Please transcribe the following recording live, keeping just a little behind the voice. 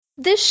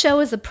This show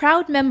is a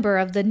proud member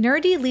of the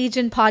Nerdy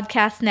Legion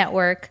Podcast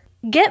Network.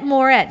 Get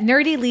more at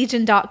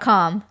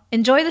nerdylegion.com.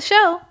 Enjoy the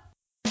show!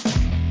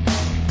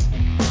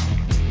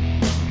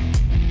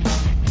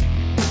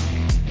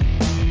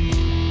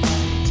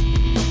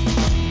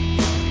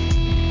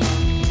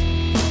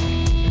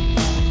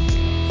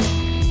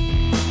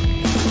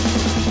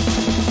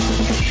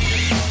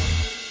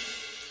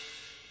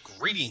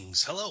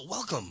 Greetings, hello,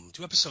 welcome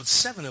to episode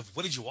 7 of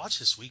What Did You Watch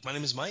This Week? My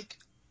name is Mike.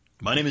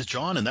 My name is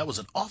John, and that was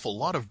an awful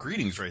lot of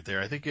greetings right there.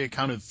 I think I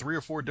counted 3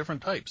 or 4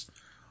 different types.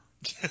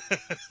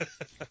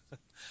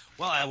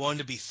 Well, I wanted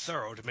to be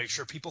thorough to make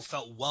sure people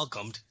felt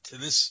welcomed to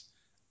this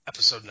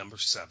episode number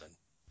 7.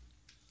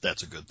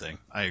 That's a good thing.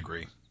 I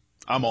agree.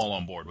 I'm all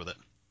on board with it.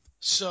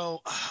 So,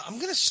 I'm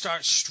going to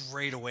start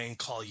straight away and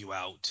call you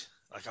out.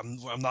 Like, I'm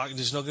not,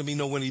 there's not going to be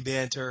no witty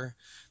banter.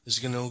 There's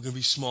going to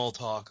be small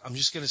talk. I'm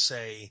just going to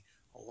say,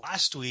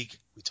 last week,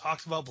 we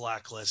talked about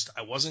Blacklist.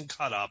 I wasn't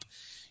caught up.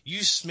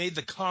 You made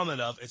the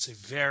comment of it's a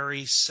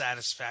very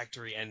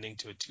satisfactory ending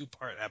to a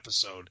 2-part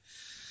episode.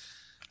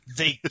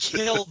 They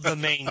killed the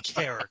main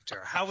character.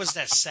 How is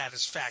that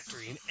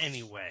satisfactory in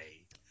any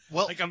way?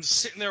 Well, like, I'm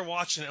sitting there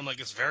watching it. I'm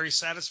like, it's very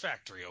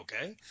satisfactory,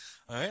 okay?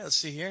 All right, let's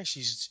see here.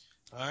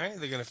 All right,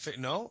 they're going to fit.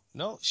 No,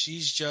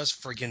 she's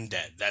just friggin'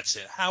 dead. That's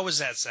it. How is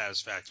that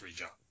satisfactory,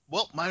 John?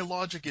 Well, my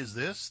logic is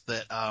this,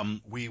 that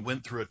we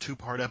went through a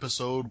 2-part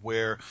episode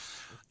where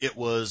it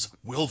was,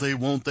 will they,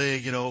 won't they,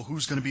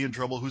 who's going to be in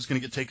trouble, who's going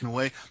to get taken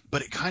away,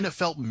 but it kind of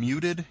felt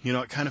muted,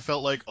 it kind of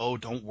felt like, oh,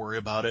 don't worry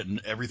about it, and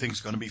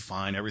everything's going to be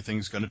fine,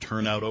 everything's going to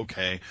turn out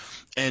okay,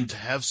 and to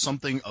have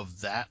something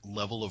of that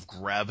level of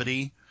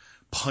gravity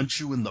punch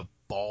you in the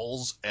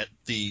balls at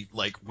the,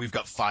 we've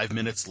got 5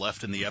 minutes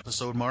left in the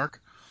episode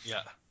mark.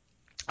 Yeah.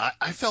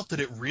 I felt that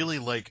it really,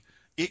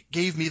 it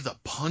gave me the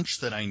punch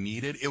that I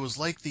needed. It was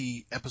like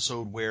the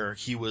episode where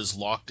he was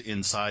locked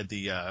inside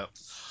the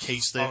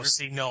case there. Oh,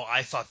 see, no,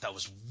 I thought that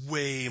was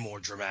way more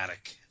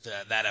dramatic,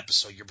 that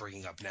episode you're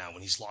bringing up now,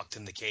 when he's locked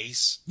in the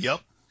case. Yep.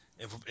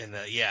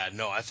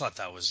 I thought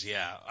that was,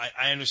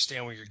 I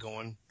understand where you're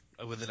going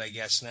with it, I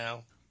guess,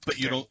 now. But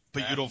you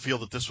don't feel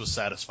that this was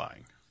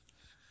satisfying.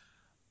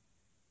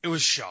 It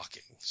was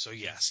shocking. So,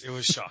 yes, it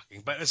was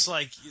shocking. But it's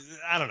like,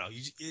 I don't know.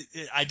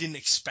 I didn't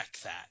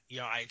expect that.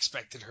 I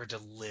expected her to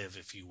live,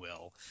 if you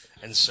will.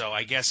 And so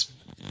I guess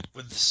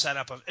with the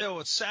setup of,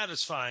 it's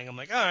satisfying, I'm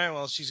like, all right,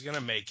 well, she's going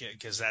to make it,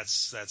 because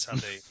that's how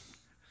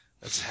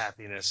that's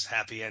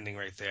happy ending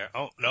right there.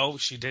 Oh, no,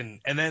 she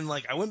didn't. And then,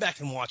 I went back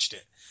and watched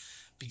it,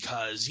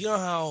 because you know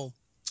how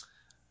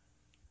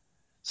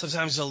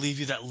sometimes they'll leave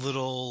you that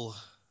little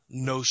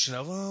notion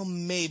of, well,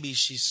 maybe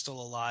she's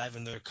still alive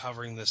and they're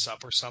covering this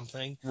up or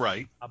something.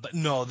 Right. But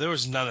no, there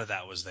was none of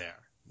that was there.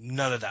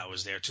 None of that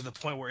was there, to the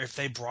point where if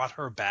they brought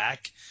her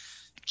back,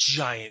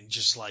 giant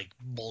just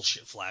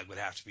bullshit flag would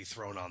have to be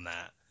thrown on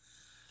that,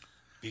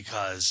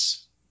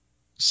 because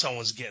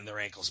someone's getting their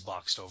ankles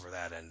boxed over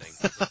that ending.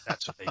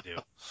 That's what they do.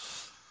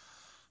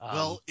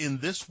 Well, in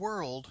this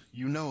world,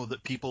 you know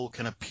that people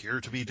can appear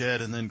to be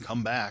dead and then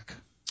come back.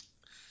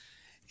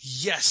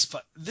 Yes,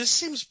 but this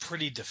seems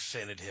pretty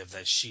definitive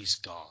that she's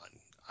gone.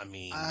 I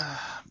mean,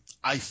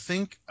 I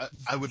think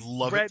I would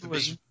love Red it to be.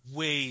 was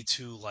way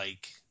too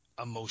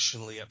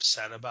emotionally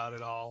upset about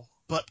it all.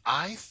 But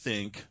I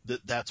think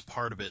that that's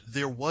part of it.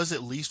 There was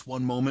at least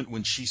one moment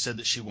when she said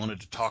that she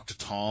wanted to talk to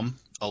Tom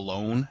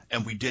alone,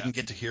 and we didn't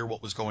get to hear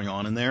what was going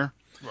on in there.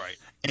 Right.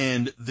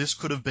 And this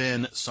could have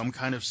been some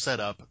kind of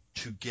setup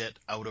to get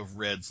out of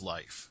Red's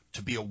life,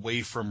 to be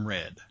away from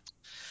Red.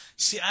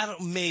 See,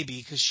 maybe,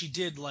 because she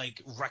did,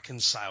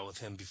 reconcile with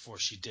him before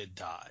she did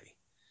die.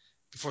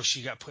 Before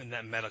she got put in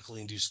that medically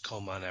induced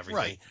coma and everything.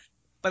 Right.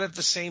 But at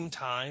the same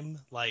time,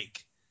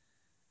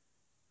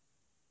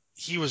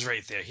 he was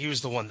right there. He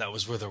was the one that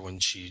was with her when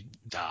she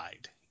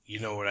died. You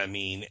know what I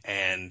mean?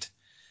 And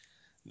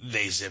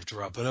they zipped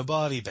her up in a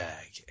body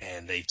bag,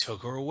 and they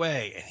took her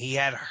away, and he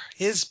had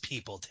his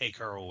people take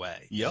her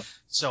away. Yep.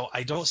 So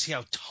I don't see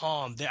how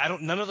Tom,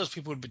 none of those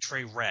people would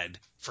betray Red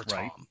for Tom.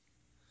 Right.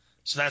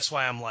 So that's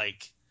why I'm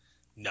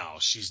no,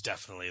 she's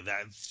definitely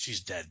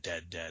she's dead.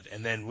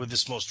 And then with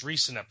this most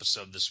recent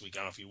episode this week, I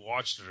don't know if you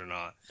watched it or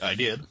not. I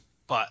did.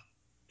 But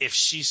if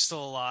she's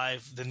still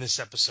alive, then this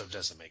episode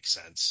doesn't make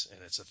sense, and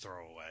it's a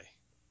throwaway.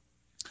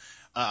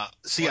 I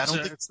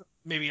don't think...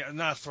 Maybe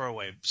not a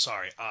throwaway,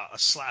 sorry. A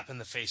slap in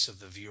the face of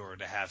the viewer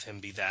to have him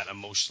be that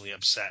emotionally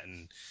upset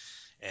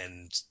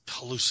and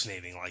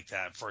hallucinating like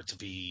that, for it to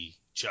be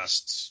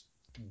just,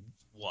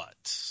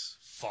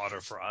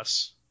 fodder for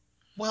us?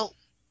 Well,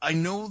 I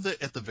know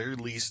that at the very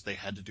least they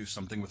had to do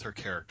something with her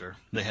character.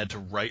 They had to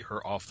write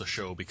her off the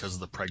show because of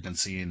the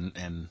pregnancy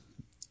and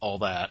all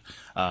that.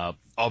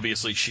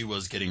 Obviously, she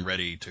was getting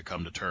ready to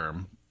come to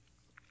term.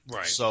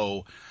 Right.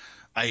 So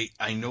I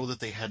know that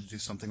they had to do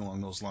something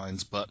along those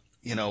lines, but,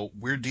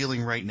 we're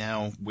dealing right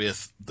now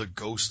with the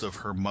ghost of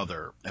her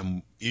mother.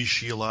 And is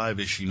she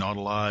alive? Is she not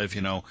alive?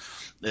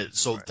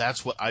 So Right.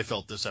 That's what I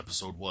felt this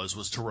episode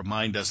was to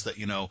remind us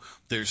that,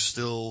 there's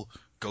still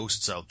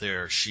ghosts out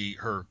there.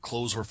 Her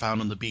clothes were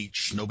found on the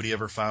beach. Nobody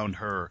ever found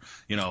her.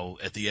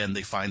 At the end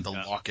they find the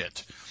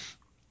locket.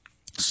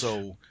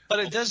 So, but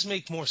it does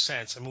make more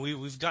sense. I mean,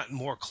 we've gotten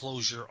more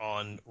closure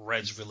on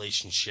Red's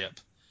relationship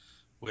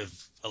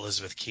with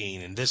Elizabeth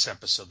Keene in this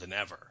episode than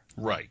ever.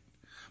 Right.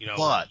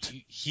 But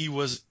he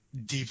was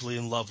deeply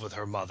in love with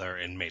her mother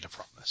and made a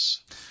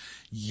promise.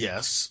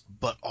 Yes,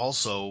 but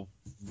also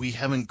we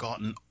haven't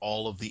gotten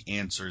all of the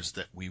answers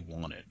that we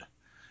wanted.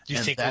 Do you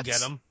think we'll get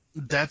them?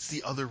 That's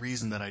the other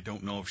reason that I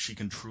don't know if she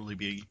can truly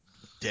be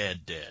dead,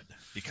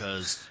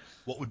 because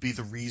what would be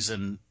the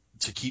reason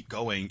to keep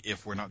going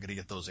if we're not going to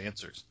get those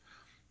answers?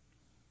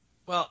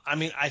 Well, I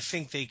mean, I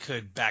think they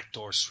could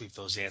backdoor sweep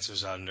those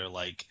answers under,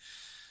 like,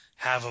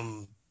 have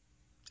him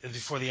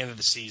before the end of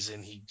the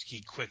season.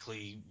 He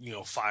quickly,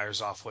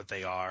 fires off what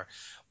they are.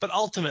 But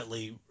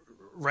ultimately,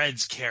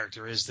 Red's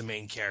character is the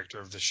main character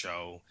of the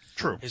show.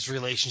 True. His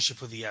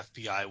relationship with the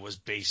FBI was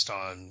based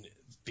on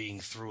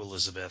being through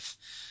Elizabeth.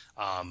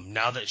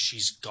 Now that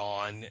she's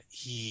gone,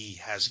 he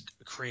has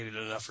created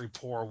enough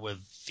rapport with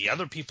the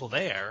other people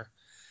there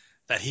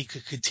that he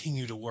could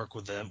continue to work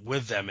with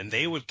them, and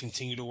they would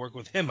continue to work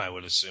with him, I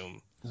would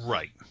assume.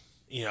 Right.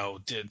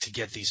 To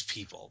get these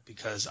people,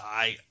 because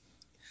I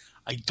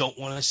don't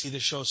want to see the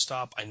show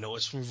stop. I know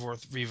it's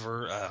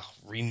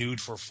renewed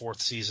for a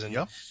fourth season.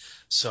 Yep.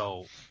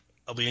 So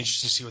it'll be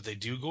interesting to see what they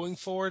do going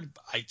forward.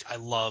 I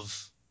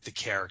love the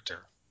character.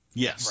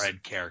 Yes.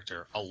 Red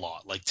character a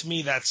lot. Like, to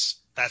me, that's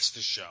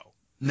the show.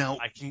 Now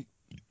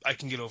I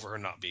can get over her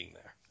not being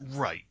there.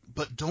 Right.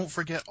 But don't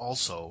forget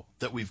also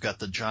that we've got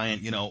the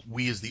giant,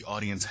 we as the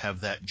audience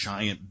have that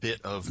giant bit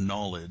of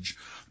knowledge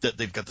that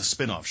they've got the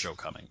spin-off show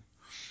coming.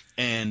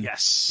 And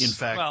yes. In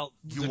fact,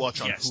 you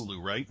watch on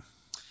Hulu, right?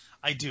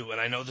 I do,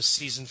 and I know the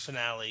season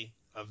finale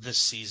of this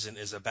season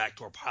is a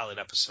backdoor pilot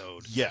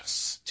episode.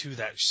 Yes. To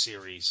that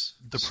series.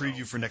 The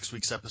preview for next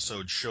week's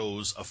episode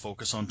shows a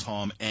focus on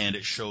Tom, and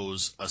it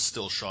shows a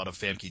still shot of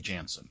Famke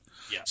Janssen.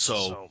 Yeah.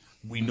 So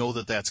we know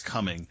that that's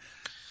coming.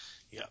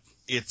 Yeah.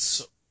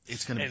 It's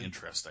going to be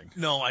interesting.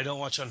 No, I don't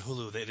watch on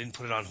Hulu. They didn't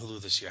put it on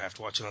Hulu this year. I have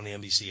to watch it on the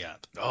NBC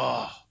app.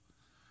 Oh.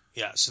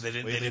 Yeah, so they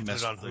didn't put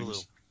it on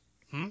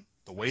Hulu.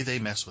 The way they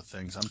mess with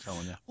things, I'm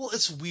telling you. Well,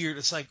 it's weird.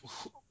 It's like,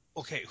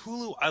 okay,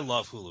 Hulu, I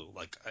love Hulu.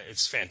 Like,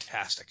 it's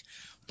fantastic.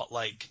 But,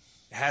 like,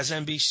 it has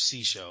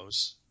NBC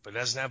shows, but it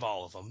doesn't have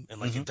all of them.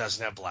 And, like, it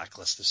doesn't have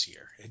Blacklist this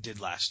year. It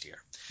did last year.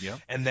 Yeah.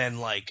 And then,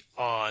 like,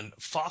 on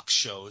Fox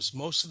shows,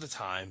 most of the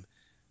time,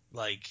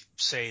 like,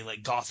 say,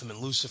 like Gotham and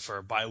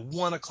Lucifer, by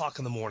 1 o'clock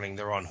in the morning,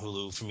 they're on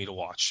Hulu for me to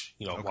watch,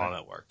 Raw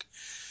Network.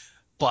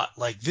 But,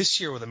 like,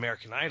 this year with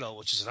American Idol,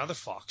 which is another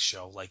Fox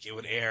show, like, it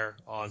would air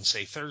on,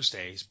 say,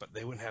 Thursdays, but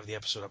they wouldn't have the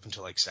episode up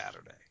until, like,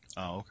 Saturday.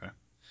 Oh, okay.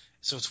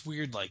 So it's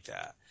weird like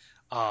that.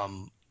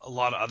 A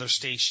lot of other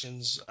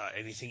stations,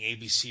 anything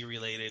ABC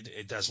related,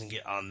 it doesn't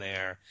get on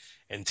there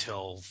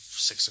until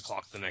 6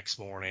 o'clock the next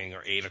morning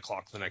or 8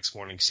 o'clock the next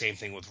morning. Same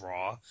thing with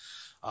Raw.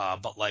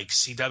 But like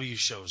CW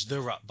shows,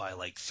 they're up by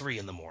like 3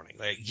 in the morning.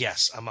 Like,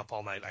 yes, I'm up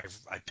all night.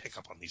 I pick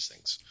up on these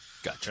things.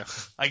 Gotcha.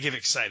 I get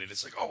excited.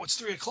 It's like, oh, it's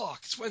 3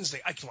 o'clock. It's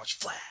Wednesday. I can watch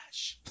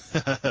Flash.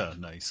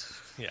 Nice.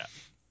 Yeah.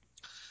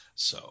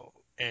 So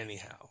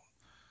anyhow.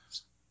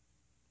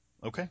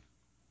 Okay.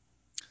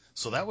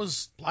 So that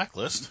was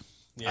Blacklist.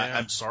 Yeah.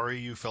 I'm sorry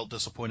you felt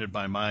disappointed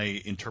by my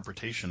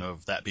interpretation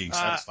of that being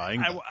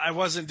satisfying. I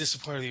wasn't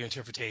disappointed with your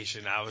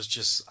interpretation.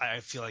 I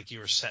feel like you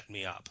were setting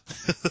me up.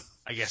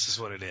 I guess is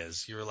what it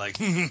is. You were like,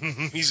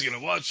 he's going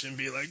to watch and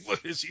be like,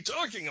 what is he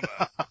talking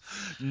about?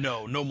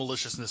 No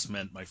maliciousness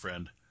meant, my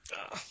friend.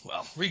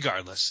 Well,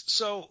 regardless.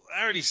 So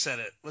I already said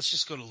it. Let's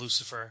just go to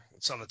Lucifer.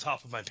 It's on the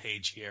top of my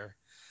page here.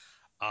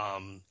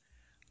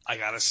 I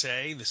got to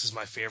say, this is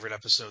my favorite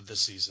episode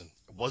this season.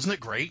 Wasn't it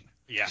great?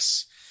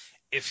 Yes.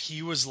 If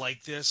he was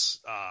like this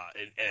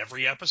in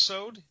every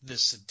episode, the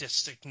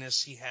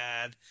sadisticness he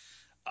had,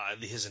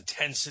 his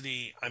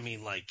intensity, I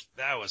mean, like,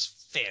 that was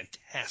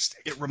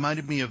fantastic. It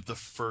reminded me of the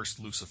first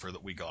Lucifer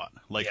that we got,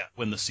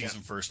 when the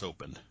season first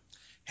opened.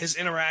 His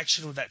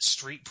interaction with that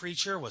street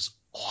preacher was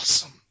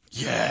awesome.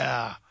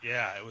 Yeah.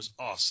 Yeah, it was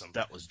awesome.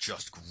 That was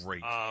just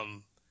great.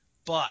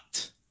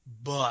 But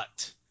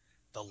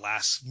the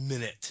last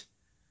minute,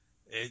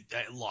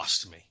 it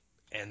lost me.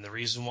 And the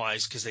reason why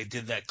is because they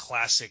did that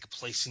classic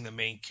placing the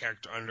main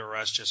character under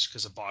arrest just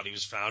because a body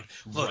was found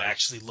without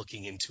actually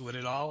looking into it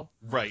at all.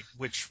 Right,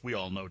 which we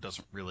all know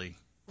doesn't really.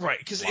 Right,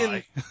 because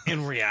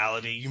in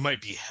reality, you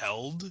might be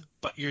held,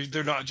 but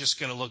they're not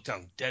just going to look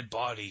down, dead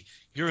body,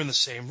 you're in the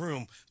same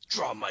room,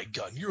 draw my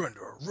gun, you're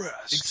under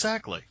arrest.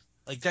 Exactly.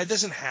 Like, that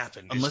doesn't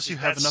happen. Unless you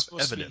have enough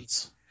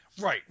evidence.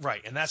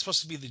 Right, and that's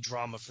supposed to be the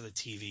drama for the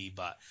TV,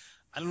 but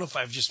I don't know if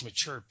I've just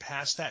matured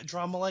past that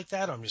drama like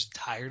that, or I'm just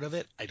tired of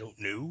it. I don't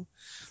know.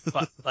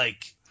 But,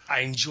 like,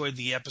 I enjoyed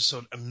the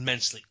episode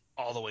immensely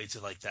all the way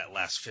to, like, that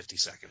last 50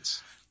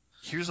 seconds.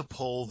 Here's a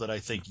poll that I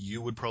think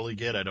you would probably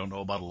get. I don't know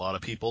about a lot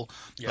of people.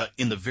 Yeah. But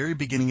in the very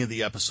beginning of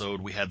the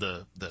episode, we had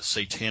the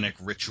satanic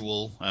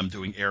ritual. I'm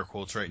doing air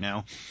quotes right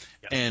now.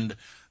 Yeah. And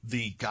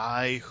the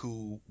guy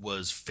who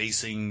was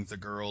facing the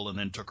girl and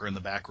then took her in the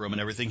back room and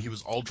everything, he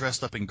was all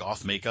dressed up in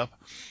goth makeup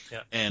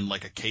and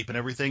like a cape and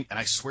everything. And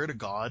I swear to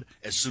God,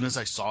 as soon as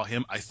I saw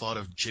him, I thought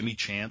of Jimmy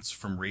Chance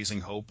from Raising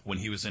Hope when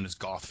he was in his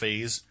goth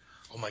phase.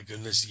 Oh my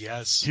goodness,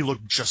 yes. He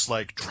looked just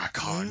like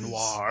Drakkar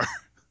Noir.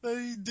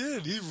 He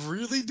did. He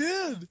really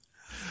did.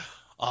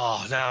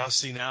 Oh, now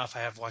if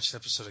I have to watch the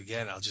episode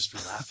again, I'll just be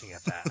laughing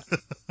at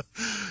that.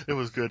 It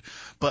was good.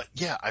 But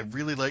yeah,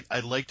 I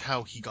liked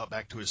how he got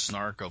back to his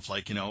snark of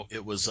like,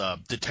 it was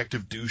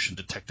Detective Douche and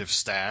Detective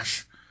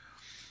Stash.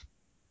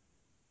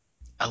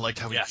 I liked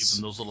how he gave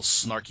them those little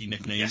snarky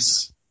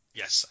nicknames.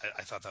 Yes,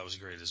 I thought that was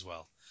great as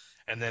well.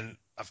 And then,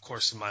 of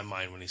course, in my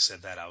mind, when he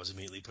said that, I was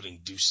immediately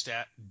putting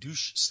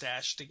douche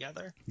stash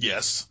together.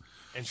 Yes.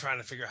 And trying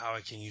to figure out how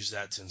I can use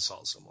that to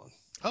insult someone.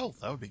 Oh,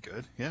 that would be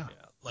good. Yeah.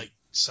 Like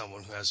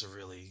someone who has a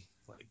really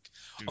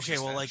douche okay,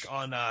 well, stash. like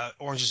on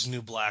Orange Is the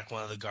New Black,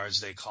 one of the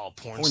guards they call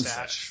porn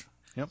stash.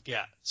 Yep.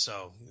 Yeah.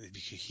 So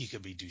he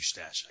could be douche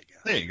stash, I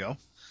guess. There you go.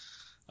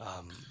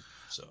 I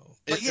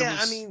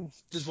mean,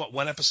 there's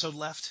one episode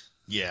left?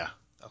 Yeah.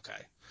 Okay.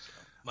 So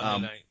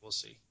Monday night, we'll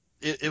see.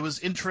 It was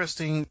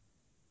interesting.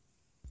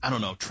 I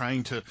don't know,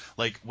 trying to,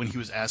 like, when he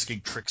was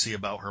asking Trixie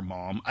about her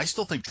mom, I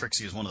still think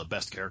Trixie is one of the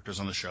best characters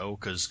on the show,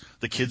 because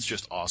the kid's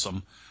just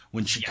awesome.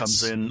 When she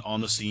comes in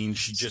on the scene,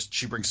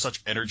 she brings such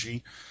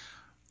energy.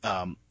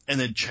 And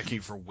then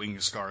checking for wing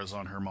scars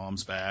on her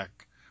mom's back.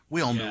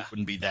 We all knew it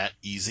wouldn't be that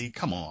easy.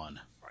 Come on.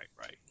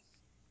 Right.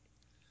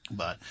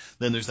 But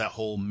then there's that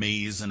whole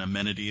Maze and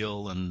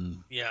Amenadiel,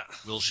 and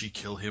will she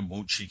kill him,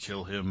 won't she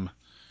kill him?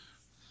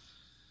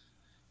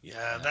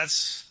 Yeah,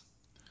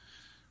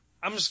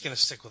 I'm just going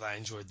to stick with I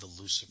enjoyed the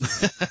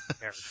Lucifer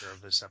character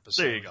of this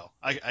episode. There you go.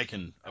 I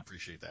can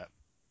appreciate that.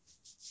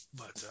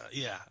 But,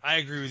 I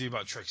agree with you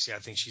about Trixie. I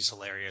think she's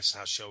hilarious,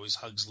 how she always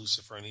hugs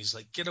Lucifer, and he's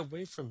like, get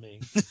away from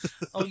me.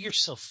 Oh, you're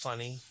so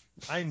funny.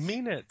 I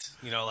mean it.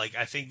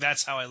 I think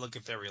that's how I look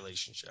at their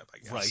relationship, I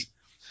guess. Right.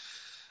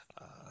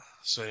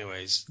 So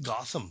anyways,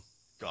 Gotham.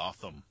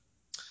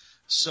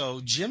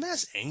 So Jim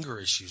has anger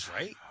issues,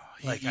 right?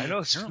 I know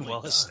it's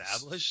well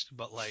established,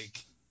 but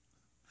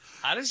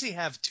how does he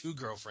have two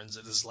girlfriends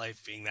in his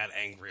life being that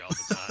angry all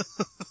the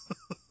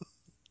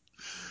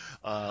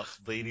time?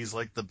 Ladies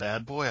like the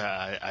bad boy?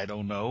 I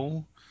don't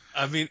know.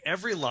 I mean,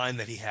 every line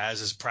that he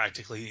has is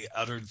practically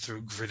uttered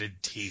through gritted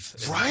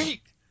teeth. Right?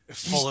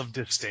 Full of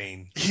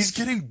disdain. He's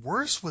getting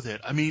worse with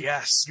it. I mean,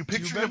 yes. You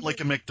picture him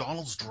like a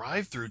McDonald's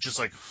drive-thru, just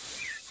like,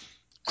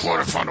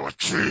 quarter pounder with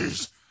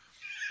cheese.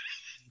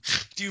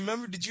 Do you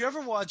remember, did you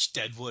ever watch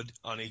Deadwood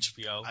on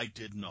HBO? I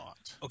did not.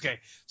 Okay,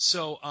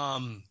 so,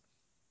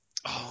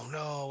 oh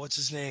no, what's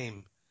his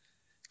name?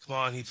 Come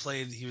on, he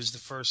was the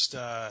first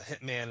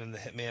hitman in the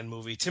Hitman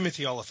movie,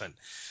 Timothy Olyphant.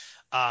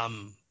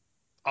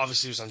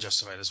 Obviously he was on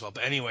Justified as well,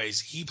 but anyways,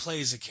 he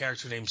plays a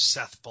character named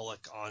Seth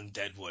Bullock on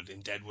Deadwood,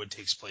 and Deadwood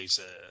takes place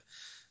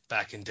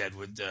back in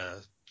Deadwood,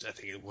 I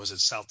think it was in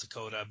South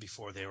Dakota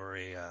before they were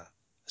a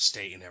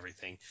state and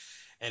everything.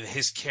 And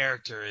his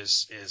character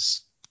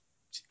is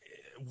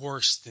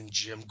worse than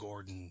Jim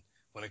Gordon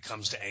when it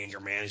comes to anger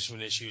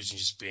management issues and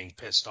just being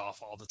pissed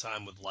off all the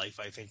time with life,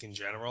 I think, in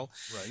general.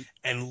 Right.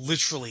 And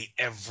literally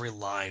every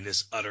line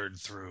is uttered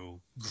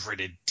through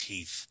gritted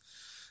teeth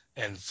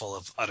and full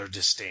of utter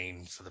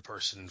disdain for the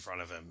person in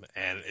front of him.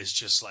 And it's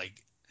just like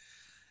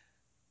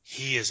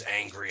he is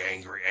angry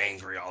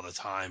all the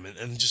time.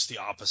 And just the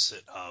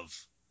opposite of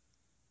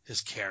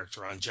his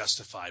character on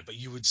Justified. But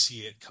you would see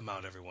it come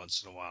out every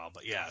once in a while.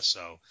 But yeah,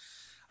 so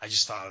I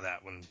just thought of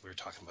that when we were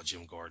talking about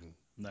Jim Gordon.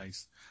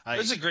 Nice.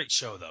 It's a great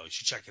show, though. You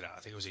should check it out. I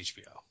think it was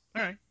HBO.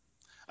 All right.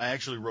 I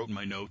actually wrote in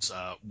my notes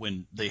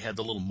when they had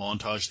the little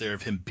montage there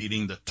of him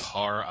beating the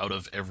tar out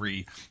of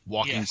every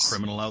walking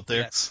criminal out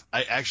there. Yes.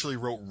 I actually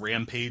wrote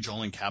Rampage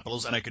all in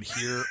capitals, and I could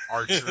hear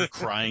Archer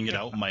crying it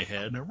out in my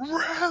head.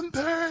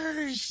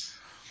 Rampage!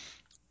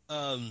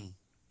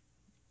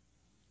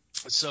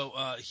 So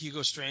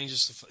Hugo Strange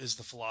is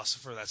the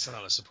philosopher. That's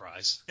not a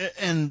surprise.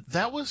 And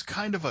that was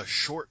kind of a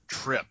short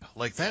trip.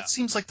 That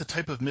seems like the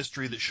type of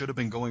mystery that should have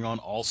been going on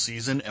all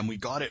season, and we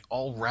got it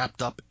all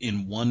wrapped up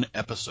in one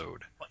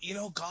episode.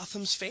 Well,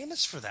 Gotham's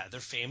famous for that. They're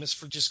famous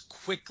for just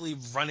quickly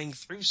running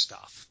through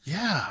stuff.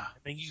 Yeah.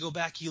 And then you go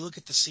back, you look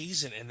at the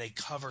season, and they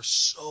cover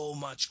so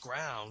much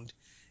ground,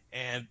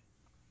 and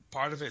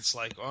part of it's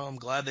like, oh, I'm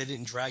glad they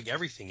didn't drag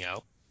everything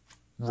out.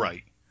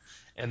 Right.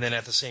 And then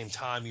at the same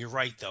time, you're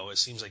right, though. It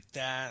seems like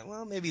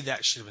maybe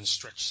that should have been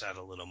stretched out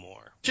a little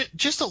more.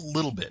 Just a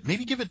little bit.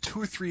 Maybe give it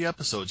 2 or 3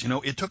 episodes.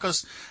 It took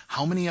us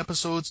how many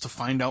episodes to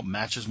find out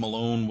Matches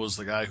Malone was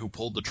the guy who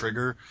pulled the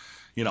trigger?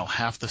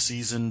 Half the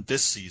season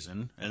this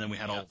season, and then we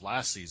had all of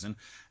last season.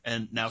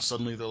 And now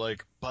suddenly they're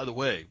like, by the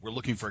way, we're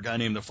looking for a guy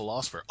named the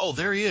Philosopher. Oh,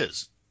 there he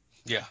is.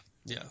 Yeah.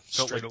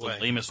 Felt like the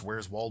lamest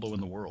Where's Waldo in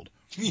the world.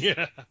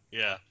 Yeah.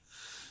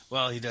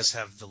 Well, he does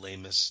have the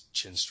lamest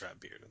chin strap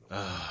beard in the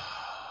world.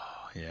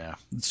 yeah.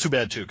 It's too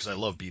bad, too, because I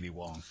love BD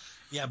Wong.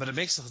 Yeah, but it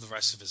makes the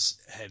rest of his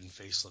head and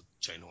face look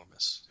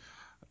ginormous.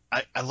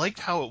 I liked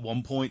how at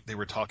one point they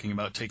were talking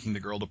about taking the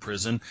girl to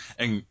prison,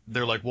 and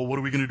they're like, well, what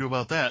are we going to do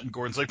about that? And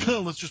Gordon's like,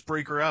 let's just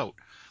break her out.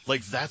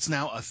 Like, that's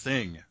now a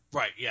thing.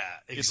 Right, yeah,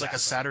 exactly. It's like a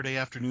Saturday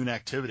afternoon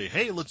activity.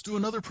 Hey, let's do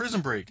another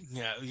prison break.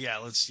 Yeah,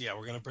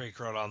 we're going to break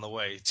her out on the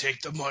way.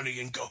 Take the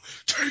money and go.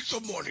 Take the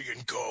money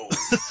and go.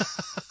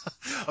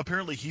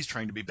 Apparently he's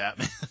trying to be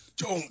Batman.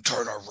 Don't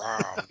turn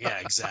around. Yeah,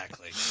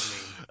 exactly.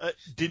 I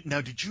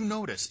mean, did you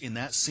notice in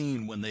that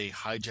scene when they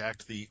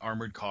hijacked the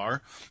armored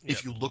car,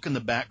 if you look in the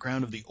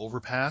background of the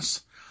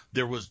overpass,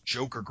 there was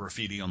Joker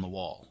graffiti on the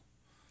wall?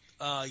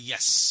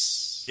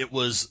 Yes. It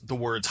was the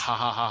words, ha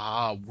ha ha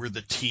ha, were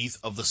the teeth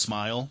of the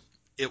smile.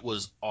 It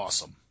was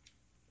awesome.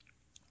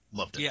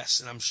 Loved it. Yes,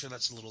 and I'm sure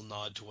that's a little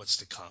nod to what's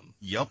to come.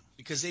 Yep.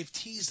 Because they've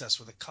teased us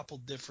with a couple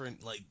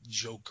different, like,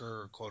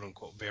 Joker,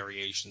 quote-unquote,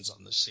 variations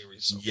on this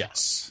series so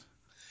yes.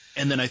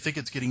 Far. And then I think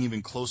it's getting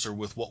even closer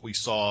with what we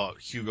saw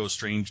Hugo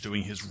Strange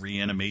doing his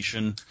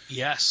reanimation.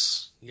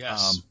 Yes.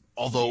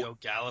 Although Theo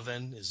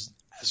Galavin is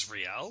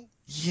Azrael?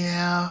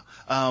 Yeah.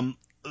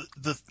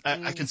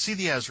 I can see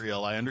the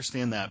Azrael. I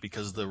understand that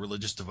because of the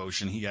religious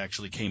devotion. He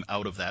actually came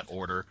out of that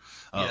order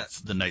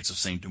of the Knights of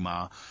Saint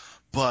Dumas.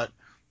 But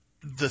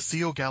the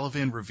Theo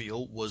Galavin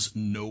reveal was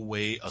no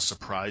way a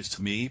surprise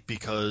to me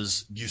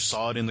because you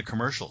saw it in the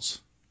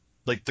commercials.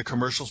 Like the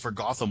commercials for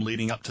Gotham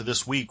leading up to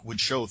this week would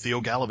show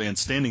Theo Galavin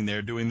standing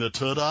there doing the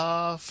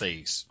ta-da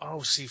face.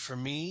 Oh, see, for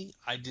me,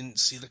 I didn't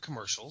see the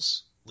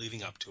commercials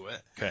leading up to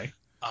it. Okay.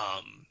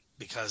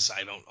 Because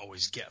I don't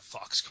always get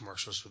Fox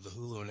commercials with the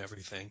Hulu and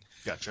everything.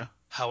 Gotcha.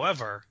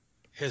 However,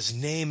 his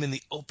name in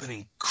the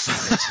opening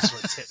credits is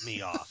what tipped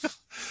me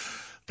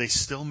off. They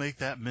still make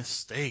that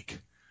mistake.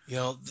 You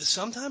know,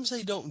 sometimes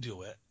they don't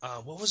do it.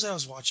 What was I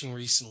was watching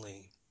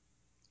recently?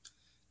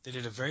 They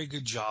did a very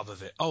good job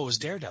of it. Oh, it was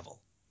Daredevil.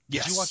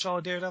 Yes. Did you watch all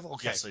of Daredevil?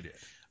 Okay. Yes, I did.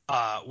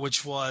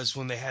 Which was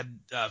when they had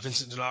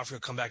Vincent D'Onofrio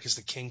come back as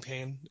the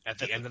Kingpin at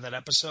the end of that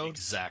episode.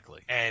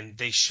 Exactly. And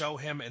they show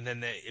him, and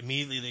then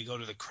they go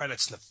to the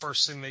credits, and the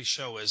first thing they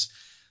show is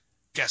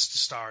guest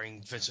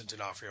starring Vincent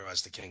D'Onofrio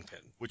as the Kingpin.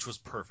 Which was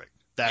perfect.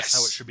 That's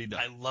how it should be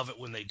done. I love it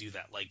when they do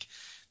that. Like,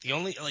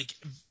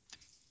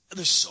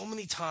 there's so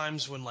many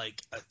times when,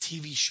 like, a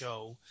TV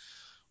show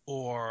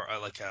or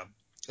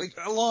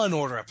a Law and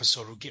Order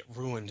episode will get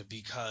ruined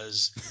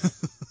because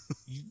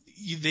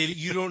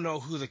you don't know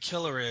who the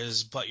killer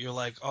is, but you're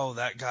like, oh,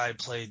 that guy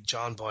played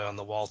John Boy on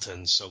The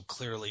Waltons, so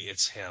clearly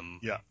it's him.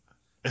 Yeah.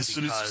 As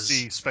soon as you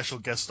see special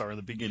guest star in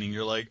the beginning,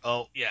 you're like,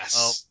 oh, yes,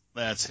 oh,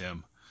 that's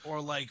him.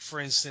 Or like, for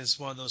instance,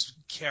 one of those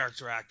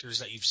character actors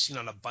that you've seen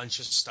on a bunch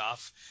of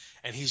stuff,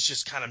 and he's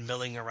just kind of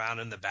milling around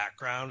in the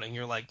background, and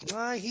you're like,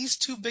 he's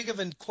too big of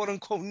a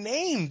quote-unquote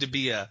name to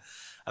be a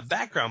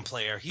background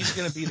player. He's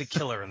going to be the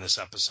killer in this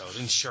episode,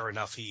 and sure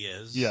enough, he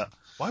is. Yeah.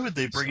 Why would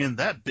they bring in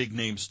that big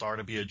name star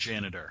to be a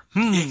janitor?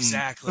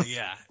 Exactly.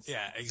 Yeah,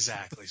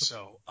 exactly.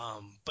 So,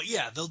 but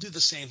yeah, they'll do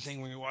the same thing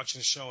when you're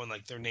watching a show and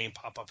like their name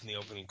pop up in the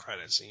opening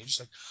credits, and you're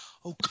just like,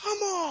 oh, come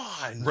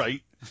on.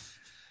 Right.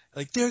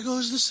 Like, there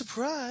goes the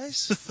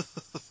surprise.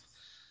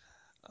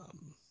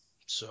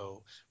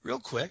 So, real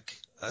quick,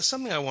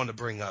 something I want to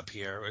bring up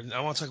here, and I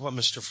want to talk about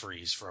Mr.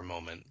 Freeze for a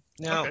moment.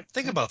 Now,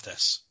 think about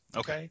this.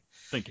 Okay?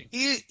 Thinking.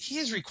 He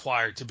is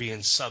required to be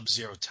in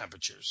sub-zero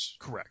temperatures.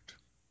 Correct.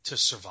 To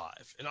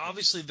survive. And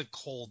obviously the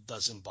cold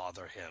doesn't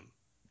bother him.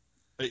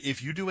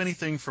 If you do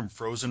anything from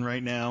Frozen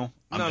right now,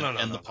 I'm going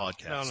to end the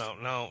podcast.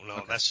 No.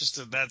 Okay.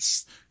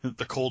 That's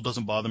the cold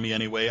doesn't bother me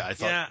anyway. I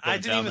thought I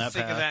didn't even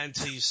think of that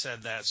until you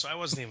said that, so I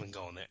wasn't even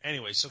going there.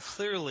 Anyway, so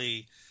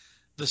clearly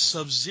the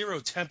sub-zero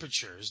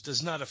temperatures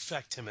does not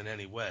affect him in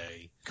any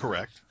way.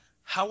 Correct.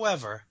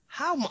 However,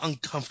 how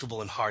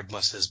uncomfortable and hard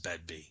must his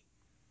bed be?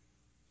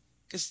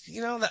 Because,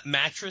 that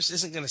mattress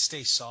isn't going to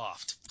stay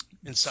soft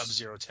in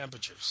sub-zero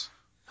temperatures.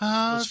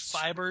 Those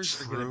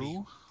fibers are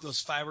going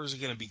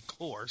to be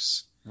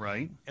coarse.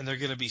 Right. And they're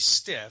going to be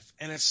stiff,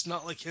 and it's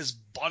not like his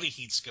body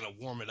heat's going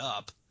to warm it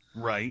up.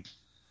 Right.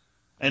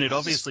 And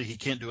obviously he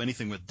can't do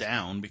anything with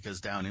down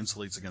because down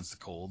insulates against the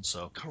cold,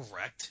 so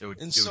correct. It would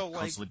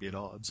constantly be at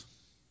odds.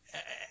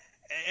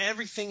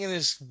 Everything in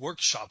his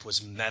workshop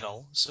was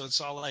metal, so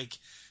it's all like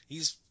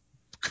he's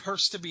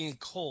cursed to being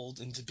cold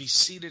and to be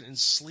seated and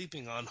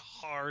sleeping on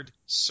hard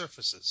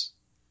surfaces.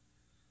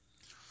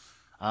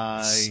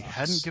 I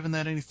hadn't given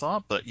that any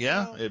thought, but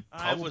yeah, it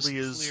probably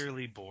is. I was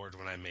clearly bored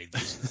when I made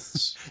these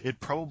notes. It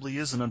probably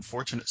is an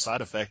unfortunate side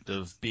effect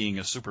of being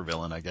a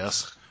supervillain, I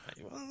guess.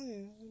 Well,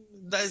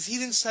 he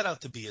didn't set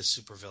out to be a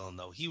supervillain,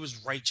 though. He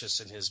was righteous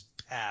in his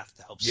path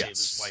to help save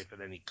his wife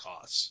at any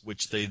cost.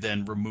 Which they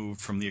then removed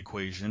from the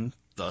equation,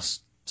 thus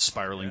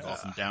spiraling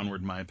Gotham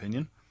downward, in my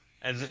opinion.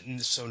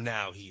 And so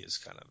now he is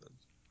kind of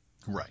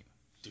a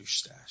douche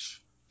stash.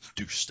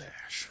 Douche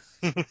stash.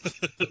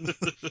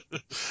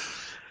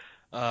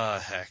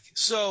 Heck.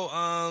 So,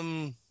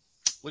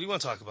 what do you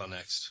want to talk about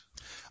next?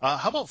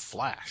 How about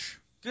Flash?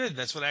 Good.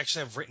 That's what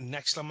actually I've written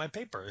next on my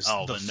paper.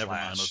 Then never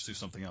mind. Let's do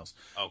something else.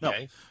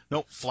 Okay.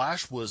 No,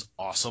 Flash was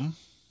awesome.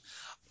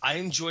 I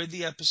enjoyed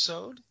the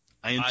episode.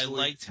 I enjoyed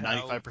liked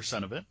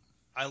 95% of it.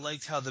 I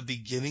liked how the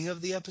beginning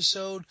of the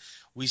episode,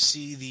 we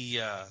see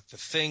the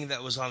thing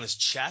that was on his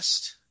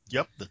chest.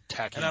 Yep, the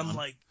tachyon. And I'm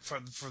like, for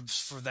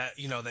that,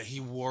 that he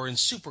wore in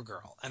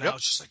Supergirl. And Yep. I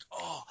was just like,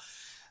 oh,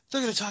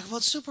 they're going to talk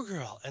about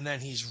Supergirl. And then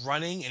he's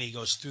running and he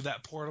goes through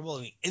that portal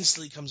and he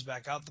instantly comes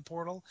back out the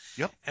portal.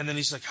 Yep. And then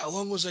he's like, how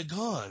long was I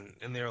gone?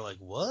 And they're like,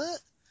 what?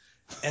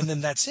 And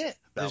then that's it.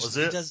 That was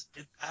it.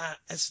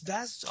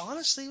 That's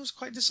honestly, it was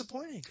quite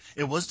disappointing.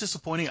 It was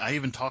disappointing. I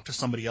even talked to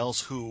somebody else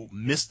who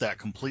missed that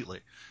completely.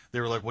 They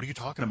were like, what are you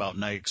talking about?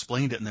 And I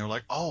explained it, and they were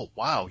like, oh,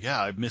 wow,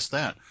 yeah, I missed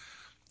that.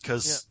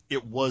 Because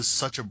it was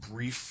such a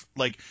brief,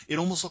 like, it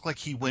almost looked like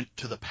he went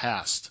to the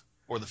past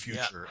or the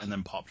future and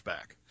then popped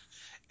back.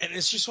 And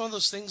it's just one of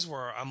those things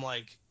where I'm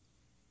like,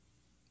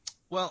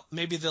 well,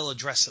 maybe they'll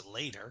address it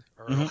later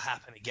or it'll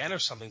happen again or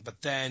something.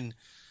 But then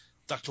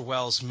Dr.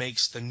 Wells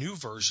makes the new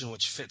version,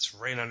 which fits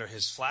right under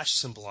his Flash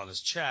symbol on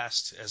his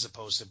chest as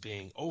opposed to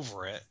being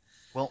over it.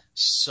 Well,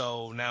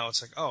 so now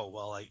it's like, oh,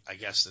 well, I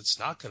guess it's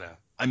not going to.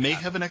 I may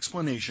have an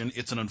explanation.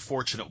 It's an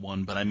unfortunate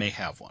one, but I may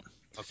have one.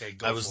 Okay,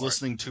 go I was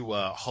listening to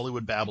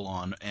Hollywood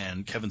Babylon,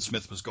 and Kevin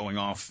Smith was going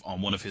off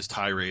on one of his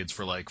tirades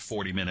for like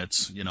 40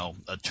 minutes,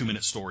 a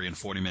 2-minute story in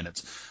 40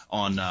 minutes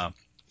on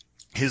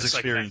his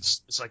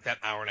experience. It's like that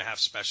hour-and-a-half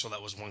special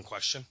that was one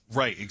question.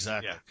 Right,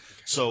 exactly. Yeah.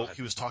 Okay, so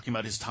he was talking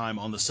about his time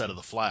on the set of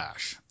The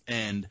Flash,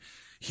 and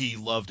he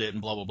loved it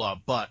and blah, blah, blah.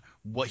 But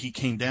what he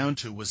came down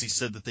to was he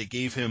said that they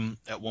gave him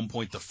at one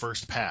point the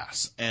first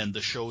pass, and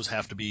the shows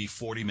have to be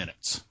 40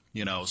 minutes.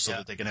 So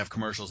that they can have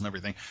commercials and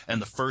everything.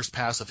 And the first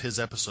pass of his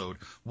episode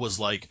was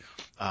like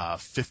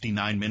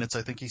 59 minutes,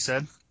 I think he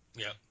said.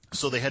 Yeah.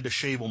 So they had to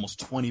shave almost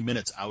 20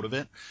 minutes out of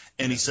it.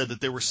 And he said that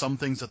there were some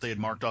things that they had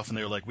marked off, and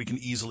they were like, we can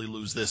easily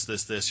lose this.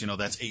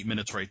 That's 8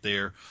 minutes right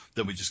there.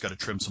 Then we just got to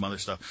trim some other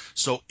stuff.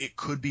 So it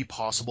could be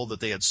possible that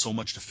they had so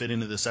much to fit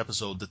into this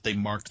episode that they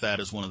marked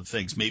that as one of the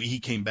things. Maybe he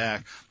came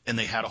back and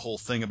they had a whole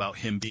thing about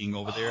him being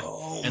over there.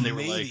 And they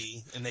were like,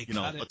 and they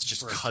let's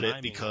just cut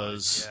it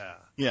because,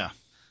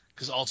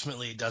 because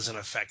ultimately it doesn't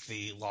affect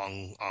the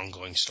long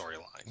ongoing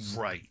storyline.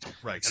 Right.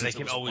 And they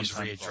can always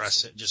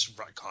readdress it, just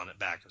retcon it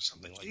back or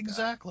something like that.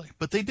 Exactly.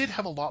 But they did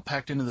have a lot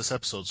packed into this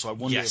episode, so I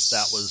wonder if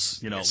that was,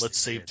 Yes, let's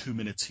save 2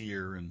 minutes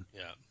here. And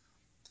yeah.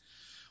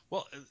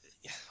 Well,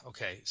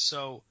 okay,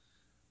 so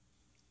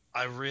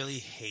I really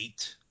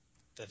hate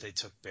that they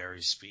took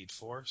Barry's Speed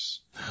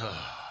Force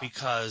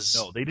because...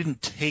 No, they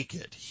didn't take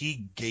it.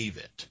 He gave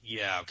it.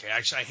 Yeah, okay.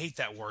 Actually, I hate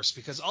that worse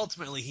because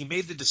ultimately he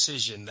made the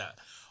decision that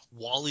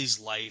Wally's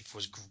life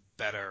was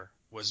better,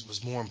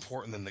 was more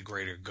important than the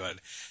greater good.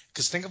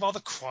 Because think of all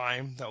the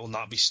crime that will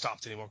not be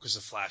stopped anymore because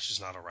the Flash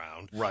is not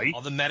around. Right.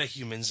 All the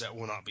metahumans that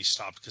will not be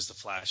stopped because the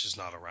Flash is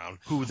not around.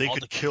 Who they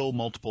could kill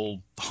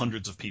multiple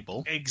hundreds of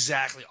people.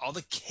 Exactly. All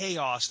the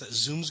chaos that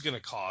Zoom's going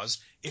to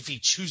cause if he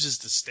chooses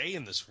to stay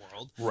in this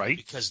world. Right.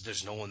 Because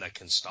there's no one that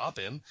can stop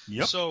him.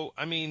 Yep. So,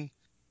 I mean,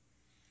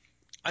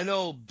 I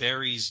know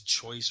Barry's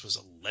choice was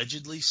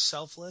allegedly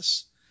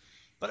selfless.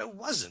 But it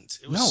wasn't.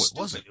 It was stupid.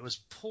 Wasn't. It was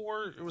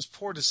poor. It was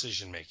poor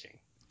decision making.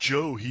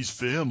 Joe, he's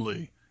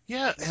family.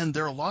 Yeah, and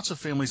there are lots of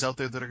families out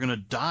there that are going to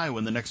die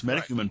when the next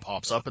metahuman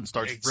pops up and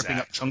starts ripping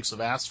up chunks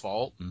of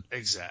asphalt.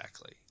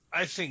 Exactly.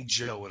 I think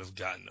Joe would have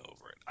gotten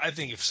over it. I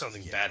think if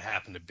something bad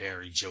happened to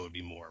Barry, Joe would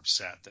be more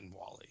upset than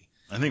Wally.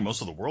 I think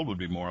most of the world would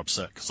be more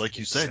upset because, like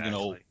you said,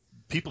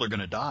 people are going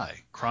to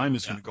die. Crime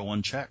is going to go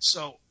unchecked.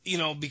 So,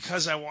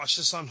 because I watched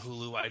this on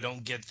Hulu, I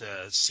don't get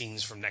the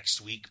scenes from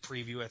next week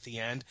preview at the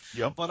end.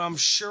 Yep. But I'm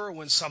sure it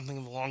went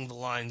something along the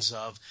lines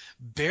of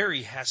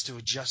Barry has to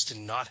adjust to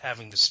not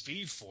having the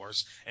Speed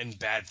Force and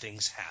bad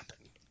things happen.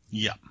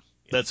 Yeah.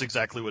 That's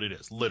exactly what it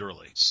is,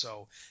 literally.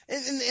 So, and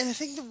I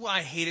think that why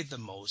I hate it the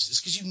most is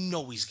because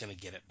he's going to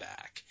get it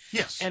back.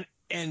 Yes.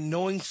 And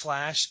knowing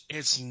Flash,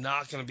 it's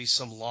not going to be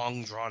some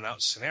long,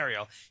 drawn-out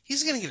scenario.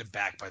 He's going to get it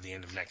back by the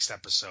end of next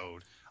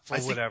episode for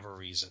whatever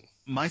reason.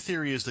 My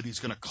theory is that he's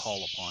going to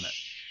call upon it.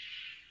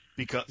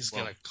 Because he's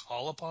going to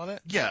call upon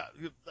it? Yeah.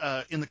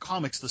 In the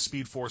comics, the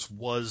Speed Force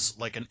was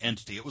like an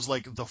entity. It was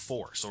like the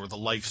Force or the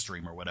Life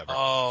Stream or whatever.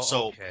 Oh,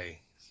 okay.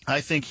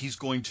 I think he's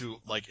going to,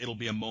 it'll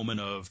be a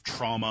moment of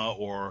trauma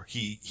or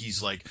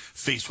he's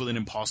faced with an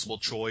impossible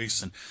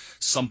choice and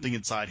something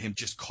inside him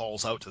just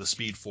calls out to the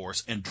Speed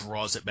Force and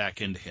draws it back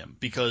into him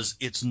because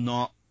it's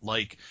not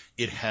like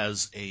it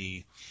has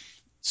a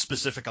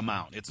specific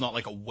amount. It's not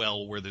like a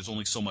well where there's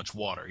only so much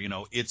water.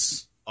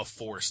 It's a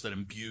force that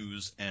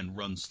imbues and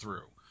runs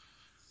through.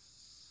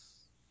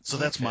 So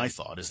that's my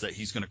thought, is that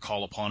he's going to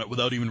call upon it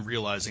without even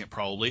realizing it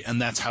probably, and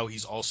that's how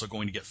he's also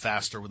going to get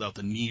faster without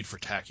the need for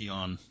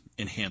tachyon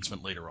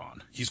enhancement later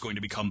on. He's going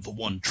to become the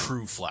one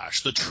true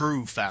Flash, the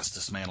true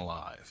fastest man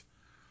alive.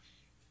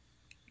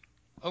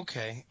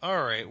 Okay,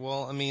 all right.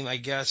 Well, I mean, I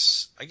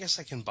guess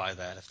I can buy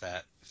that if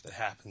that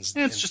happens.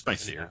 Yeah, it's just my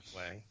theory. That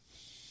way.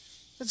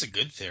 That's a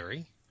good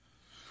theory.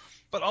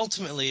 But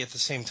ultimately, at the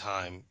same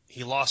time,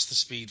 he lost the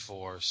Speed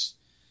Force.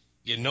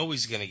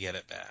 He's going to get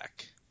it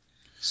back.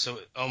 So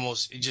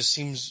it just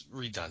seems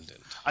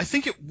redundant. I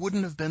think it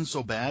wouldn't have been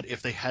so bad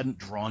if they hadn't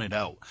drawn it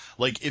out.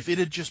 Like, if it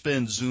had just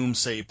been Zoom,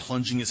 say,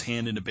 plunging his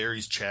hand into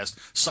Barry's chest,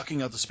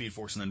 sucking out the Speed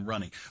Force, and then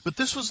running. But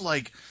this was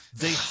like,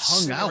 they hung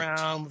Sit out.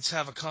 around, let's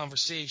have a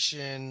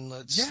conversation,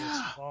 let's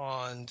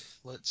bond,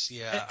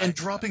 And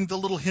dropping the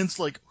little hints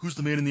like, who's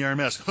the man in the iron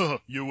mask? Huh,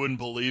 you wouldn't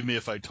believe me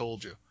if I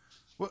told you.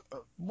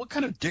 What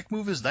kind of dick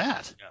move is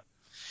that? Yeah.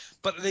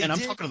 But I'm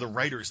talking to the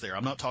writers there.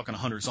 I'm not talking to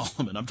Hunter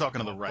Zolomon. I'm talking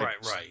to the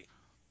writers. Right.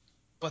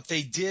 But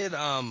they did,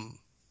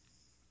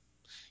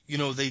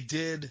 they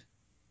did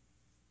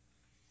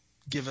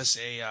give us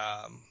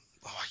I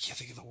can't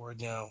think of the word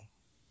now.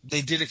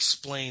 They did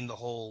explain the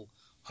whole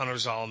Hunter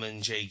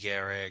Zolomon, Jay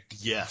Garrick.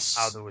 Yes.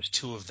 How there was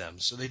two of them.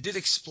 So they did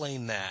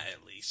explain that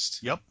at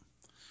least. Yep.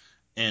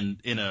 And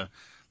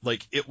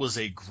it was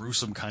a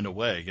gruesome kind of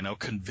way,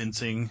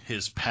 convincing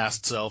his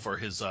past self or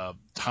his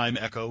time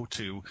echo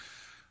to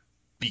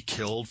be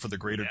killed for the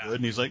greater good.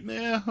 And he's like,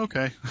 yeah,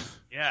 okay.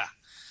 Yeah.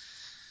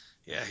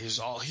 Yeah,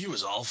 he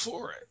was all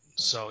for it.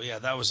 So yeah,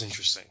 that was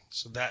interesting.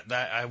 So that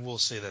I will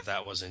say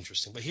that was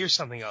interesting. But here's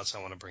something else I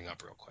want to bring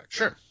up real quick.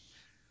 Sure.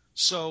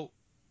 So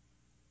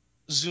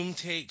Zoom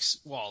takes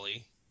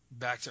Wally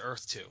back to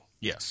Earth 2.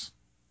 Yes.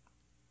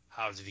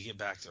 How did he get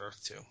back to Earth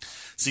 2?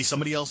 See,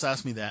 somebody else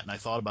asked me that, and I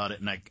thought about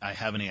it, and I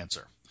have an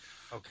answer.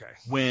 Okay.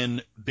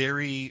 When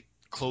Barry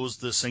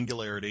closed the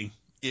singularity,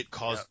 it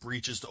caused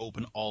breaches to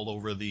open all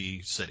over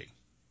the city.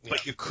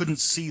 But you couldn't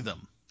see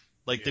them.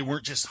 Like, they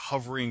weren't just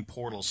hovering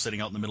portals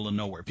sitting out in the middle of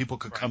nowhere. People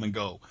could come and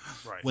go.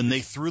 Right. When they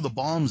threw the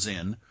bombs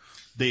in,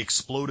 they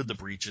exploded the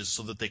breaches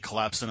so that they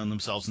collapsed in on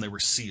themselves and they were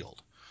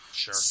sealed.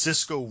 Sure.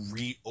 Cisco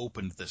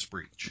reopened this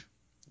breach.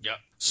 Yep.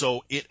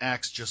 So it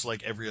acts just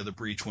like every other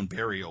breach when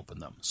Barry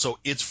opened them. So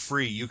it's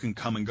free. You can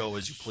come and go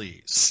as you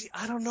please. See,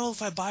 I don't know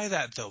if I buy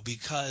that, though,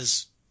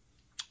 because,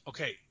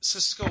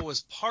 Cisco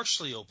was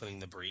partially opening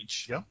the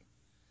breach. Yep.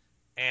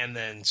 And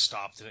then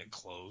stopped and it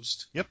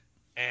closed. Yep.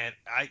 And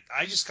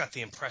I just got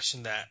the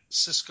impression that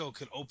Cisco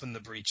could open the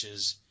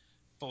breaches,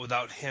 but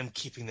without him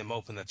keeping them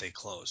open, that they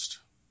closed.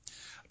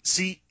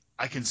 See,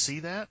 I can see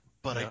that,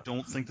 but I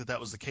don't think that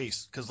was the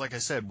case. Because like I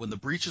said, when the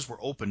breaches were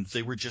opened,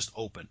 they were just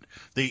opened.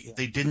 They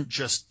didn't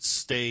just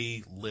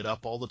stay lit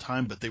up all the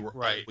time, but they were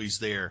always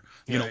there.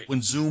 You know,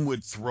 when Zoom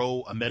would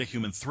throw a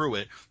metahuman through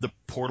it, the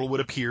portal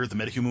would appear, the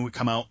metahuman would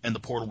come out, and the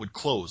portal would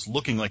close,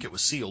 looking like it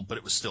was sealed, but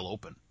it was still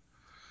open.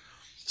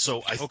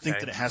 So I think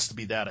that it has to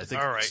be that. I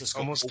think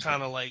almost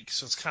kind of like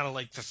it's kind of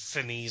like the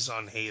Finnies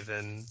on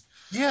Haven.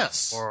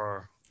 Yes.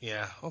 Or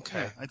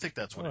okay. Yeah, I think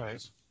that's what it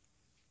is.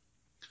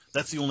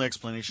 That's the only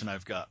explanation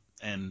I've got,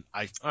 and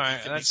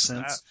it makes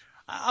sense.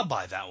 I'll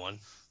buy that one.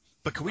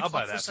 But can we talk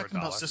for a second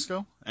about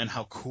Cisco and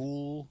how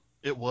cool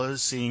it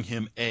was seeing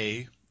him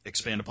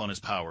expand upon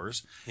his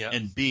powers,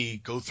 and B,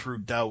 go through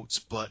doubts,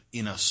 but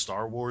in a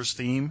Star Wars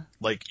theme.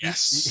 Like,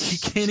 he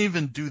can't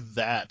even do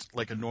that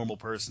like a normal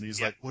person.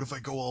 He's like, what if I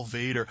go all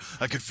Vader?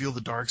 I could feel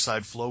the dark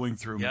side flowing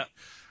through me.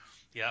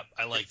 Yep,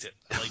 I liked it.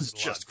 I liked it a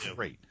lot, just too.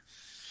 Great.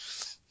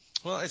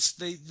 Well, it's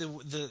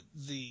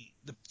the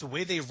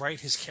way they write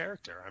his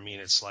character. I mean,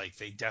 it's like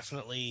they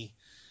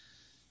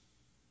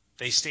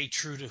stay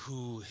true to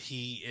who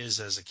he is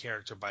as a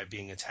character by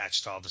being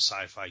attached to all the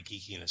sci-fi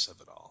geekiness of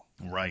it all.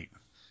 Right.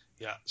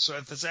 Yeah, so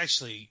that's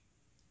actually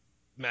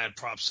mad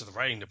props to the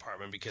writing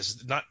department,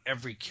 because not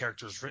every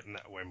character is written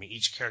that way. I mean,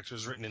 each character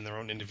is written in their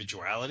own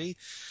individuality,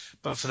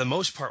 but for the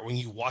most part, when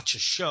you watch a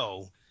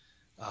show,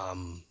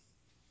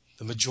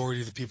 the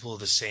majority of the people are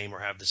the same or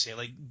have the same,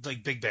 like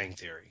Big Bang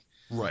Theory.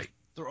 Right.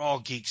 They're all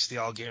geeks. They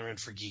all get in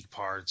for geek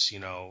parts,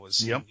 and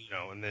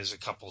there's a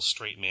couple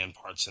straight man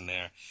parts in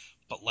there.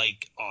 But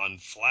like on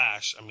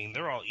Flash, I mean,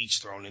 they're all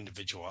each their own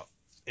individual.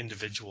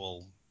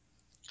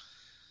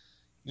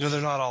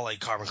 They're not all like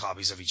carbon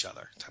copies of each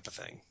other, type of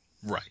thing.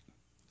 Right.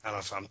 I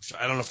don't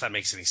know if that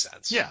makes any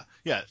sense. Yeah.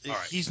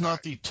 He's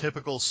not the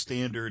typical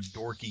standard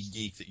dorky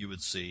geek that you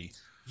would see.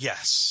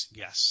 Yes.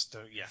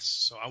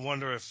 So I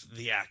wonder if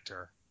the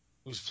actor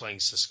who's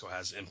playing Cisco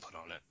has input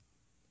on it.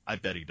 I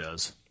bet he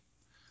does.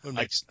 It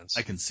makes sense.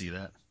 I can see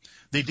that.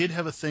 They did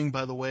have a thing,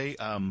 by the way.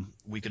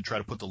 We could try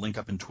to put the link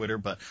up in Twitter,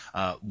 but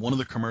one of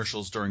the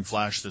commercials during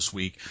Flash this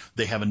week,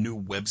 they have a new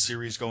web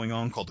series going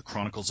on called The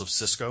Chronicles of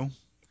Cisco.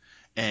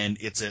 And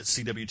it's at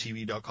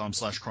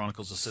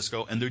cwtv.com/Chronicles of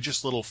Cisco. And they're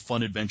just little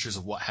fun adventures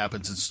of what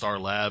happens in Star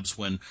Labs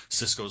when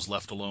Cisco's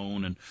left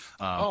alone. And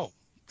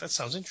that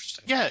sounds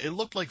interesting. Yeah, it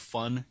looked like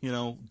fun,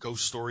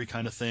 ghost story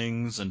kind of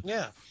things. And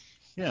yeah.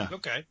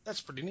 Okay,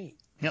 that's pretty neat.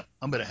 Yep,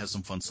 I bet it has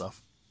some fun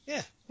stuff.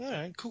 Yeah, all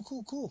right,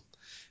 cool.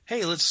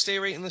 Hey, let's stay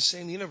right in the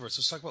same universe.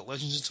 Let's talk about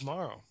Legends of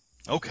Tomorrow.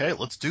 Okay,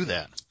 let's do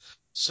that.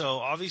 So,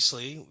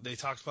 obviously, they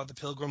talked about the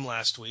Pilgrim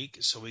last week,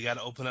 so we got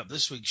to open up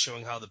this week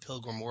showing how the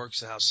Pilgrim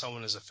works and how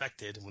someone is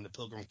affected when the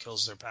Pilgrim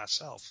kills their past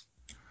self.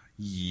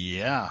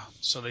 Yeah.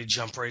 So they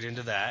jump right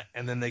into that,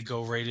 and then they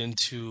go right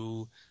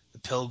into the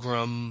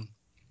Pilgrim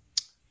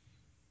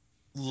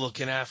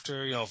looking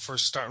after,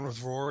 first starting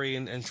with Rory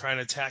and trying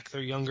to attack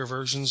their younger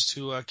versions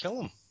to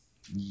kill him.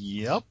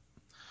 Yep.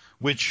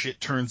 Which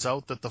it turns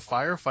out that the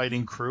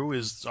firefighting crew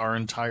is our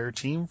entire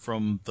team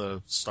from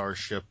the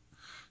Starship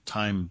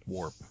Time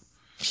Warp.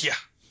 Yeah.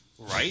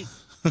 Right?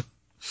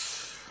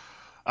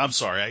 I'm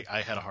sorry,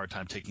 I had a hard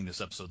time taking this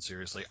episode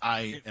seriously.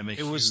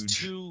 It was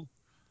too...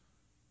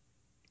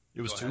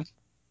 It was Go too? ahead.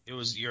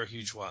 You're a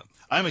huge what?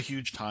 I'm a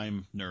huge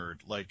time nerd.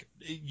 Like,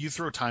 you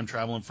throw time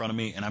travel in front of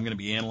me, and I'm going to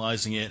be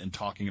analyzing it and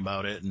talking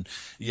about it, and,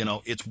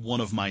 it's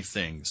one of my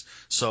things.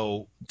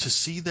 So, to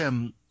see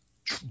them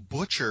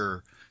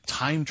butcher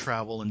time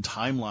travel and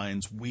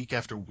timelines week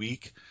after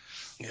week,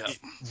 it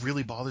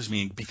really bothers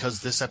me,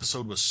 because this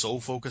episode was so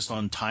focused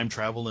on time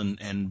travel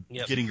and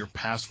getting your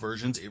past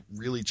versions. It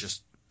really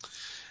just...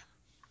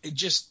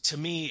 to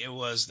me, it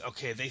was,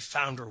 okay, they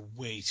found her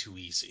way too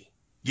easy.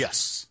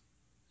 Yes.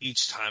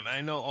 Each time.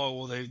 I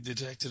know, they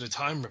detected a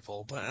time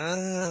ripple,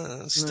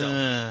 but still.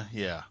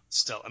 Yeah.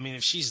 Still, I mean,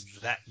 if she's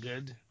that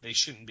good, they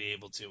shouldn't be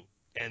able to.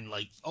 And,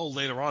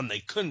 later on, they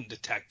couldn't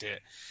detect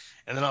it.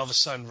 And then all of a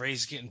sudden,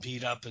 Ray's getting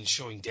beat up and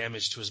showing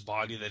damage to his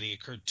body that he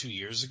occurred 2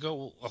 years ago.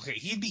 Well, okay,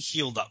 he'd be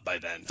healed up by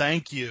then.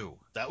 Thank you.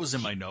 That was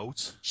in my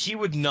notes. He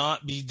would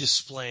not be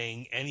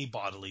displaying any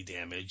bodily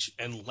damage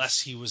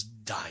unless he was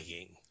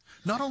dying.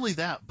 Not only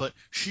that, but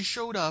she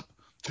showed up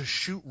to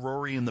shoot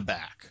Rory in the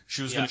back.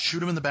 She was going to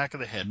shoot him in the back of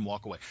the head and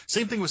walk away.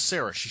 Same thing with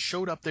Sarah. She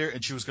showed up there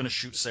and she was going to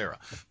shoot Sarah.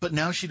 But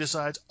now she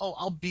decides,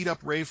 I'll beat up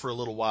Ray for a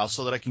little while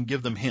so that I can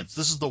give them hints.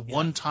 This is the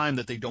one time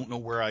that they don't know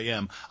where I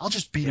am. I'll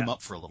just beat him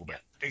up for a little bit.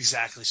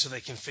 Exactly, so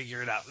they can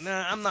figure it out.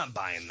 Nah, I'm not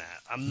buying that.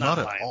 I'm not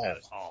buying that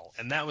at all.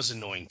 And that was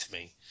annoying to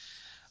me.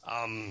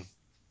 I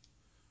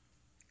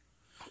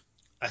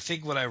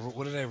think what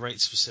did I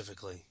write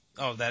specifically?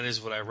 Oh, that is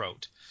what I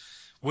wrote.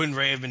 Wouldn't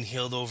Ray have been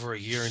healed over a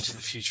year into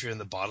the future and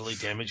the bodily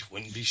damage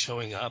wouldn't be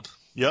showing up?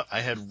 Yep, I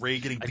had Ray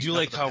getting beat up. I do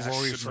like how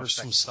Rory refers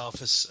to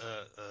himself as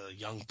a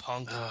young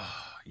punk.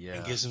 Yeah.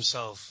 And gives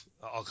himself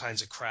all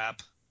kinds of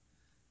crap.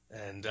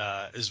 And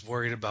is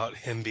worried about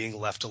him being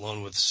left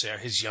alone with Sarah,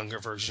 his younger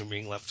version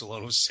being left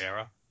alone with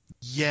Sarah.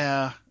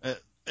 Yeah,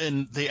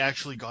 and they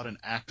actually got an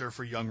actor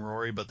for young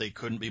Rory, but they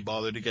couldn't be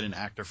bothered to get an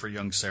actor for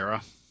young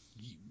Sarah.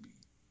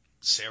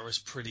 Sarah's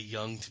pretty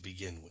young to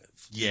begin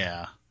with.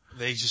 Yeah.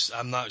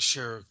 I'm not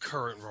sure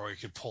current Rory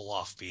could pull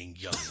off being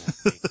young.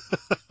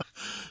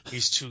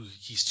 He's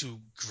too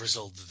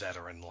grizzled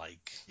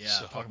veteran-like. Yeah,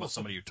 so. Talk about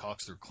somebody who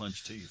talks through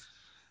clenched teeth.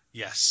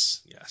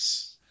 Yes.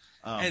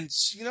 And,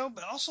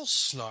 but also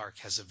Snark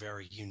has a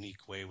very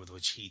unique way with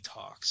which he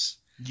talks.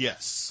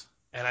 Yes.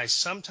 And I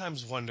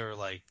sometimes wonder,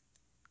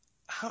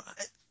 how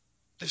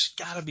there's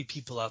got to be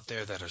people out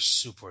there that are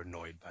super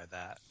annoyed by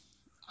that.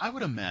 I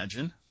would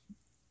imagine.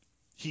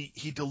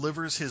 He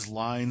delivers his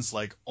lines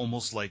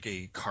almost like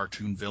a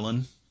cartoon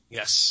villain.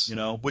 Yes.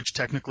 Which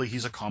technically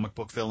he's a comic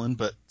book villain,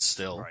 but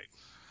still.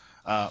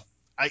 Right.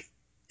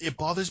 It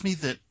bothers me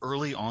that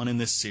early on in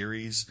this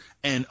series,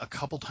 and a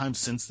couple times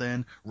since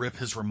then, Rip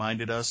has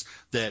reminded us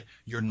that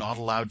you're not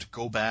allowed to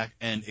go back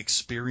and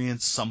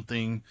experience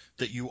something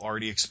that you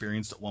already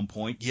experienced at one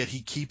point, yet he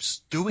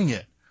keeps doing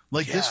it.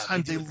 This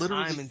time they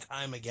literally... Time and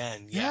time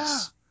again,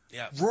 yes.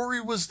 Yeah.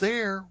 Rory was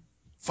there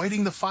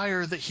fighting the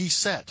fire that he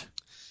set.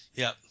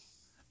 Yep.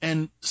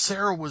 And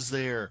Sarah was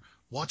there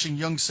watching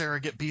young Sarah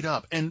get beat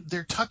up, and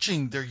they're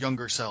touching their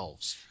younger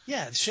selves.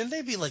 Yeah, shouldn't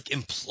they be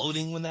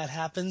imploding when that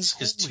happens?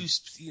 Because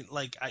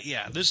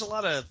there's a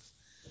lot of.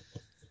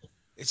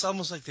 It's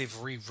almost like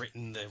they've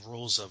rewritten the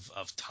rules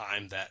of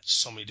time that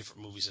so many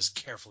different movies has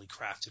carefully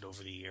crafted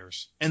over the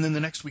years. And then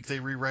the next week they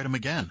rewrite them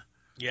again.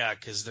 Yeah,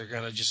 because they're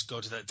gonna just go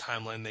to that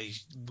timeline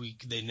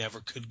they never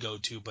could go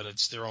to, but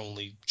it's their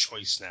only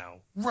choice now.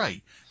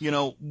 Right.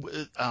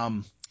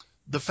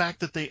 The fact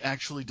that they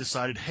actually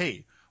decided,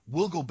 hey,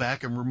 we'll go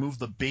back and remove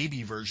the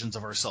baby versions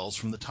of ourselves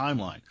from the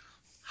timeline.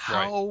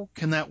 How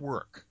can that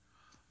work?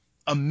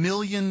 A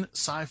million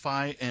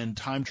sci-fi and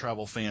time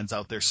travel fans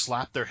out there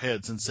slapped their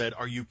heads and said,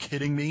 are you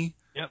kidding me?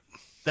 Yep.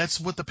 That's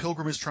what the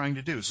Pilgrim is trying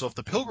to do. So if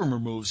the Pilgrim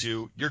removes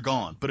you, you're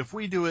gone. But if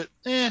we do it,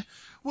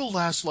 we'll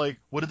last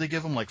what did they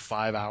give them,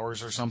 5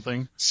 hours or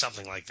something?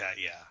 Something like that,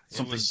 yeah.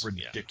 Something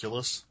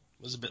ridiculous.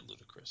 It was a bit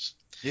ludicrous.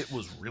 It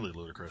was really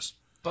ludicrous.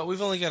 But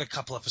we've only got a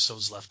couple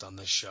episodes left on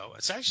this show.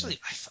 It's actually,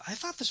 I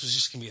thought this was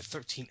just going to be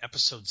a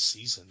 13-episode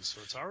season, so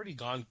it's already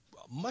gone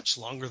much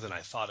longer than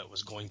I thought it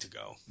was going to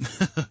go.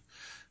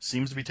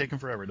 Seems to be taking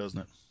forever, doesn't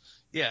it?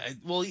 Yeah,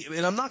 well,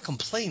 and I'm not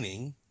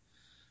complaining.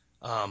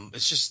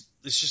 It's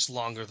just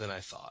longer than I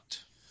thought.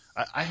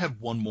 I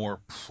have one more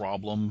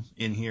problem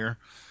in here.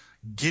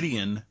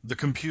 Gideon, the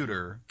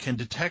computer, can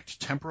detect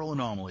temporal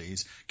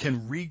anomalies,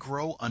 can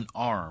regrow an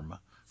arm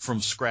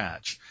from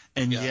scratch,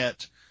 and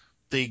yet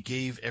they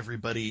gave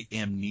everybody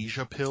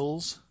amnesia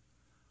pills.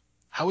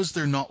 How is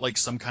there not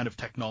some kind of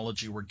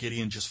technology where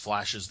Gideon just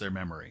flashes their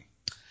memory?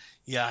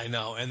 Yeah, I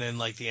know. And then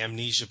the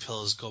amnesia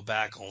pills go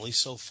back only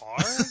so far,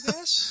 I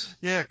guess?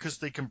 Yeah, because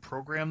they can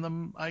program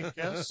them, I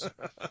guess.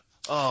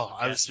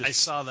 I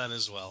saw that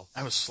as well.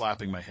 I was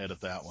slapping my head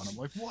at that one. I'm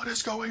like, what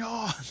is going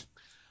on?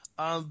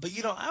 But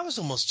I was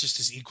almost just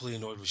as equally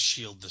annoyed with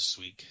S.H.I.E.L.D. this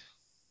week.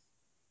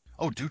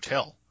 Oh, do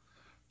tell.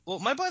 Well,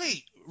 my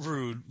buddy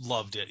Rude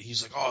loved it.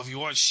 He's like, oh, have you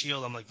watched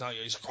Shield? I'm like, not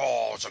yet. He's like,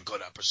 oh, it's a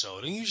good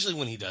episode. And usually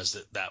when he does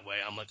it that way,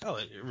 I'm like, oh,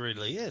 it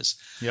really is.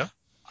 Yeah.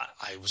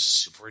 I was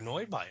super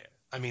annoyed by it.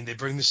 I mean, they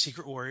bring the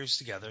Secret Warriors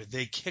together.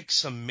 They kick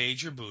some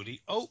major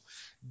booty. Oh,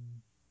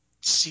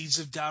 seeds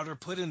of doubt are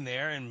put in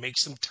there and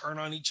makes them turn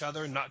on each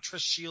other and not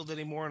trust Shield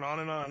anymore, and on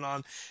and on and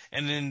on.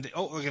 And then,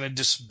 we're going to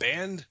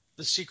disband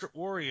the Secret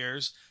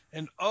Warriors.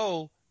 And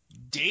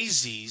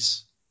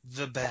Daisy's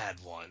the bad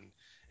one.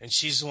 And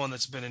she's the one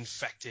that's been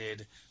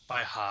infected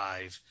by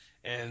Hive.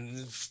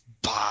 And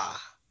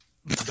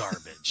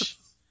garbage.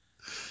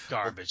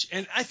 Garbage.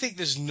 And I think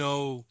there's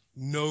no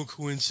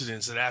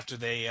coincidence that after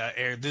they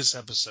aired this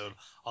episode,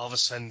 all of a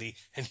sudden the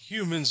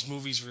Inhumans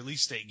movie's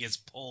release date gets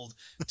pulled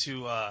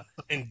to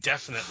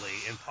indefinitely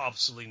and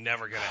possibly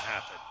never going to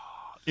happen.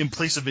 In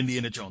place of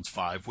Indiana Jones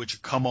 5,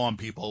 which, come on,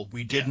 people,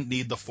 we didn't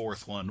need the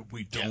fourth one.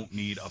 We don't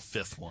need a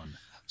fifth one.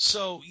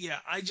 So, yeah,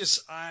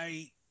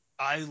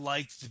 I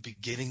liked the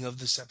beginning of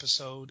this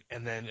episode,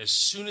 and then as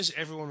soon as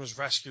everyone was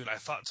rescued, I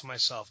thought to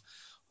myself,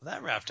 well,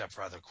 that wrapped up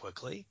rather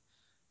quickly.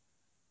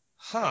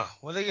 Huh,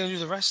 what are they going to do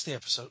the rest of the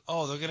episode?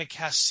 Oh, they're going to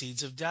cast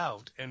seeds of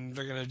doubt, and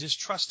they're going to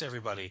distrust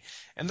everybody,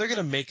 and they're going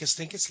to make us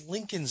think it's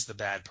Lincoln's the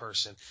bad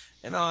person,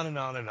 and on and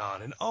on and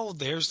on. And, oh,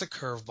 there's the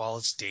curveball,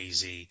 it's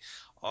Daisy.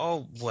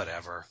 Oh,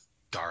 whatever.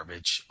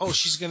 Garbage. Oh,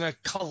 she's going to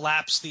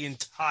collapse the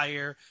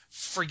entire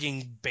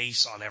frigging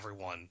base on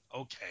everyone.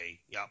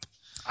 Okay, yep.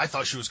 I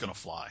thought she was going to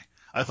fly.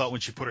 I thought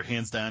when she put her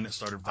hands down, it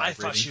started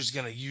vibrating. I thought she was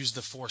going to use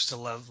the Force to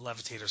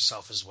levitate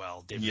herself as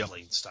well, David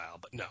Blaine style,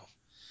 but no.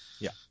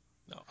 Yeah.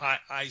 No,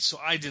 so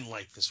I didn't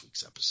like this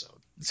week's episode.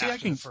 See, I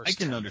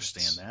can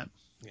understand that.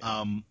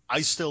 Yeah.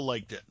 I still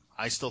liked it.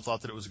 I still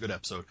thought that it was a good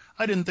episode.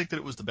 I didn't think that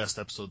it was the best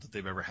episode that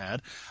they've ever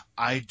had.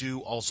 I do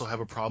also have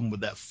a problem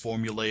with that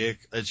formulaic,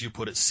 as you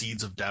put it,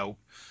 seeds of doubt.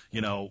 You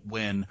know,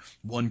 when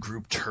one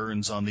group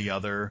turns on the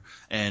other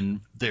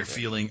and they're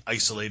feeling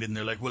isolated and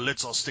they're like, well,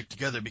 let's all stick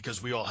together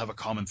because we all have a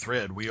common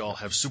thread. We all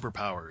have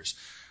superpowers.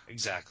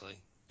 Exactly.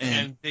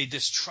 And they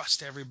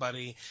distrust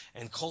everybody,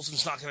 and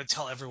Coulson's not going to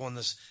tell everyone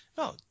this.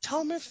 No, tell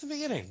them it from the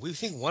beginning. We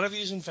think one of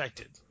you is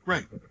infected.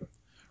 Right.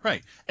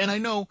 And I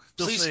know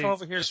they'll Please say, come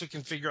over here so we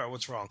can figure out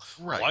what's wrong.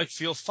 Right. Oh, I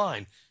feel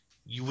fine.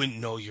 You wouldn't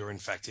know you're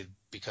infected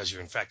because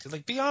you're infected.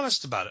 Like, be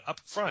honest about it up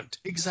front.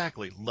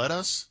 Exactly. Let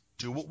us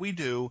do what we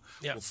do.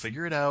 Yep. We'll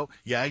figure it out.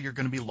 Yeah, you're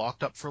going to be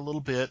locked up for a little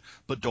bit,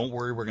 but don't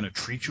worry. We're going to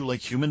treat you like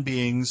human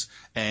beings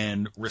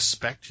and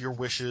respect your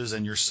wishes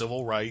and your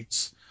civil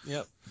rights.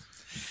 Yep.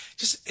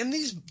 Just in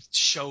these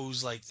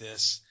shows like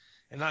this,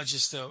 and not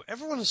just though,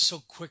 everyone is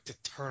so quick to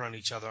turn on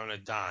each other on a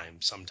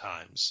dime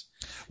sometimes.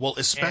 Well,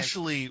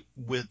 especially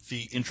with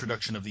the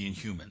introduction of the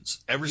Inhumans.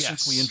 Ever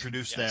since we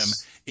introduced them,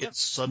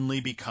 it's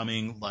suddenly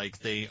becoming like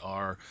they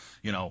are,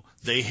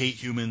 they hate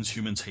humans,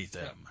 humans hate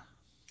them. Yep.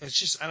 It's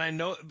just, and I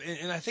know,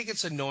 and I think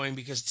it's annoying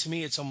because to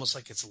me it's almost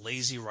like it's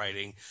lazy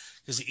writing,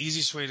 because the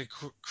easiest way to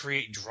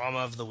create drama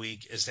of the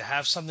week is to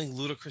have something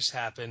ludicrous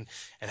happen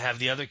and have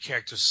the other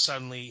characters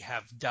suddenly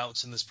have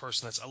doubts in this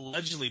person that's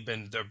allegedly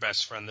been their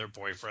best friend, their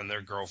boyfriend,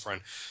 their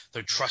girlfriend,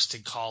 their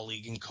trusted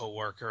colleague and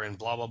coworker, and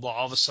blah, blah, blah.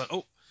 All of a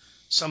sudden,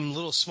 some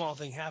little small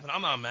thing happened.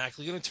 I'm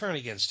automatically going to turn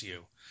against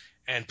you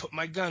and point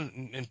my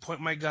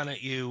gun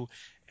at you,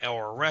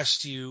 or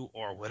arrest you,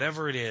 or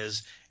whatever it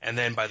is, and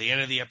then by the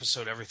end of the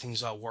episode,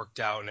 everything's all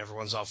worked out and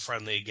everyone's all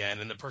friendly again,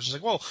 and the person's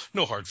like, well,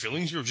 no hard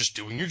feelings, you're just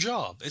doing your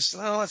job. That's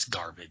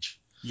garbage.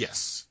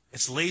 Yes.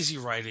 It's lazy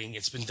writing.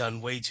 It's been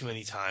done way too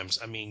many times.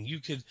 I mean, you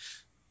could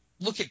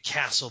look at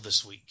Castle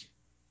this week.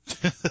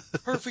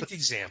 Perfect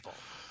example.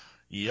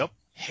 Yep.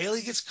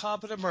 Haley gets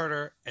caught in a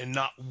murder, and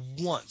not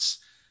once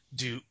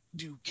do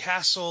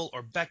Castle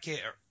or Beckett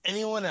or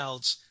anyone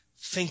else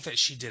think that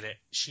she did it.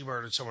 She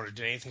murdered someone or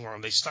did anything wrong.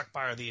 They stuck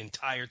by her the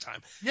entire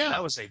time. Yeah.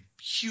 That was a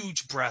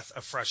huge breath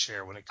of fresh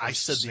air when it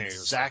comes to scenarios. I said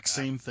the exact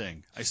same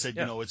thing. I said,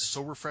 it's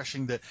so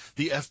refreshing that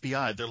the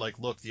FBI, they're like,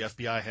 look, the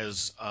FBI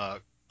has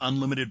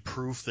unlimited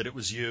proof that it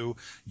was you.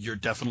 You're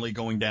definitely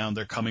going down.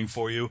 They're coming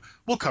for you.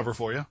 We'll cover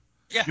for you.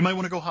 Yeah. You might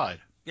want to go hide.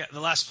 Yeah,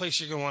 the last place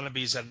you're going to want to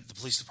be is at the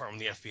police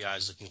department when the FBI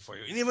is looking for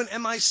you. And even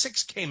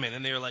MI6 came in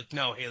and they were like,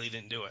 no, Haley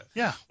didn't do it.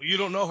 Yeah. Well, you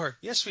don't know her.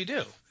 Yes, we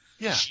do.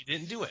 Yeah. She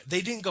didn't do it.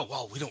 They didn't go,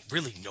 well, we don't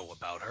really know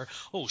about her.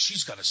 Oh,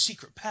 she's got a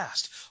secret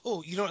past.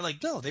 Oh,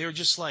 no, they were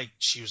just like,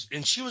 she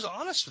was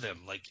honest with him.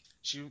 Like,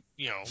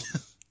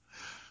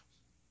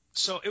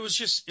 So it was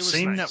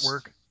same nice.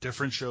 Network,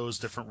 different shows,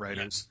 different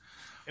writers.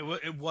 Yeah.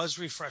 It was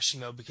refreshing,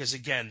 though, because,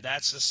 again,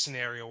 that's a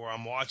scenario where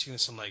I'm watching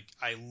this. I'm like,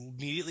 I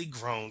immediately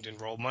groaned and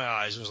rolled my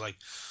eyes and was like,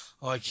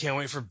 oh, I can't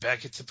wait for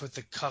Beckett to put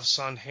the cuffs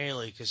on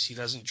Haley because he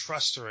doesn't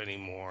trust her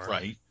anymore.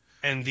 Right.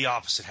 And the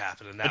opposite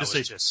happened, and that was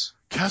just...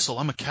 Castle,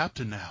 I'm a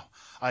captain now.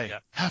 I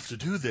have to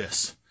do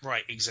this.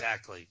 Right,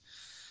 exactly.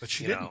 But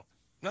she didn't.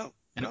 No,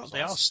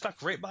 they all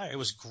stuck right by her. It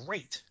was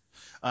great.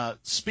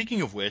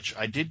 Speaking of which,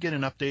 I did get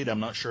an update. I'm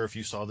not sure if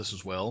you saw this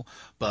as well,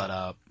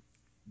 but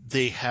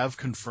they have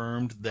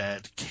confirmed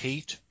that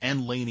Kate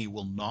and Lainey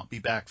will not be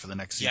back for the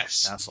next season.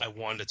 Yes, Castle. I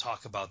wanted to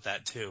talk about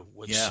that too,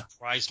 which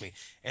surprised me.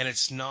 And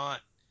it's not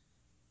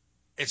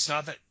it's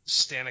not that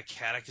Stana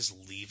Katic is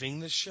leaving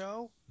the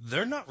show.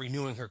 They're not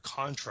renewing her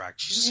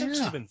contract. She's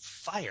essentially been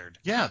fired.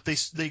 Yeah,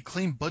 they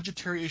claim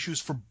budgetary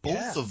issues for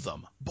both of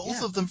them.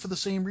 Both of them for the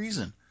same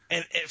reason.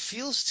 And it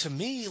feels to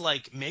me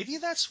like maybe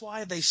that's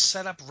why they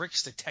set up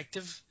Rick's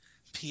detective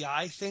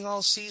PI thing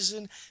all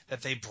season,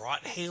 that they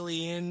brought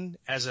Haley in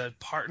as a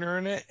partner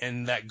in it,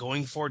 and that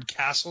going forward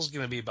Castle's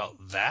going to be about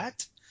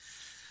that,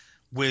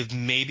 with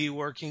maybe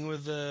working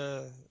with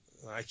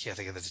I can't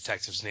think of the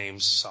detectives'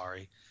 names,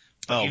 sorry.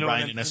 But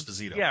Ryan and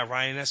Esposito. Yeah,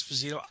 Ryan and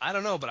Esposito. I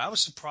don't know, but I was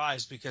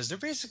surprised because they're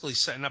basically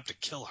setting up to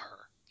kill her.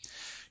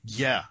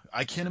 Yeah,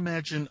 I can't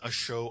imagine a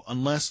show,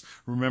 unless,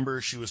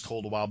 remember, she was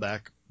told a while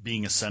back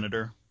being a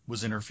senator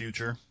was in her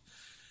future.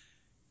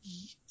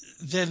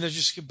 Then they're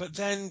just, but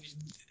then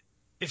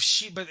if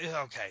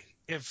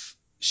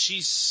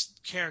she's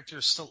character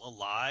is still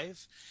alive,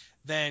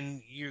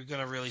 then you're going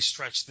to really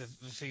stretch the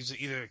things that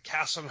either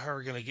Castle and her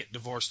are going to get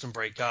divorced and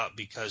break up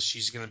because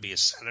she's going to be a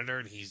senator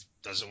and he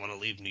doesn't want to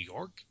leave New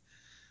York.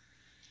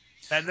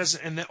 That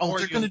doesn't, and then, or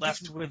you're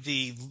left with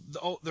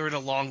they're in a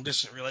long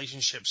distance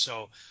relationship,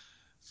 so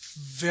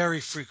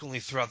very frequently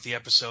throughout the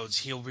episodes,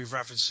 he'll be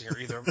referencing her.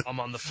 Either I'm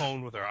on the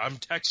phone with her, I'm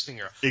texting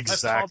her.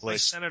 Exactly. I've called my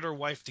senator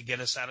wife to get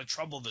us out of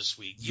trouble this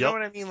week. You know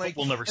what I mean? Like,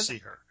 we'll never see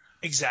her.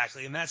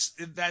 Exactly, and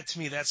that to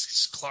me,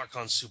 that's Clark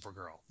on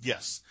Supergirl.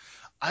 Yes.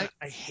 I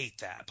hate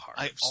that part.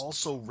 I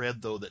also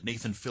read, though, that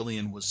Nathan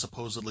Fillion was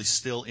supposedly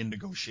still in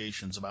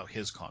negotiations about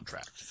his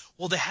contract.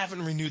 Well, they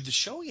haven't renewed the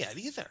show yet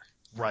either.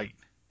 Right.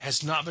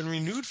 Has not been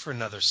renewed for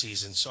another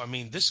season. So, I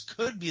mean, this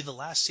could be the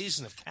last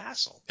season of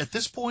Castle. At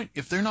this point,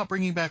 if they're not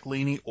bringing back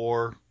Laney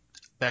or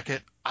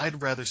Beckett, I'd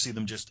rather see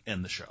them just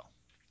end the show.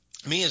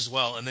 Me as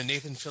well. And then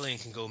Nathan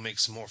Fillion can go make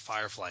some more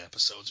Firefly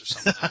episodes or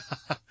something.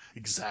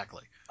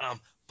 Exactly.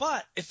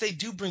 But if they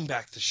do bring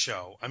back the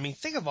show, I mean,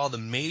 think of all the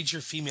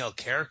major female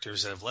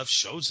characters that have left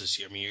shows this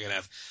year. I mean, you're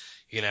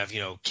gonna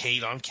have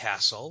Kate on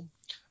Castle,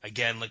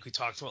 again, like we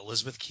talked about,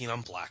 Elizabeth Keene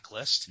on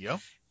Blacklist. Yep.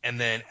 And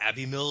then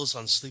Abby Mills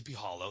on Sleepy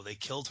Hollow. They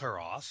killed her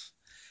off.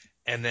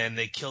 And then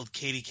they killed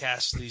Katie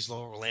Cassidy's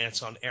Laura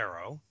Lance on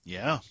Arrow.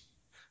 Yeah.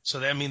 So,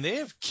 they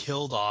have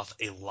killed off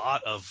a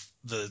lot of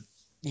the,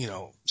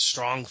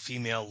 strong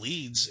female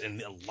leads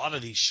in a lot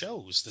of these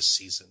shows this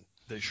season.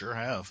 They sure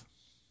have.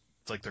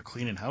 It's like they're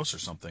cleaning house or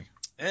something.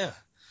 Yeah.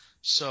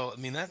 So,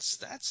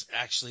 that's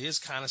actually is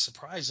kind of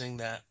surprising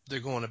that they're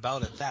going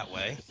about it that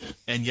way.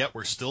 And yet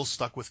we're still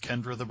stuck with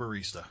Kendra the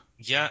barista.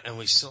 Yeah, and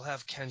we still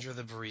have Kendra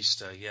the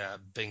barista. Yeah,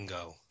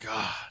 bingo.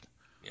 God.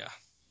 Yeah.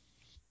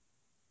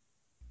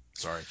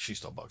 Sorry, she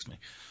still bugs me.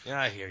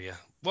 Yeah, I hear you.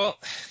 Well,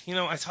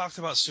 I talked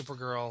about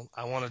Supergirl.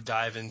 I want to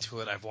dive into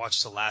it. I've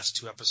watched the last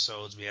 2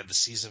 episodes. We had the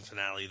season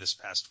finale this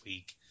past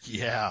week.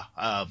 Yeah.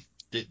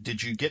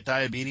 Did you get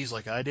diabetes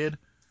like I did?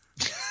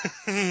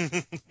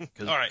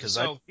 All right,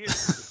 so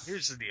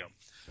here's the deal.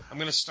 I'm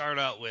going to start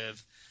out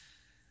with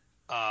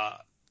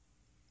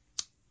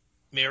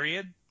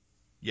Myriad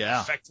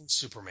affecting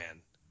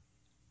Superman.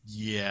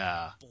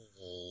 Yeah.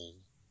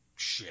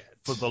 Bullshit.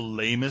 For the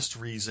lamest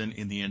reason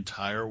in the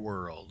entire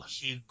world.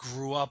 He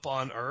grew up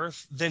on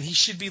Earth, then he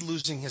should be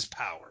losing his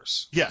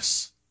powers.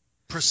 Yes.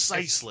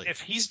 Precisely. If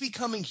he's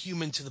becoming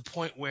human to the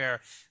point where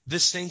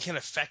this thing can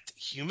affect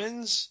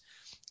humans,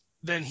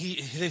 then he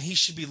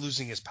should be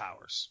losing his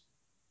powers.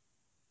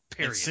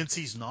 Period. And since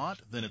he's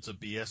not, then it's a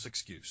BS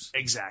excuse.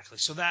 Exactly.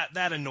 So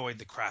that annoyed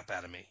the crap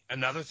out of me.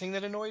 Another thing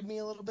that annoyed me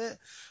a little bit,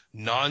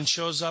 Non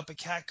shows up at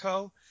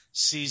Catco,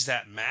 sees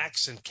that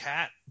Max and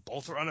Cat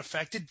both are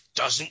unaffected,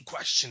 doesn't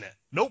question it.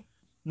 Nope.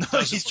 No,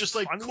 he's just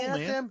like, cool,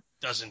 man. Them,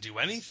 doesn't do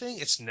anything.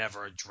 It's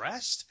never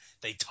addressed.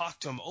 They talk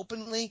to him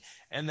openly,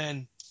 and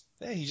then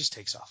he just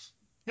takes off.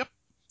 Yep.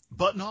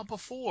 But not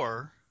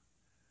before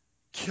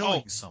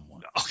killing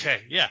someone.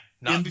 Okay, yeah.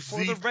 Not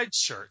before the red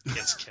shirt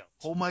gets killed.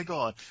 Oh my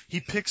God. He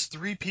picks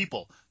 3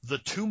 people, the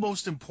 2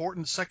 most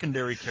important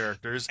secondary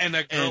characters. And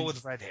a girl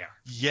with red hair.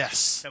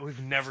 Yes. That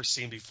we've never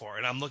seen before.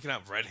 And I'm looking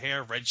at red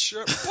hair, red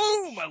shirt.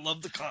 Boom! I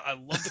love the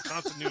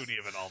continuity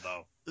of it all,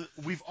 though.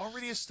 We've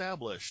already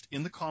established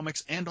in the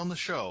comics and on the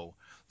show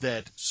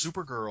that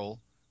Supergirl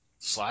 /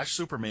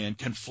 Superman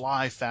can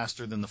fly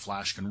faster than the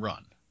Flash can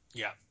run.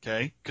 Yeah.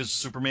 Okay? Because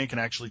Superman can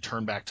actually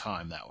turn back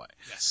time that way.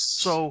 Yes.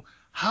 So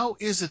how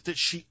is it that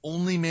she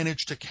only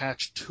managed to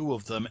catch 2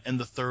 of them and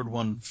the 3rd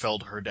one fell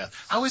to her death?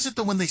 How is it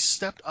that when they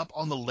stepped up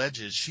on the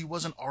ledges, she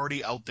wasn't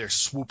already out there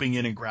swooping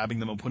in and grabbing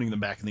them and putting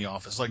them back in the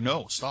office? Like,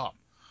 no, stop.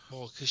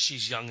 Well, because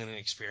she's young and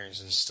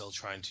inexperienced and still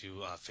trying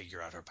to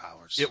figure out her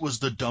powers. It was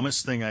the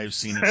dumbest thing I've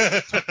seen.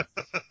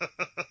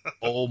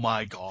 Oh,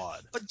 my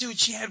God. But, dude,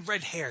 she had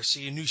red hair, so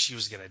you knew she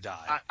was going to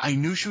die. I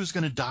knew she was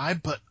going to die,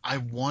 but I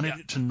wanted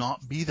it to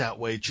not be that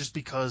way just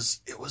because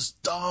it was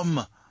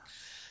dumb.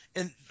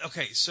 And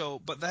okay,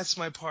 but that's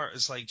my part.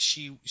 Is like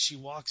she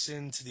walks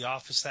into the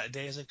office that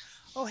day. Is like,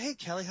 oh hey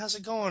Kelly, how's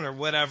it going or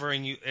whatever,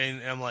 and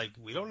I'm like,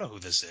 we don't know who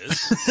this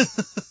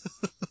is.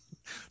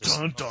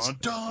 Dun dun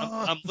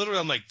dun.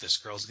 I'm like, this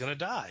girl's gonna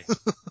die.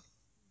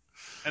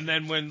 And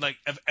then when like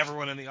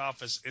everyone in the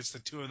office, it's the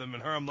 2 of them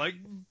and her. I'm like,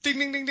 ding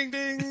ding ding ding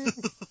ding.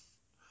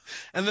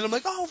 And then I'm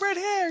like, oh, red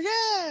hair,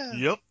 yeah.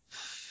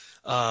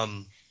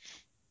 Yep.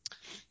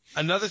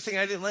 Another thing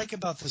I didn't like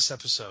about this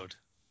episode,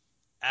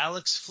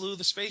 Alex flew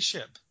the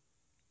spaceship.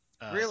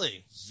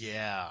 Really?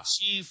 Yeah.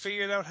 She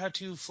figured out how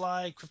to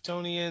fly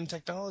Kryptonian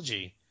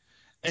technology.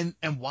 And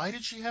why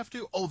did she have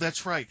to? Oh,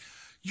 that's right.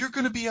 You're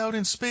going to be out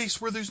in space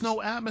where there's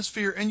no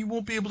atmosphere and you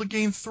won't be able to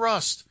gain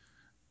thrust.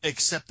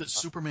 Except that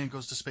Superman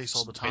goes to space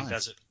all the time. He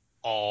does it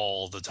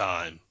all the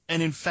time.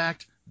 And in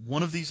fact,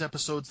 one of these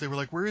episodes, they were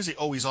like, where is he?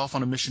 Oh, he's off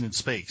on a mission in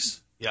space.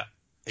 Yeah.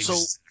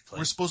 Exactly. So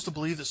we're supposed to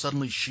believe that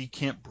suddenly she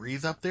can't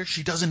breathe up there?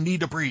 She doesn't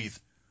need to breathe.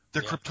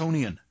 They're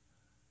Kryptonian.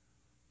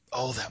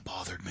 Oh, that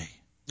bothered me.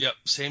 Yep,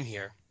 same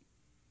here.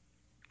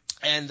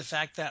 And the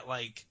fact that,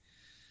 like,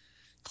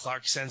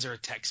 Clark sends her a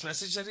text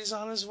message that he's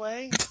on his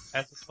way,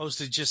 as opposed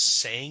to just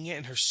saying it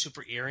and her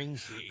super hearing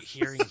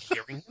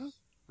him.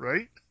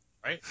 Right?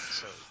 Right?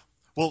 So.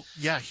 Well,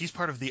 yeah, he's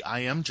part of the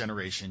I Am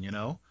generation, you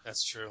know?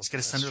 That's true. He's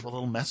going to send her the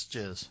little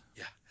messages.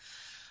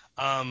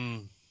 Yeah.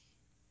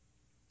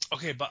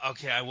 Okay,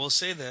 I will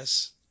say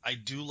this. I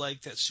do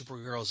like that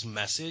Supergirl's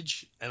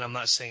message, and I'm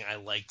not saying I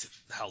liked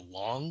how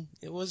long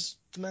the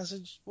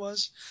message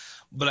was,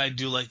 but I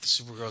do like the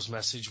Supergirl's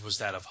message was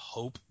that of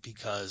hope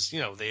because,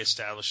 they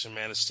established in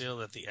Man of Steel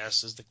that the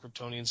S is the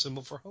Kryptonian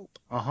symbol for hope.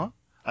 Uh-huh.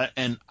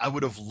 And I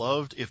would have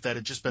loved if that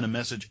had just been a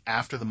message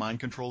after the mind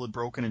control had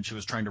broken and she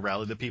was trying to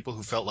rally the people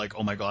who felt like,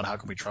 oh my God, how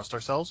can we trust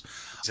ourselves?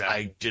 Exactly.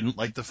 I didn't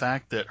like the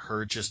fact that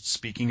her just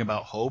speaking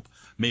about hope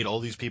made all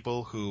these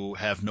people who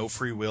have no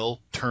free will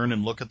turn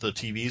and look at the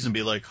TVs and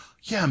be like,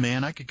 yeah,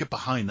 man, I could get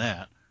behind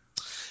that.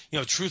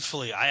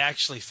 Truthfully, I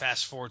actually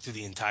fast forward through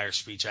the entire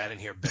speech. I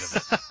didn't hear a bit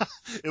of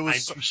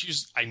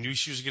it. I knew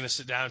she was going to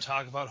sit down and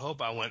talk about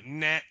hope. I went,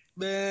 nah.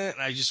 And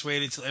I just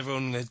waited till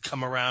everyone had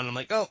come around. I'm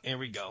like, oh, here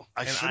we go.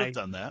 I should have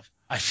done that.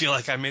 I feel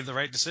like I made the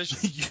right decision.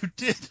 You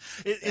did.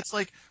 It's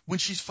like when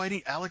she's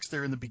fighting Alex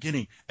there in the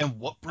beginning, and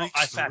what breaks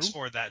through? I fast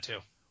forward that too.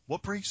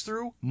 What breaks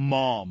through?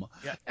 Mom.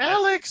 Yeah.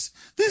 Alex,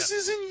 this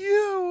isn't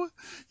you.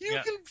 You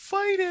can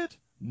fight it.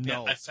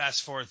 No. Yeah, I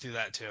fast forward through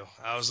that too.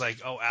 I was like,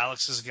 oh,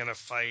 Alex is going to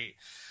fight.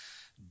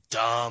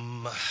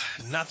 Dumb.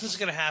 Nothing's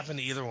going to happen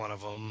to either one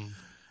of them.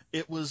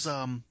 It was,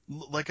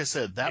 like I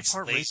said, that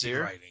part right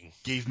there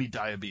gave me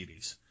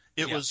diabetes.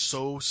 It was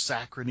so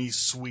saccharine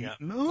sweet. Yeah.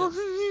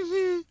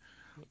 I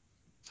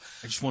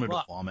just wanted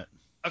to vomit.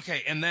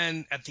 Okay, and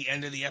then at the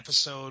end of the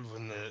episode,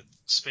 when the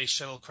space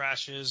shuttle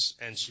crashes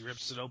and she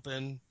rips it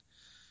open,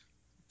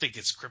 think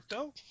it's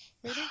Crypto?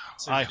 Maybe?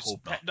 So I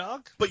hope pet not.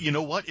 dog? But you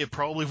know what? It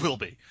probably will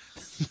be.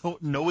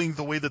 Knowing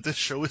the way that this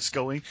show is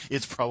going,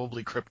 it's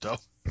probably Crypto.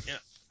 Yeah.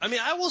 I mean,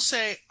 I will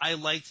say I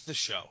liked the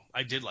show.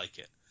 I did like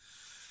it.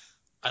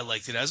 I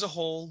liked it as a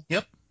whole.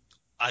 Yep.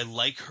 I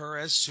like her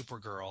as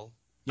Supergirl.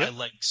 Yep. I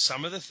like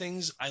some of the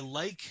things. I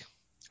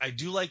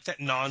do like that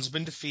Non's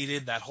been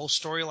defeated. That whole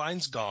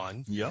storyline's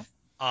gone. Yep.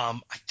 I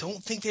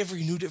don't think they've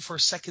renewed it for a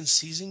second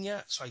season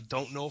yet, so I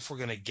don't know if we're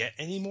going to get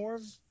any more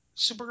of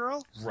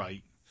Supergirl.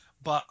 Right.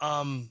 But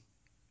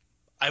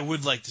I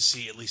would like to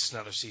see at least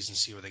another season,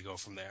 see where they go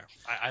from there.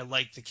 I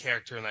like the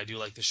character, and I do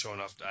like the show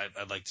enough.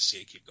 I'd like to see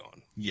it keep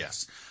going.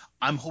 Yes.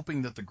 I'm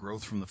hoping that the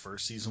growth from the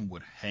first season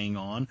would hang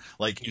on.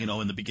 Like, in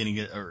the beginning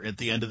or at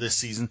the end of this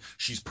season,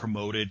 she's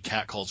promoted.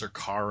 Kat calls her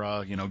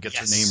Kara, gets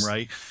her name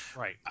right.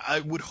 Right.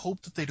 I would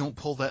hope that they don't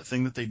pull that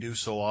thing that they do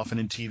so often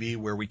in TV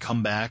where we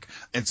come back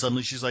and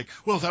suddenly she's like,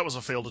 well, that was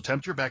a failed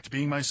attempt. You're back to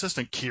being my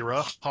assistant,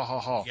 Kira. Ha ha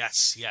ha.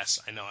 Yes.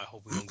 I know. I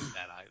hope we don't get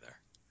that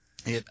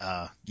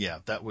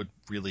either. That would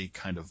really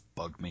kind of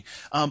bug me.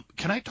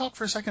 Can I talk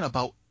for a second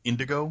about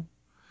Indigo?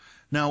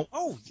 Now,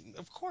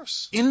 of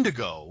course.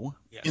 Indigo,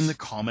 in the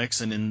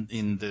comics and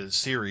in the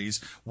series,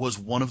 was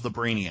one of the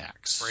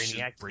Brainiacs.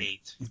 Brainiac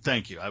 8.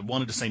 Thank you. I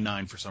wanted to say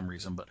 9 for some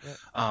reason. But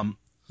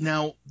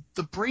now,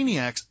 the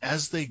Brainiacs,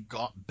 as they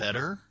got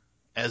better,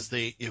 as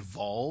they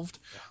evolved,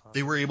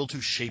 they were able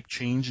to shape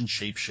change and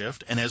shape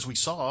shift. And as we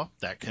saw,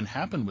 that can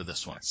happen with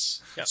this one.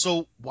 Yes. Yep.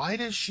 So why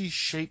does she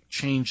shape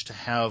change to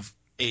have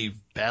a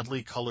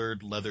badly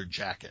colored leather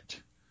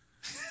jacket?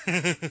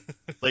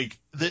 Like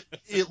that,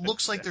 it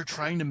looks like they're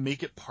trying to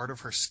make it part of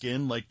her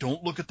skin. Like,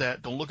 don't look at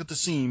that. Don't look at the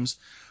seams.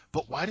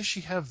 But why does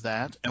she have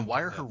that? And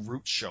why are her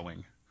roots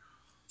showing?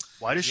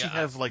 Why does she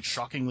have like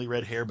shockingly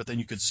red hair, but then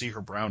you could see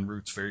her brown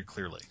roots very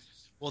clearly?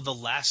 Well, the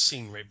last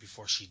scene right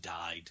before she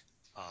died,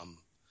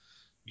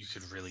 you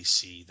could really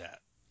see that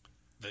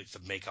the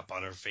makeup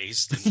on her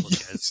face didn't look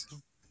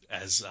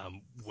as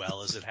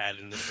well as it had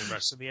in the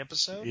rest of the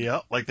episode. Yeah,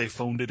 like they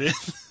phoned it in.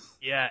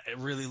 Yeah, it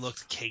really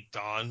looked caked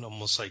on,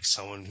 almost like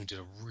someone who did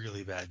a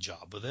really bad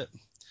job with it.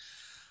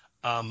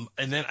 And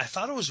then I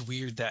thought it was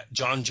weird that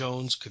John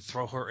Jones could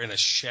throw her in a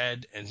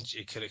shed and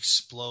it could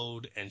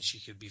explode and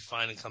she could be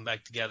fine and come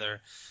back together,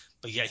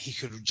 but yet he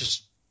could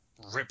just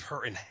rip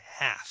her in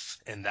half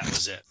and that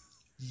was it.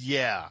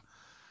 Yeah.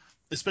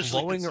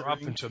 Especially blowing her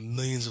up into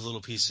millions of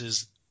little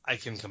pieces, I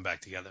can come back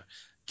together.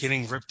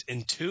 Getting ripped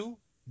in two,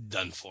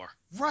 done for.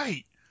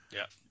 Right.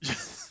 Yeah.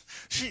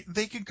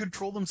 They can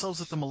control themselves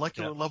at the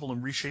molecular level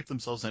and reshape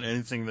themselves in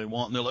anything they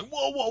want. And they're like,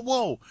 whoa, whoa,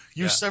 whoa.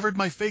 You severed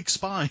my fake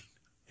spine.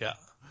 Yeah.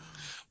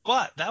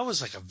 But that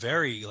was like a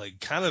very, like,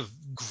 kind of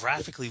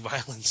graphically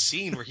violent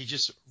scene where he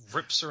just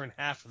rips her in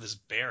half with his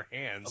bare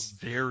hands.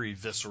 Very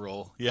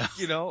visceral. Yeah.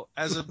 You know,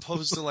 as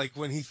opposed to like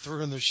when he threw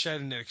her in the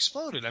shed and it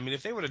exploded. I mean,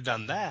 if they would have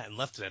done that and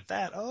left it at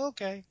that, oh,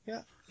 okay,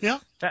 yeah. Yeah.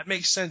 That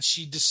makes sense.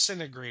 She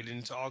disintegrated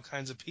into all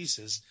kinds of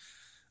pieces.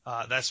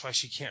 That's why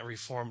she can't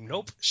reform.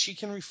 Nope, she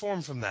can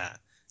reform from that.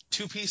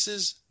 2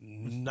 pieces,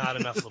 not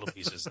enough little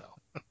pieces,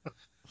 though.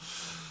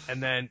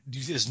 And then,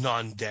 is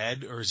Non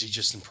dead, or is he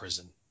just in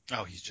prison?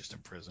 Oh, he's just in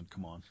prison.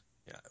 Come on.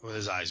 Yeah, with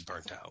his eyes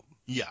burnt out.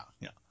 Yeah.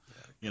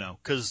 You know,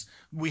 because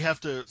we have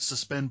to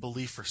suspend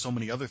belief for so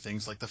many other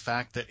things, like the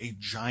fact that a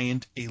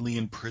giant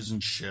alien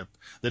prison ship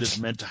that is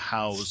meant to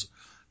house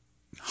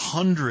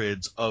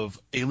hundreds of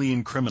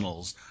alien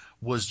criminals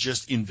was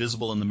just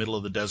invisible in the middle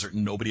of the desert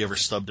and nobody ever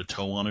stubbed a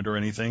toe on it or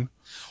anything.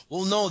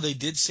 Well, no, they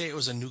did say it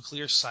was a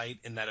nuclear site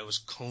and that it was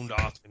coned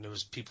off and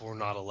people were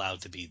not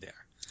allowed to be there.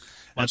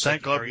 And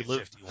thank God Area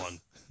 51.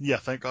 Yeah,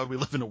 thank God we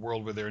live in a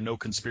world where there are no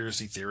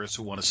conspiracy theorists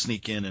who want to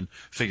sneak in and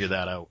figure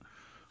that out.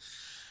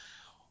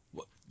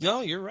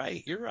 No, you're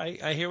right. You're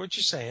right. I hear what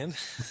you're saying.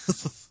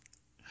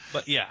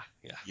 But yeah.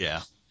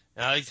 Yeah.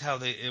 And I liked how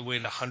it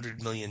weighed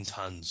 100 million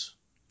tons.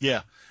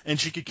 Yeah, and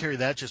she could carry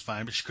that just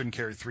fine, but she couldn't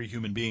carry 3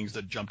 human beings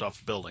that jumped off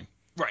the building.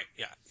 Right.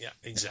 Yeah.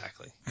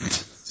 Exactly.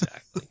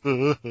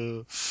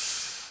 Because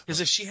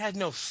if she had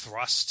no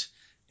thrust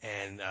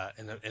and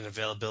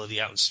availability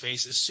out in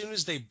space, as soon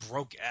as they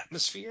broke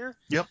atmosphere,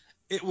 yep,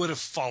 it would have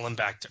fallen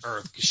back to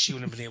Earth because she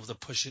wouldn't have been able to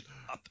push it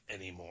up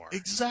anymore.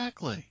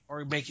 Exactly.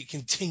 Or make it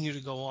continue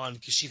to go on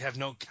because she'd have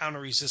no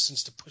counter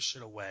resistance to push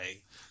it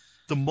away.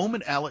 The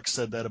moment Alex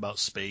said that about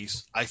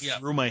space, I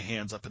threw my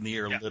hands up in the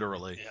air,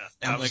 literally. Yeah.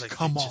 And I was like,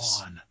 come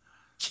on.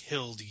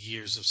 Killed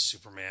years of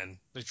Superman.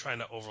 They're trying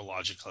to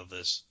over-logic of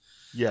this.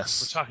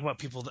 Yes. We're talking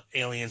about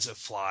aliens that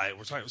fly.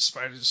 We're talking about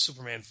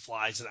Superman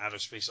flies in outer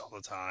space all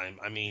the time.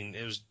 I mean,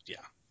 it was,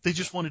 They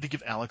just wanted to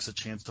give Alex a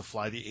chance to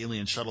fly the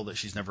alien shuttle that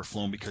she's never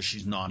flown because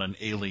she's not an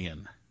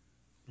alien.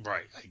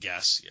 Right, I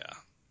guess,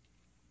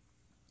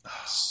 yeah.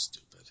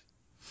 Stupid.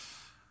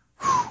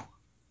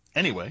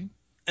 Anyway.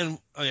 And,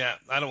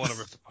 I don't want to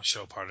rip the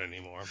show apart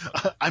anymore.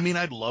 But... I mean,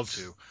 I'd love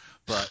to,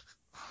 but...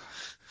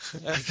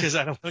 Because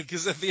at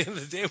the end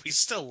of the day, we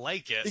still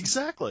like it.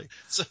 Exactly.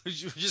 So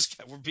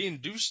we're being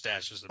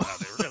douche-dashers about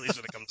it, really, is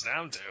what it comes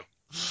down to.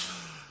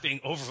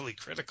 Being overly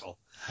critical.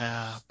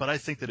 But I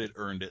think that it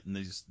earned it in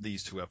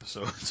these 2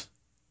 episodes.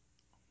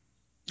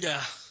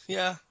 Yeah.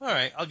 All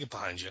right, I'll get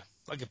behind you.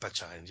 Blah,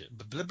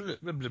 blah, blah,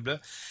 blah, blah.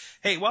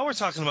 Hey, while we're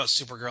talking about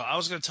Supergirl, I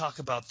was going to talk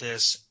about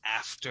this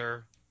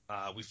after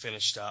we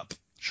finished up.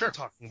 Sure.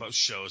 Talking about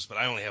shows, but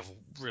I only have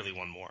really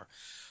one more.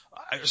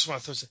 I just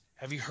want to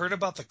have you heard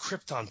about the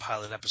Krypton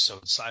pilot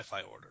episode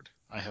Sci-Fi ordered?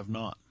 I have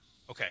not.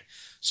 Okay.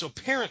 So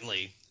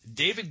apparently,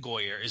 David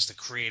Goyer is the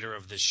creator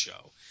of this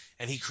show,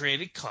 and he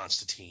created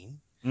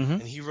Constantine,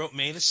 and he wrote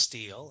Made of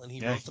Steel, and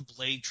he wrote the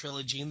Blade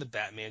trilogy and the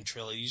Batman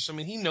trilogy. So, I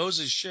mean, he knows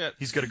his shit.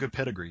 He's got a good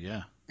pedigree,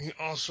 yeah. He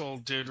also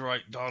did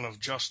write Dawn of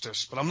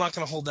Justice, but I'm not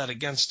going to hold that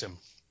against him.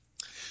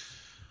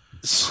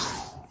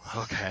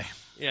 Okay.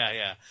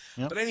 Yeah.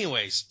 Yep. But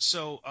anyways,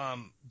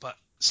 but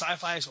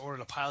Sci-Fi has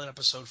ordered a pilot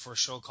episode for a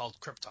show called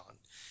Krypton,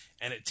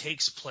 and it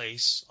takes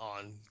place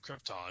on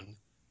Krypton,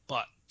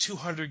 but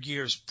 200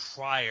 years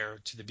prior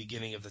to the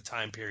beginning of the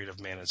time period of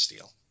Man of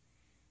Steel.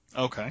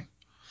 Okay.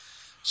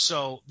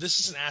 So this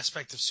is an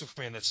aspect of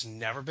Superman that's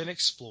never been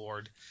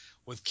explored,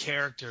 with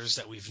characters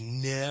that we've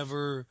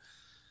never,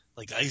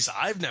 like, at least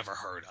I've never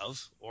heard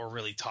of or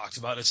really talked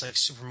about. It's like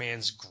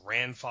Superman's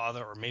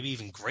grandfather, or maybe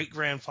even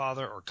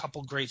great-grandfather, or a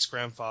couple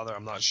greats-grandfather.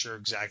 I'm not sure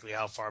exactly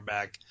how far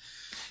back.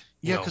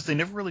 Yeah, because they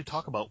never really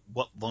talk about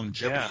what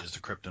longevity is to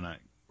kryptonite.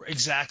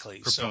 Exactly.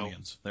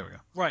 Kryptonians. So, there we go.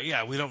 Right,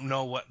 yeah. We don't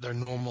know what their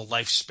normal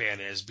lifespan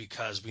is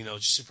because we know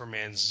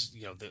Superman's,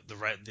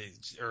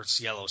 the Earth's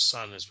yellow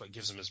sun is what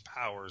gives him his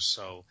powers.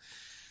 So,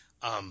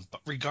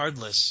 but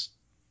regardless,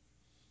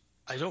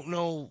 I don't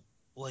know,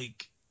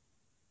 like,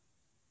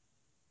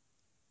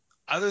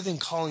 other than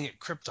calling it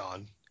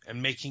Krypton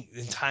and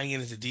tying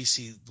it into the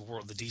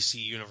DC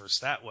universe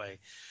that way,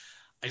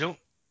 I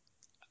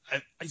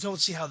don't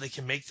see how they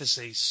can make this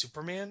a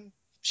Superman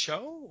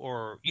show,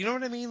 or you know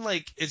what I mean?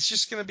 Like, it's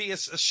just going to be a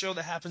show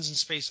that happens in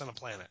space on a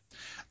planet.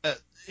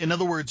 In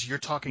other words, you're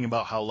talking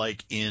about how,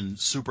 like, in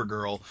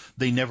Supergirl,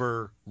 they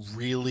never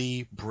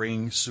really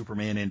bring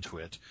Superman into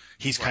it.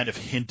 He's kind of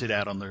hinted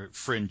at on the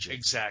fringes.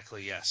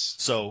 Exactly, yes.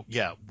 So,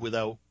 yeah,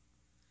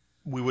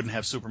 we wouldn't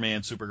have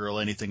Superman,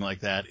 Supergirl, anything like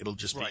that. It'll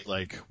just be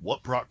like,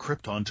 what brought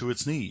Krypton to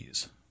its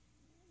knees?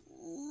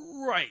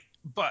 Right,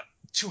 but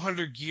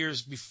 200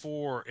 years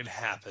before it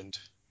happened.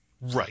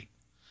 Right.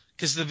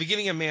 Because the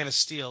beginning of Man of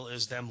Steel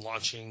is them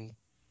launching,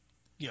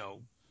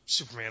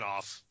 Superman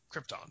off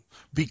Krypton.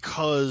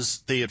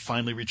 Because they had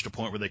finally reached a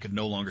point where they could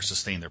no longer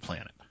sustain their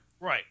planet.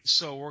 Right.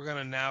 So we're going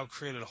to now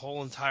create a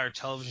whole entire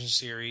television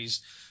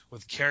series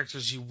with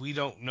characters we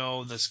don't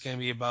know that's going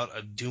to be about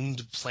a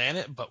doomed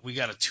planet, but we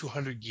got a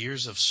 200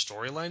 years of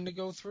storyline to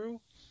go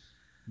through.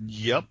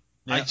 Yep.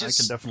 Yeah, I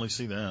can definitely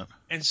see that.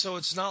 And so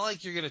it's not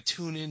like you're going to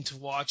tune in to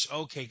watch,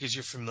 okay, because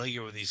you're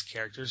familiar with these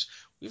characters.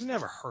 We've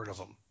never heard of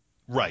them.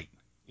 Right.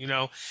 You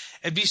know,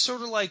 it'd be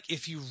sort of like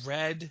if you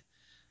read,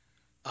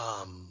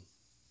 um,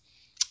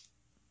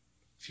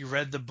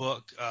 the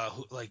book,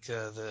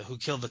 Who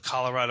Killed the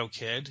Colorado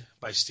Kid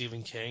by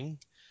Stephen King,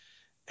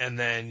 and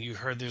then you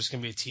heard there's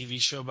going to be a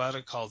TV show about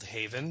it called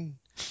Haven,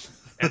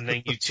 and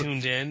then you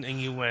tuned in and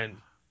you went,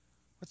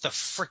 what the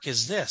frick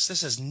is this?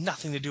 This has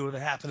nothing to do with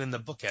what happened in the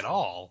book at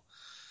all.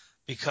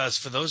 Because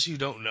for those who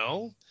don't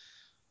know,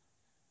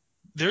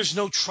 there's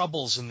no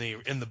troubles in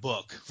the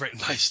book written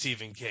by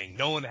Stephen King.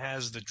 No one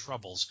has the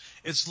troubles.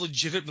 It's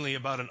legitimately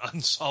about an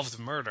unsolved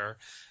murder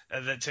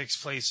that takes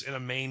place in a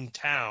main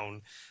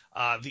town.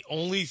 The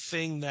only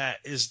thing that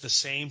is the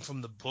same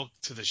from the book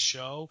to the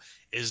show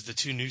is the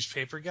two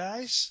newspaper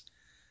guys.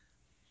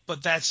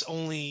 But that's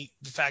only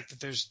the fact that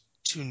there's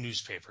two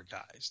newspaper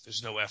guys.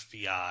 There's no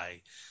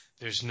FBI.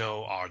 There's no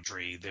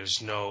Audrey.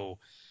 There's no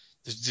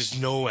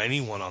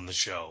anyone on the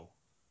show.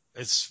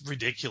 It's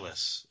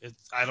ridiculous.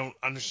 I don't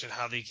understand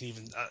how they can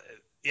even.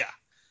 Yeah.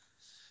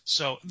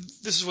 So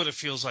this is what it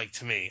feels like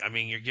to me. I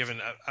mean, you're given.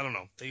 I don't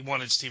know. They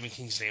wanted Stephen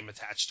King's name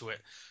attached to it,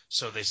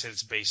 so they said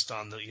it's based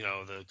on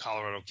the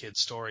Colorado Kid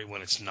story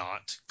when it's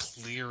not.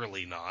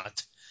 Clearly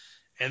not.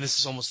 And this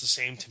is almost the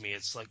same to me.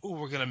 It's like, oh,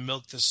 we're gonna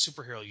milk this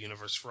superhero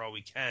universe for all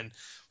we can.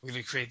 We're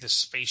gonna create this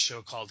space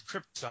show called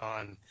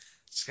Krypton.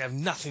 It's gonna have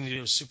nothing to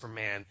do with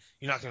Superman.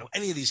 You're not gonna know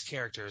any of these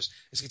characters.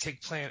 It's just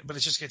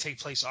gonna take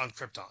place on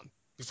Krypton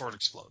before it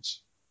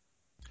explodes.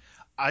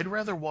 I'd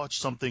rather watch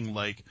something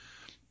like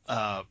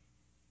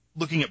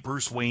looking at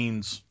Bruce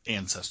Wayne's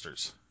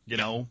ancestors,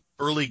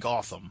 early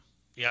Gotham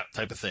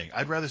type of thing.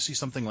 I'd rather see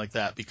something like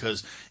that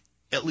because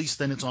at least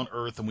then it's on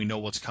Earth and we know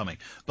what's coming.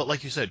 But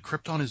like you said,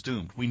 Krypton is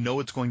doomed. We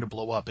know it's going to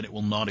blow up and it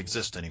will not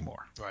exist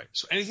anymore. Right.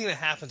 So anything that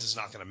happens is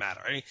not going to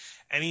matter.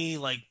 Any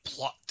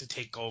plot to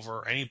take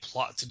over, any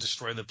plot to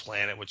destroy the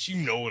planet, which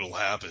it'll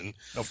happen.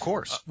 Of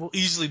course. Will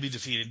easily be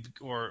defeated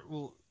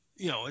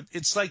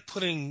it's like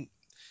putting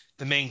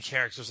the main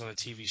characters on a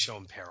TV show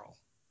in peril.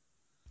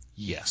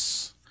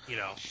 Yes.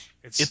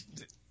 It's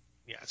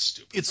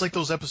stupid. It's like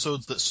those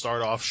episodes that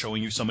start off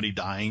showing you somebody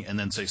dying and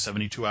then say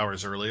 72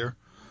 hours earlier.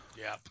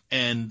 Yep.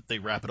 And they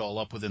wrap it all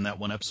up within that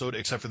one episode,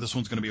 except for this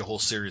one's going to be a whole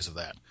series of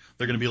that.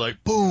 They're going to be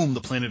like, boom,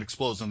 the planet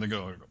explodes, and they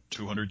go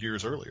 200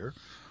 years earlier.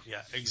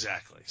 Yeah,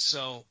 exactly.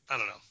 So, I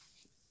don't know.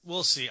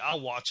 We'll see.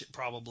 I'll watch it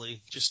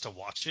probably just to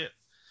watch it.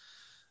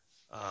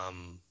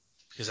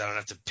 Because I don't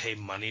have to pay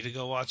money to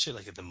go watch it,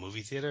 like at the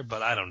movie theater,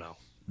 but I don't know.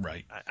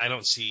 Right. I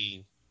don't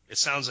see... It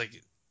sounds like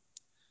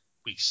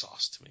weak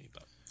sauce to me,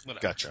 but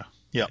whatever. Gotcha.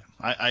 Yep.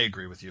 Yeah. I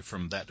agree with you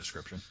from that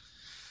description.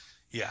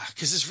 Yeah,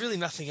 because there's really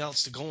nothing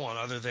else to go on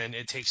other than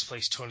it takes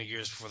place 20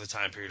 years before the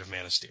time period of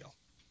Man of Steel.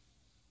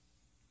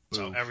 Ooh.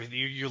 So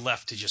you're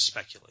left to just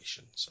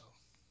speculation. So,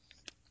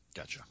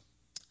 gotcha.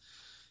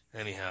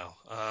 Anyhow,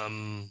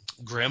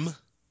 Grimm.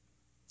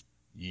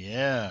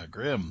 Yeah,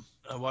 Grimm.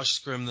 I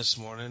watched Grimm this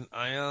morning.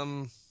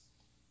 I'm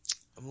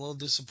a little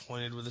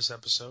disappointed with this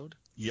episode.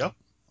 Yep,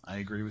 I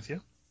agree with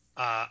you.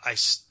 I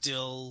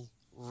still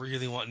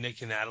really want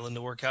Nick and Adeline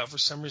to work out for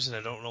some reason.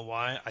 I don't know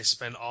why. I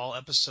spend all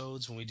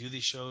episodes when we do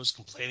these shows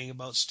complaining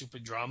about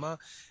stupid drama,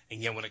 and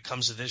yet when it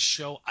comes to this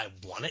show, I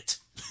want it.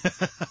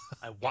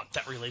 I want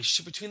that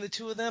relationship between the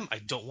two of them. I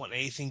don't want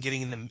anything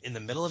getting in the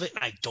middle of it,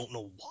 and I don't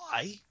know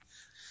why.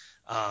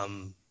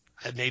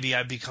 Maybe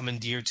I've become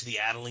endeared to the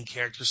Adeline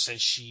character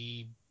since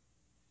she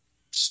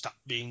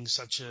stopped being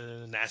such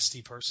a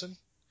nasty person.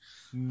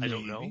 Maybe. I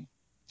don't know.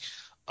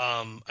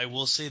 I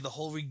will say the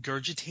whole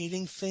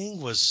regurgitating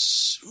thing was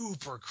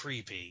super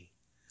creepy.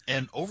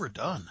 And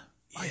overdone.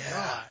 My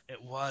God.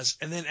 It was.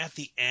 And then at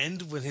the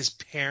end, when his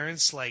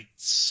parents,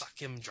 suck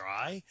him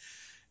dry,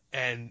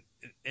 and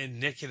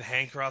Nick and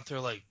Hank are out there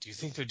like, do you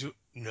think they're doing...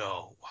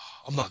 No,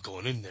 I'm not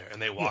going in there.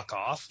 And they walk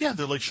off. Yeah,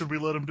 they're like, should we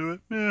let him do it?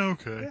 Yeah,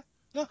 okay.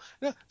 Yeah.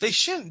 No, they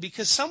shouldn't,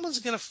 because someone's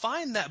going to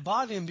find that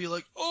body and be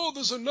like, oh,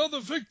 there's another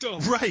victim.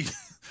 Right.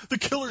 The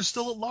killer's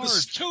still at large.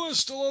 The killer's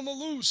still on the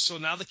loose, so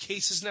now the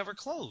case is never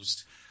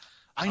closed.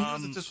 I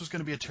knew that this was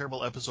going to be a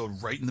terrible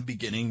episode right in the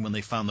beginning when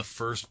they found the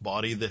first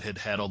body that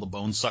had all the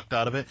bones sucked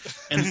out of it.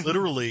 And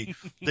literally,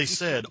 they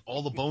said,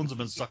 all the bones have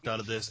been sucked out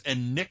of this.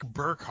 And Nick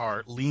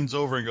Burkhart leans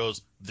over and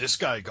goes, this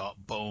guy got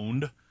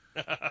boned.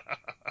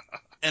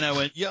 And I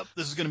went, yep,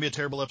 this is going to be a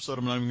terrible episode.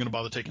 I'm not even going to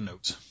bother taking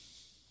notes.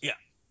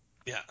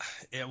 Yeah,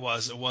 it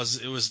was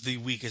the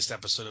weakest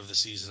episode of the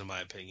season, in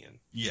my opinion.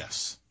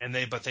 Yes.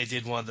 But they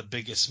did one of the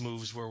biggest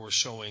moves where we're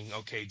showing,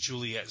 okay,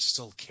 Juliet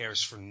still cares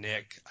for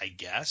Nick, I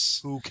guess.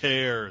 Who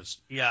cares?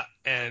 Yeah,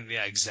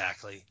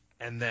 exactly.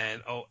 And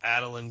then,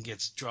 Adeline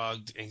gets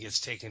drugged and gets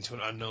taken to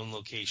an unknown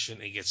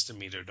location and gets to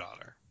meet her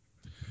daughter.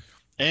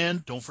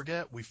 And don't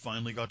forget, we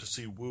finally got to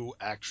see Wu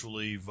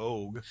actually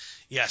vogue.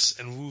 Yes,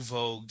 and Wu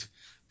vogued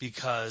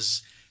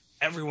because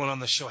everyone on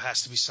the show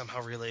has to be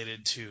somehow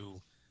related to...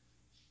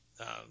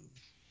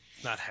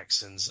 not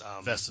Hexens.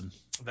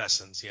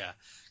 Vessens, yeah.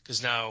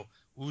 Because now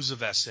Wu's a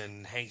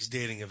Vesson, Hank's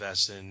dating a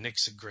Vesson,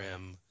 Nick's a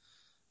Grimm.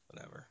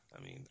 whatever.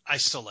 I mean, I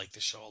still like the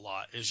show a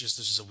lot. It's just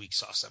this is a weak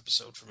sauce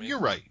episode for me. You're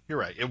right.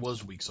 It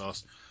was weak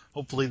sauce.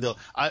 Hopefully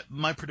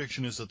my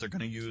prediction is that they're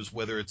going to use,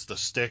 whether it's the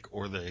stick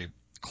or the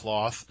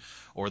cloth,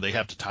 or they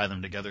have to tie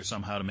them together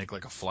somehow to make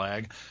like a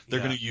flag. They're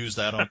going to use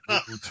that on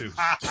Blue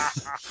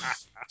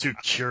to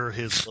cure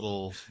his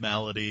little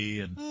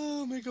malady and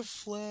make a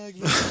flag.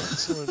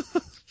 That's excellent.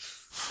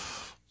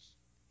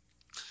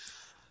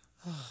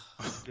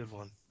 Good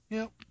one.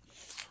 Yep.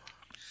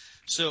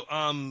 So,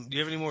 do you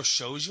have any more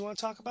shows you want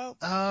to talk about?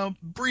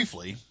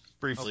 Briefly.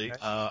 Okay.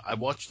 I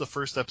watched the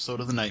first episode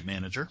of The Night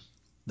Manager,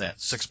 that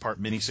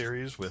 6-part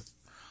miniseries with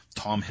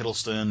Tom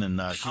Hiddleston and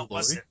How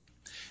was it?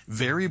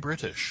 Very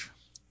British.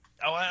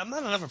 Oh, I'm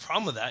not gonna have a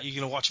problem with that. You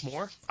gonna watch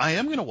more? I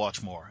am gonna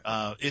watch more.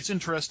 It's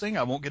interesting.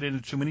 I won't get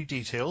into too many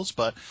details,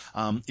 but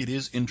it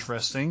is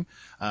interesting.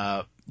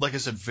 Like I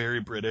said, very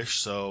British,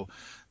 so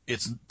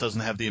it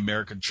doesn't have the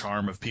American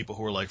charm of people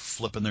who are like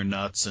flipping their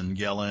nuts and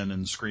yelling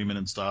and screaming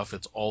and stuff.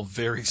 It's all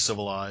very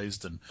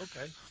civilized. And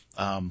okay.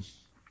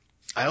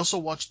 I also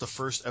watched the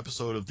first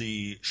episode of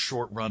the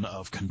short run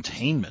of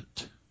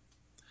Containment.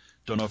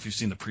 Don't know if you've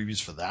seen the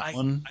previews for that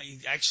one.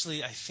 I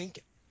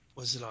think,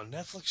 was it on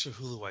Netflix or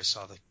Hulu? I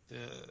saw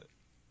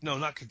no,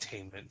 not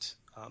Containment.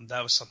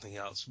 That was something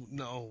else.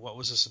 No, what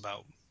was this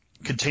about?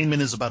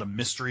 Containment is about a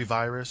mystery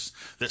virus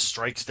that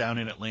strikes down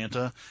in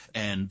Atlanta,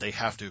 and they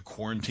have to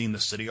quarantine the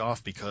city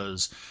off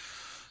because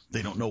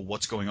they don't know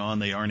what's going on.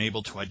 They aren't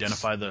able to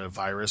identify the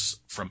virus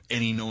from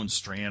any known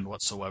strand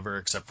whatsoever,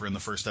 except for in the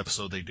first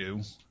episode they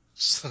do.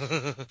 So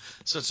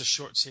it's a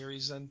short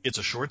series then? It's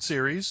a short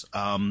series.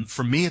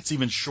 For me, it's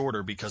even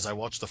shorter because I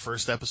watched the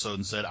first episode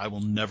and said I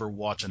will never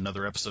watch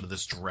another episode of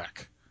this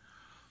dreck.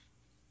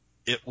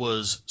 It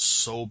was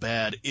so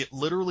bad. It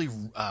literally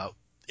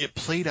it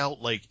played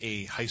out like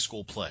a high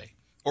school play.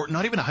 Or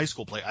not even a high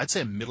school play. I'd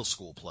say a middle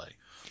school play.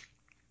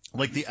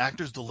 Like, the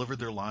actors delivered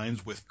their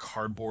lines with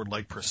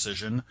cardboard-like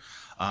precision.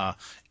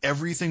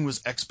 Everything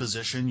was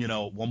exposition.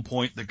 At one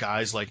point, the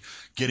guy's, like,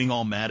 getting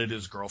all mad at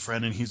his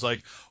girlfriend, and he's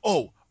like,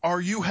 "Oh, are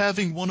you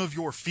having one of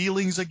your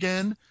feelings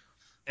again?"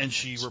 And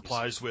she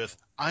replies with,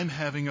 "I'm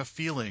having a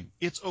feeling.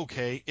 It's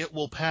okay. It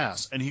will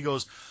pass." And he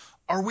goes,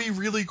 "Are we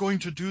really going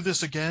to do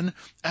this again?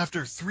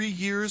 After 3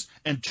 years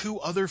and 2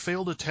 other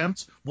failed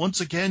attempts, once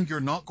again,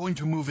 you're not going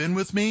to move in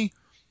with me?"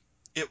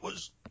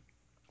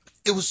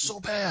 It was so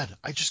bad.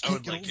 I just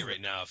can't get over it. I would like it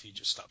right now if you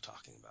just stopped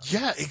talking about it.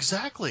 Yeah,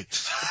 exactly.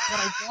 But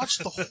I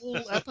watched the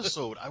whole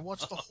episode. I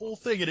watched the whole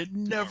thing, and it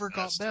never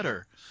got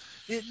better.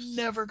 It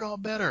never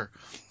got better.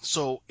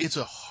 So it's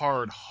a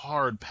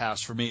hard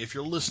pass for me. If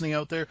you're listening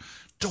out there,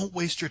 don't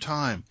waste your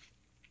time.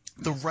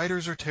 The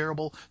writers are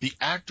terrible. The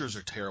actors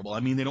are terrible.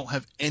 I mean, they don't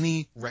have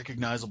any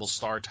recognizable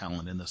star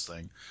talent in this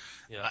thing.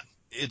 Yeah.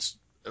 It's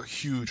a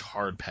huge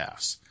hard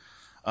pass.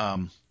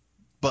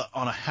 But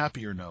on a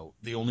happier note,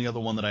 the only other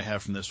one that I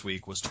have from this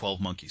week was 12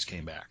 Monkeys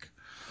came back.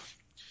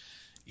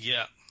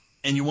 Yeah.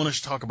 And you want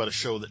to talk about a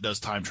show that does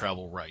time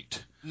travel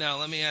right. Now,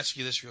 let me ask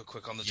you this real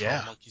quick on the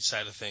 12 Monkeys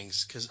side of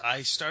things, because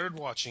I started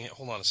watching it.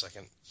 Hold on a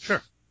second.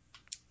 Sure.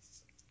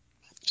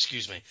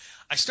 Excuse me.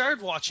 I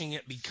started watching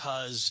it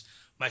because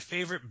my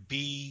favorite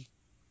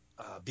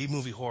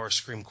B-movie horror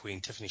scream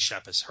queen, Tiffany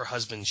Shepis, her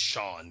husband,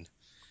 Sean,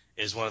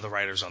 is one of the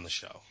writers on the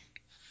show.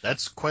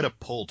 That's quite a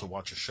pull to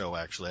watch a show,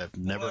 actually. I've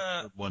never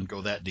heard one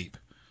go that deep.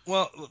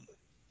 Well,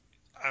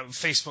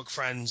 Facebook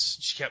friends,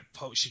 she kept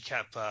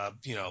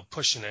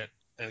pushing it,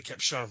 and it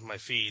kept showing up on my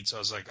feed, so I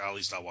was like, at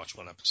least I'll watch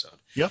one episode.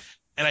 Yep.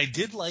 And I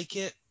did like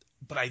it,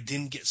 but I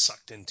didn't get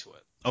sucked into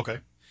it. Okay.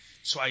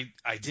 So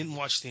I didn't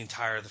watch the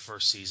entire of the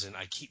first season.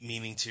 I keep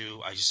meaning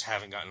to. I just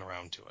haven't gotten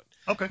around to it.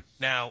 Okay.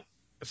 Now,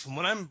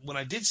 when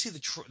I did see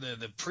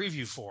the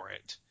preview for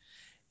it,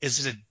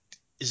 is it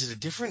a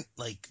different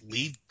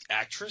lead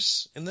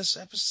actress in this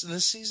episode, in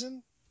this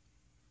season?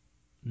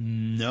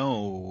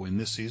 No, in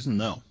this season,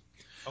 no.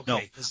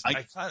 Okay, because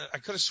I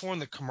could have sworn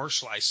the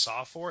commercial I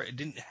saw for it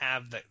didn't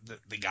have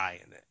the guy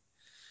in it.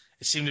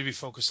 It seemed to be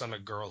focused on a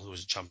girl who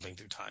was jumping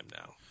through time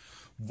now.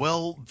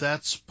 Well,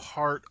 that's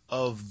part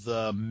of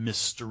the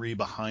mystery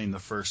behind the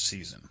first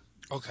season.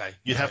 Okay.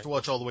 You'd have to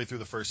watch all the way through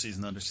the first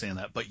season to understand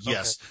that. But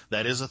yes,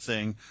 that is a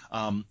thing.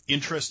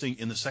 Interesting,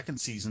 in the second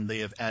season, they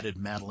have added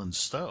Madeline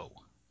Stowe,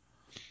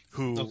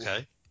 who,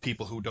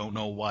 people who don't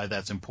know why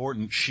that's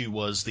important, she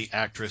was the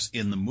actress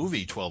in the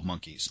movie 12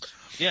 Monkeys.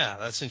 Yeah,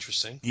 that's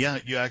interesting. Yeah,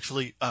 you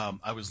actually,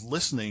 I was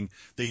listening,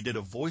 they did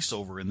a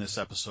voiceover in this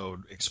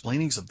episode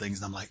explaining some things,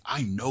 and I'm like,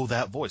 I know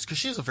that voice, because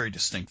she has a very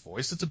distinct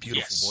voice. It's a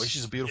beautiful voice.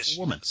 She's a beautiful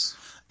woman.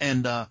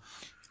 And I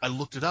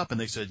looked it up, and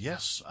they said,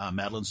 yes,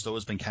 Madeline Stowe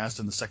has been cast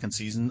in the second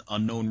season,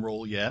 unknown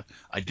role yet.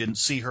 I didn't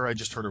see her, I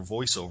just heard her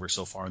voiceover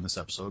so far in this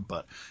episode,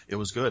 but it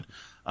was good.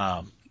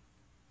 I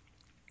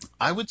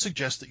would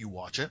suggest that you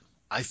watch it.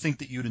 I think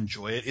that you'd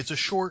enjoy it. It's a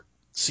short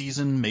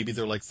season. Maybe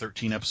they're like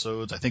 13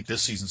 episodes. I think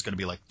this season's going to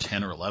be like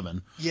 10 or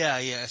 11. Yeah,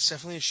 it's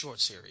definitely a short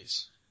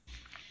series.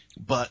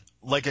 But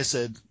like I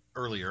said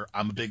earlier,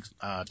 I'm a big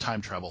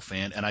time travel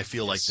fan, and I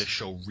feel like this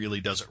show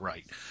really does it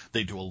right.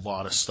 They do a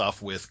lot of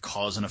stuff with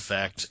cause and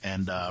effect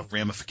and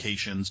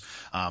ramifications.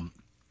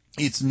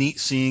 it's neat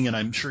seeing, and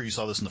I'm sure you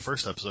saw this in the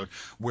first episode,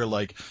 where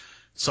like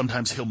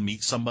sometimes he'll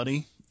meet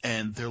somebody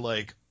and they're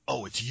like,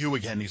 "Oh, it's you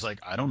again." He's like,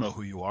 "I don't know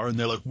who you are," and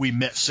they're like, "We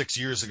met 6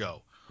 years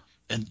ago,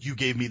 and you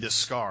gave me this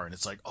scar," and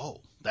it's like,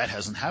 "Oh, that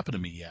hasn't happened to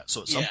me yet."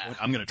 So at some point,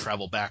 I'm going to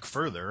travel back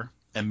further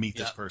and meet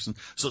this person.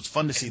 So it's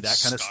fun to see that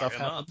kind of stuff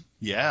happen.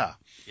 Yeah.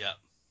 Yeah.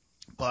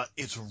 But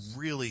it's a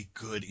really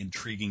good,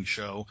 intriguing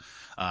show.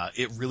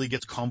 It really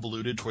gets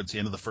convoluted towards the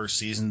end of the first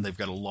season. They've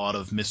got a lot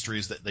of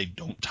mysteries that they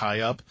don't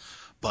tie up,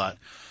 but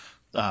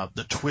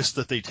the twists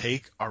that they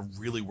take are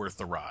really worth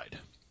the ride.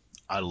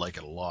 I like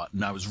it a lot,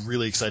 and I was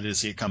really excited to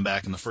see it come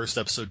back, and the first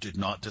episode did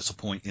not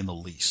disappoint in the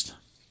least.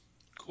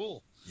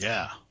 Cool.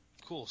 Yeah.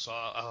 Cool, so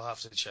I'll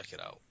have to check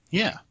it out.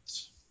 Yeah.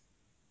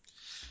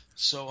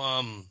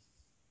 So,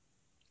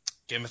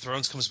 Game of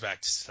Thrones comes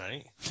back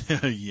tonight.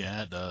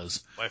 Yeah, it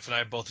does. Wife and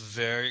I are both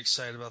very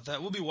excited about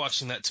that. We'll be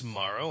watching that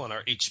tomorrow on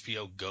our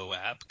HBO Go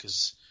app,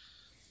 because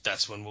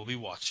that's when we'll be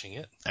watching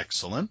it.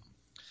 Excellent.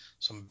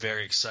 So I'm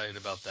very excited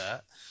about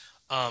that.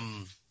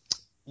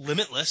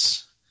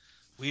 Limitless.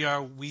 We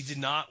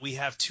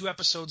have 2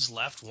 episodes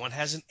left. One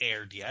hasn't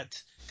aired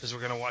yet, because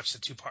we're going to watch the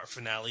 2-part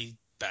finale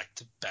back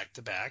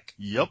to back.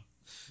 Yep.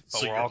 But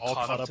so we're you're all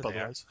caught up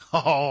otherwise.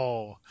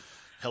 Oh,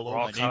 hello,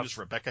 my name up. is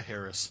Rebecca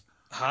Harris.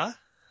 Huh?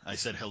 I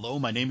said, hello,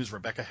 my name is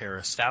Rebecca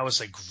Harris. That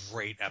was a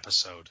great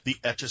episode. The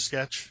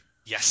Etch-a-Sketch?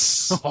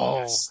 Yes. Oh.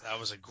 Yes. That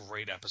was a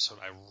great episode.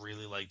 I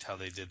really liked how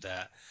they did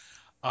that.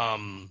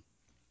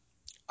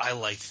 I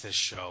liked this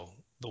show.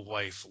 The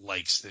wife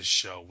likes this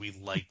show. We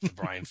like the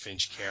Brian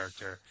Finch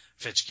character.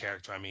 Finch,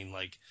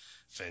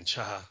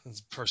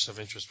 person of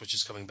interest, which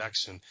is coming back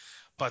soon.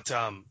 But,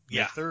 yeah.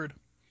 May 3rd.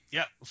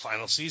 Yeah,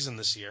 final season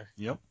this year.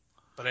 Yep.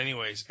 But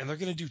anyways, and they're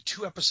going to do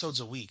 2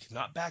 episodes a week,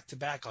 not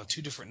back-to-back on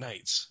 2 different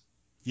nights.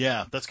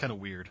 Yeah, that's kind of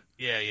weird.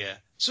 Yeah.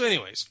 So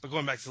anyways, but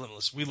going back to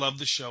Limitless, we love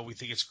the show. We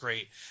think it's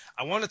great.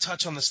 I want to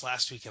touch on this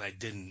last week, and I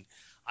didn't.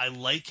 I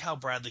like how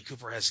Bradley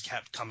Cooper has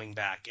kept coming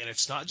back, and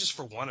it's not just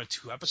for 1 or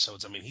 2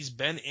 episodes. I mean, he's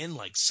been in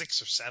like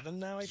 6 or 7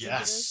 now, I think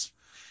it is.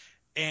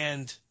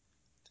 And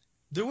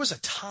there was a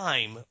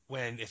time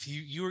when if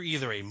you were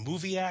either a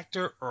movie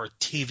actor or a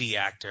TV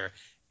actor,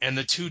 and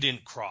the two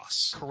didn't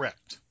cross.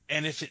 Correct.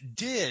 And if it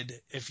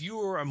did, if you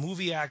were a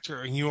movie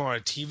actor and you were on a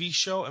TV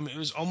show, I mean, it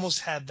was almost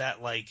had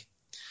that like,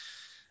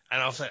 I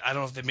don't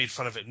know if they made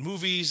fun of it in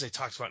movies. They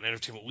talked about it in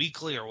Entertainment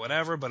Weekly or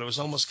whatever, but it was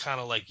almost kind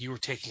of like you were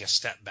taking a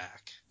step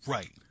back.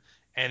 Right.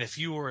 And if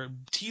you were a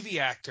TV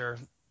actor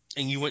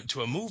and you went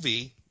to a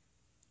movie,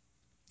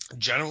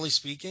 generally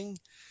speaking,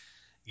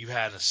 you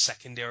had a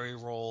secondary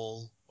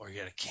role or you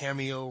had a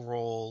cameo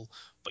role,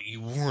 but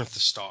you weren't the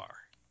star.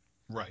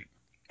 Right.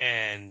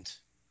 And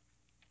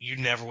you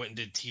never went and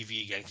did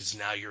TV again because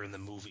now you're in the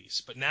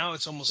movies. But now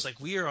it's almost like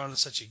we are on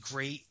such a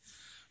great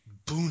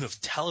boon of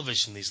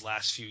television these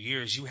last few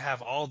years. You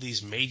have all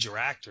these major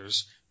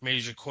actors,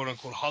 major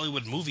quote-unquote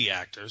Hollywood movie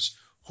actors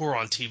who are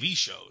on TV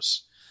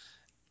shows.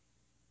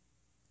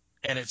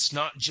 And it's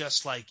not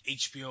just like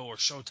HBO or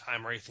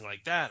Showtime or anything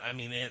like that. I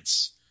mean,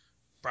 it's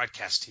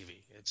broadcast TV.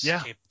 It's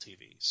cable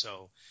TV.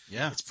 So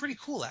it's pretty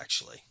cool,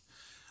 actually.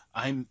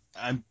 I'm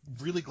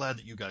really glad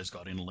that you guys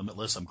got into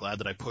Limitless. I'm glad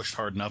that I pushed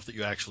hard enough that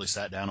you actually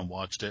sat down and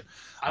watched it.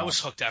 I was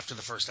hooked after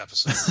the first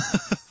episode.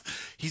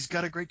 He's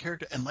got a great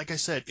character. And like I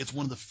said, it's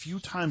one of the few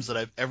times that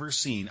I've ever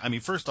seen. I mean,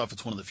 first off,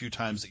 it's one of the few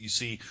times that you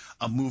see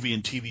a movie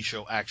and TV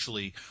show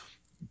actually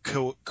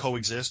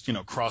coexist,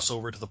 cross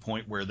over to the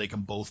point where they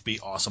can both be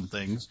awesome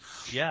things.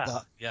 Yeah.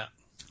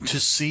 To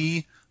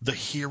see the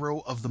hero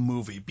of the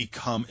movie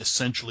become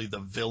essentially the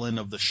villain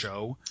of the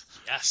show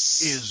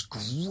is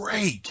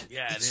great.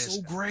 Yeah, it's it is.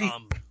 So great.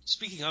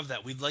 Speaking of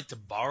that, we'd like to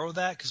borrow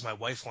that because my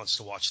wife wants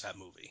to watch that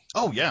movie.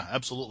 Oh, yeah,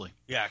 absolutely.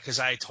 Yeah, because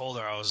I told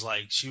her,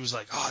 she was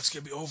like, oh, it's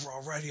going to be over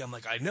already. I'm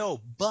like, I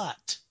know,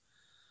 but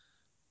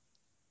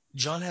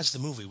John has the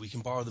movie. We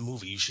can borrow the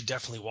movie. You should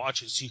definitely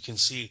watch it so you can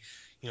see,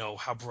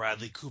 how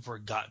Bradley Cooper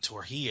got to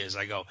where he is.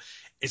 I go,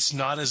 it's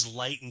not as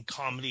light and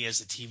comedy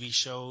as a TV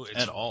show.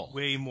 It's at all.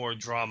 Way more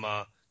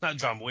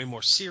way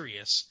more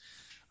serious.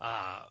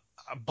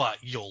 But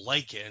you'll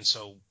like it. And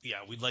so, yeah,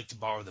 we'd like to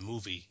borrow the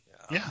movie.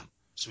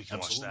 So we can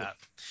watch that.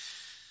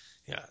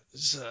 Yeah.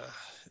 It's,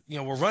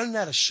 we're running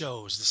out of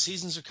shows. The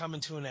seasons are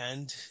coming to an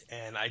end,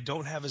 and I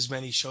don't have as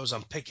many shows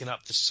I'm picking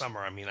up this summer.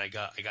 I mean, I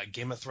got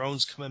Game of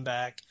Thrones coming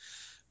back,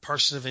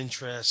 Person of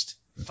Interest,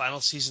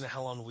 final season of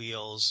Hell on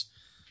Wheels.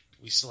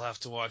 We still have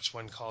to watch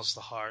When Calls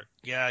the Heart.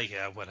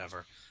 Yeah,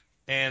 whatever.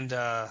 And,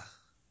 I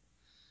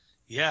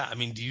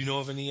mean, do you know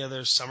of any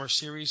other summer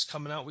series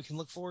coming out we can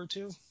look forward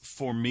to?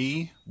 For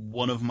me,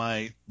 one of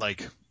my,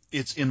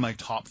 it's in my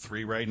top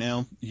 3 right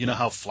now. You know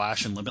how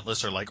Flash and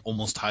Limitless are,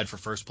 almost tied for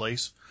first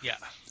place? Yeah.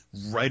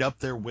 Right up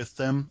there with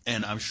them,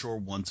 and I'm sure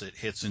once it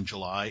hits in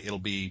July, it'll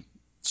be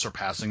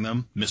surpassing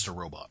them. Mr.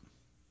 Robot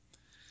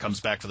comes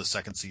back for the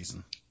 2nd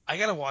season. I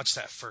gotta watch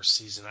that first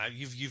season.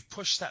 You've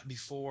pushed that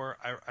before.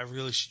 I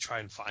really should try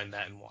and find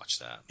that and watch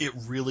that. It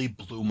really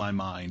blew my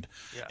mind.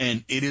 Yeah.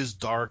 And it is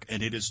dark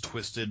and it is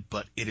twisted,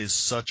 but it is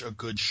such a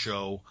good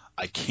show.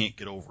 I can't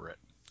get over it.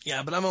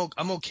 Yeah, but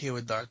I'm okay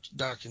with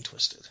Dark and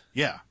Twisted.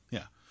 Yeah,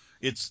 yeah.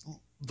 It's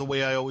the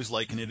way I always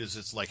liken it is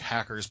it's like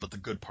Hackers, but the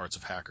good parts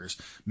of Hackers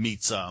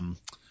meets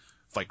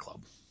Fight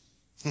Club.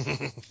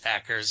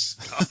 Hackers.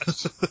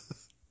 Gosh.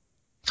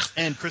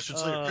 And Christian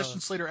Slater.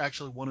 Christian Slater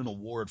actually won an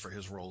award for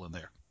his role in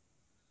there.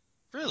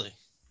 Really?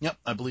 Yep,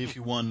 I believe he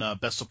won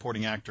Best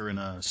Supporting Actor in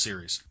a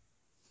Series.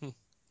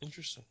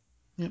 Interesting.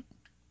 Yep.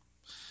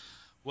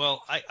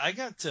 Well, I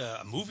got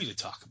a movie to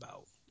talk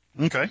about.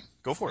 Okay,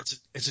 go for it.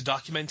 It's a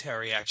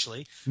documentary,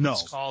 actually. No.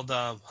 It's called,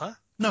 huh?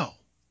 No.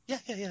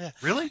 Yeah.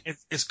 Really?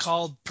 It's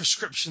called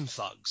Prescription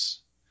Thugs.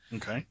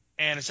 Okay.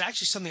 And it's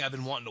actually something I've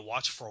been wanting to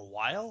watch for a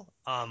while.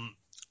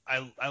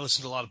 I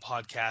listen to a lot of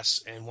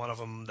podcasts, and one of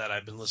them that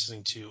I've been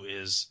listening to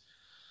is,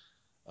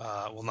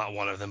 well, not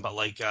one of them, but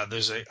like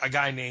there's a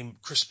guy named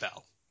Chris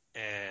Bell,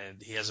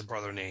 and he has a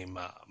brother named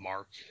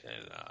Mark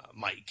and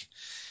Mike.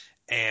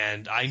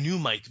 And I knew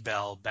Mike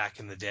Bell back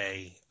in the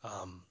day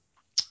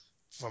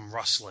from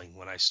wrestling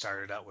when I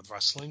started out with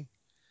wrestling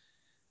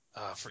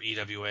for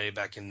EWA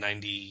back in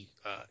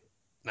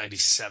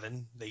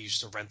 97. They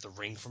used to rent the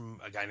ring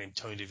from a guy named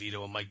Tony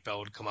DeVito, and Mike Bell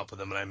would come up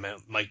with him, and I met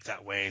Mike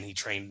that way, and he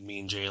trained me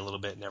and Jay a little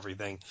bit and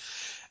everything.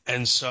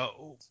 And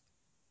so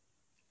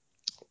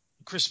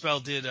Chris Bell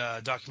did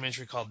a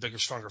documentary called Bigger,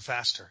 Stronger,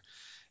 Faster,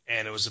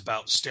 and it was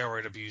about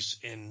steroid abuse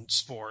in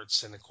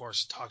sports, and of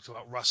course talked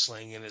about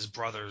wrestling, and his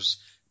brothers,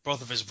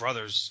 both of his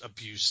brothers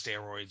abused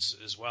steroids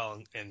as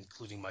well,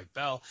 including Mike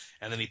Bell,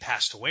 and then he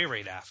passed away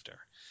right after.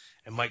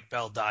 And Mike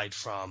Bell died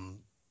from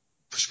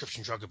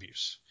prescription drug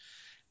abuse.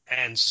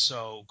 And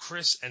so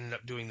Chris ended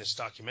up doing this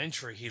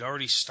documentary. He'd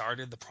already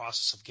started the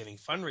process of getting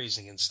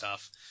fundraising and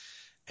stuff,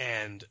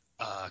 and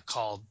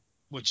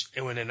which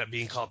it would end up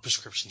being called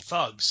Prescription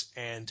Thugs.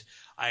 And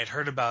I had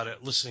heard about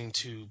it listening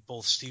to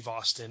both Steve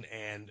Austin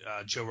and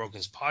Joe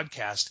Rogan's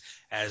podcast,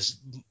 as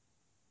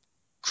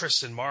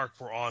Chris and Mark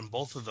were on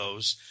both of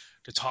those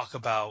to talk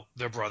about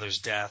their brother's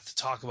death, to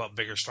talk about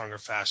Bigger, Stronger,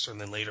 Faster,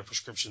 and then later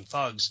Prescription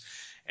Thugs.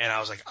 And I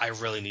was like, I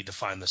really need to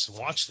find this and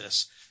watch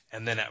this.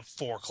 And then at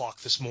 4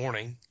 o'clock this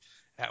morning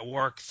at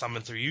work,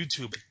 thumbing through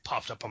YouTube, it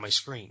popped up on my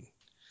screen.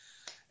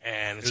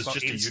 And it's just a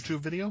YouTube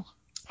video?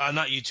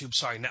 Not YouTube,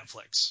 sorry,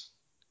 Netflix.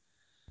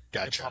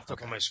 Gotcha. It popped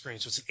up on my screen.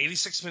 So it's an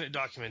 86-minute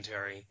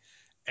documentary,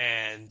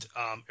 and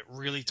it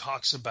really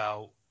talks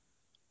about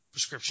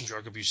prescription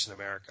drug abuse in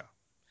America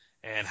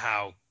and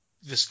how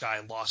this guy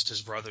lost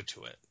his brother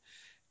to it.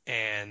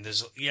 And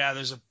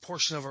there's a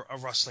portion of a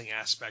wrestling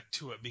aspect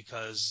to it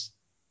because,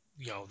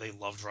 they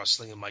loved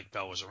wrestling and Mike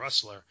Bell was a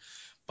wrestler.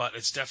 But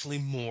it's definitely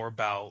more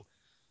about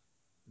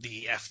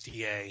the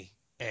FDA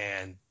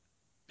and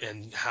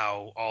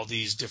how all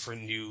these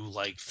different new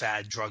like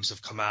fad drugs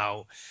have come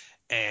out,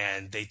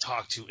 and they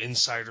talk to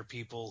insider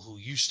people who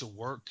used to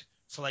work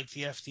for like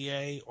the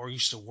FDA or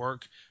used to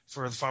work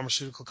for the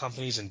pharmaceutical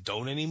companies and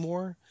don't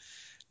anymore,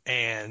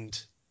 and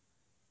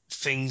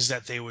things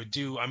that they would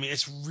do. I mean,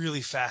 it's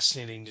really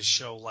fascinating to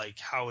show like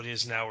how it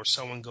is now where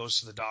someone goes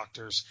to the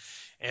doctors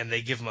and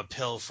they give them a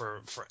pill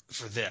for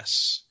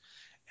this.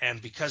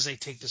 And because they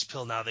take this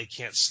pill now, they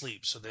can't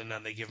sleep. So then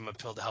they give them a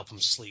pill to help them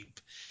sleep.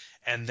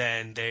 And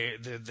then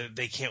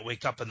they can't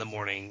wake up in the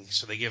morning.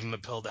 So they give them a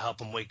pill to help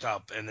them wake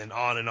up, and then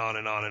on and on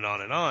and on and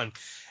on and on.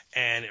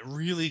 And it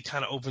really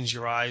kind of opens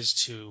your eyes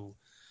to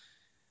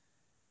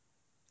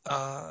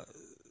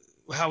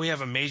how we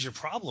have a major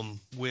problem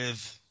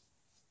with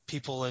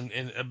people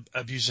in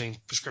abusing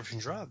prescription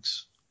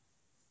drugs,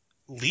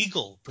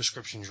 legal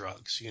prescription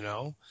drugs,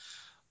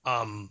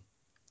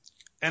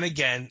 And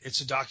again,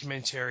 it's a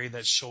documentary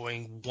that's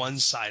showing one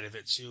side of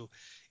it too.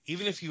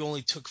 Even if you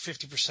only took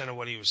 50% of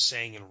what he was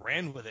saying and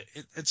ran with it,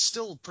 it's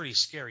still a pretty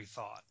scary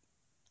thought.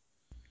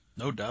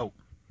 No doubt.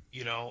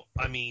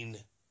 I mean,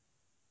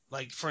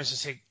 like for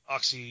instance, take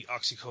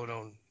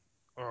oxycodone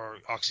or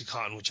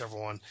OxyContin, whichever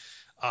one.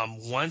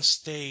 Once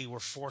they were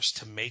forced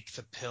to make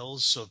the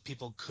pills so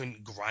people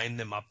couldn't grind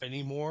them up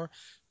anymore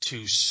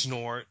to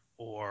snort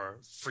or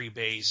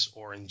freebase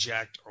or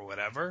inject or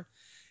whatever,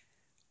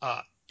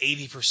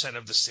 80%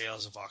 of the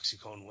sales of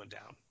OxyContin went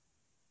down.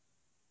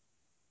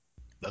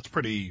 That's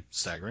pretty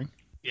staggering.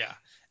 Yeah.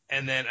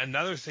 And then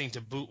another thing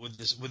to boot with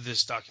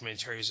this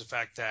documentary is the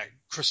fact that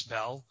Chris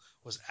Bell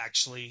was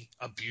actually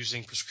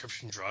abusing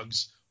prescription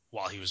drugs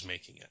while he was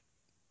making it.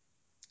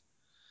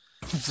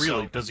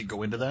 Really? So, does he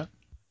go into that?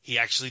 He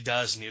actually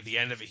does. Near the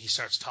end of it, he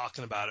starts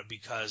talking about it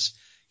because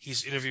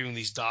he's interviewing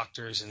these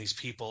doctors and these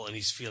people, and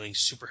he's feeling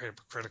super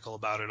hypocritical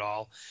about it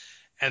all.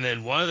 And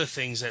then one of the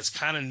things that's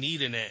kind of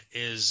neat in it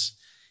is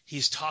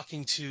he's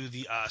talking to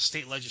the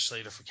state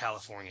legislator for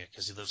California,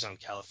 because he lives out in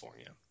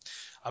California,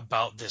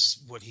 about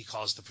this, what he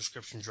calls the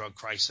prescription drug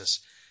crisis.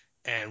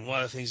 And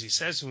one of the things he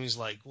says to him, he's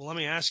like, well, let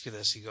me ask you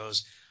this. He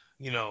goes,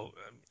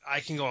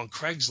 I can go on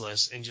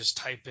Craigslist and just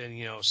type in,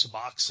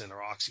 Suboxone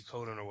or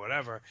Oxycodone or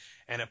whatever,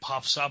 and it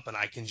pops up, and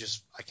I can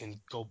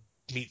go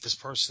meet this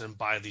person and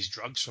buy these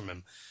drugs from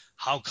him.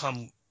 How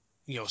come,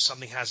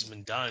 something hasn't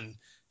been done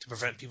to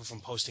prevent people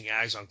from posting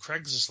ads on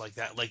Craigslist like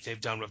that, like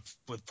they've done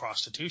with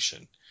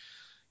prostitution?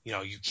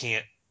 You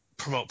can't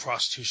promote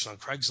prostitution on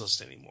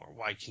Craigslist anymore.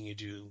 Why can you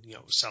do,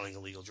 selling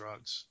illegal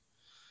drugs?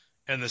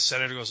 And the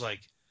senator goes like,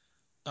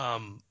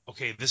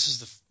 okay, this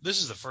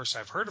is the first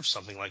I've heard of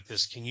something like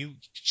this. Can you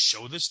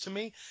show this to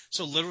me?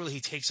 So literally he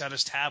takes out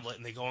his tablet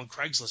and they go on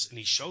Craigslist and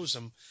he shows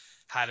them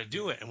how to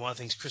do it. And one of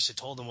the things Chris had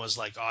told him was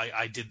like,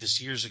 I did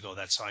this years ago.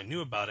 That's how I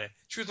knew about it.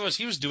 Truth was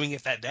he was doing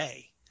it that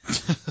day.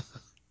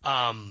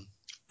 And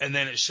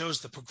then it shows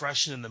the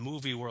progression in the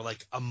movie where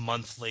like a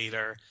month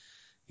later,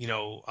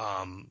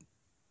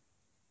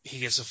 he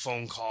gets a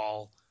phone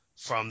call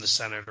from the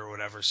senator or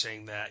whatever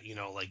saying that,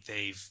 like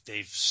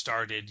they've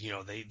started,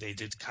 they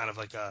did kind of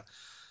like a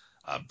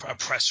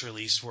press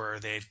release where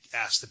they've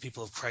asked the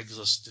people of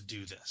Craigslist to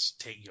do this,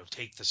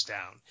 take this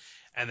down.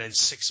 And then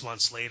 6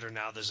 months later,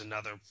 now there's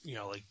another,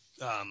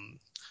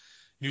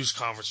 news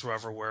conference,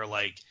 wherever, where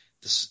like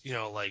this,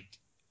 like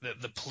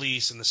the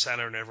police and the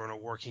senator and everyone are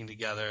working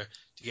together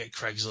to get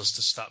Craigslist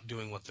to stop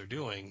doing what they're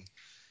doing.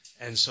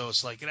 And so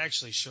it's like it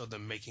actually showed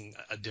them making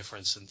a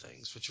difference in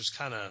things, which was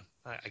kind of,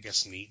 I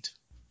guess, neat.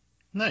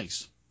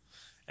 Nice.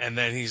 And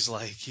then he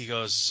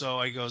goes,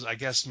 I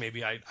guess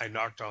maybe I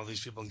knocked all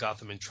these people and got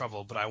them in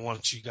trouble, but I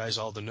want you guys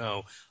all to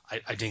know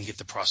I didn't get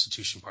the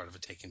prostitution part of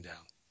it taken down.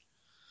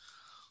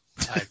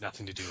 I had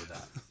nothing to do with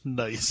that.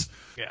 Nice.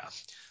 Yeah.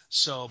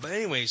 So, but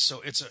anyway,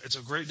 so it's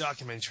a great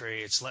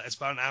documentary. It's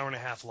about an hour and a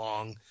half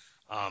long.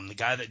 The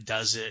guy that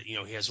does it,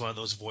 he has one of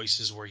those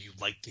voices where you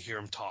like to hear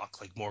him talk,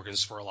 like Morgan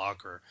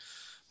Spurlock or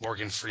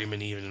Morgan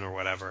Freeman even, or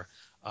whatever.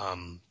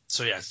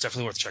 So yeah, it's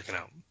definitely worth checking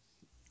out.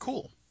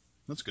 Cool.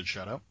 That's a good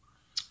shout out.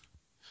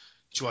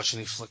 Did you watch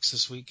any flicks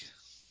this week?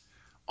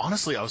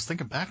 Honestly, I was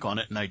thinking back on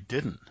it and I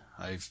didn't.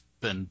 I've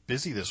been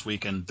busy this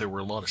week and there were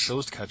a lot of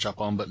shows to catch up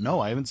on, but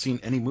no, I haven't seen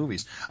any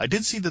movies. I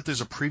did see that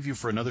there's a preview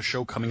for another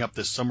show coming up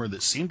this summer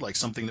that seemed like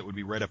something that would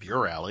be right up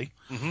your alley.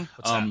 Mm-hmm.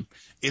 What's that?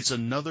 It's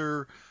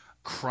another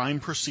crime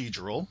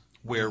procedural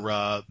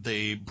where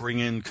they bring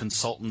in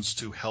consultants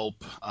to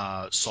help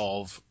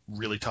solve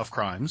really tough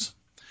crimes.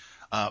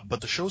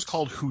 But the show's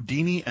called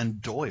Houdini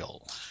and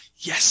Doyle.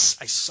 Yes,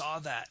 I saw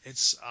that.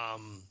 It's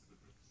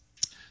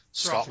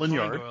Scotland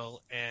Yard.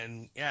 Doyle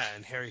and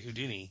Harry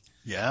Houdini.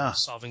 Yeah.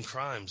 Solving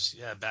crimes.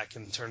 Yeah, back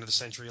in the turn of the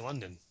century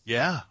London.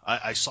 Yeah,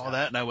 I saw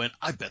that and I went,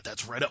 I bet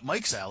that's right up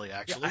Mike's alley,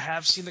 actually. Yeah, I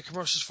have seen the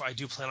commercials for. I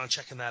do plan on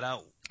checking that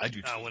out. I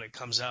do too. When it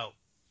comes out.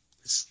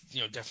 It's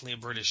definitely a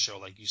British show,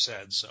 like you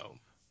said. So.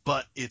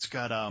 But it's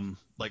got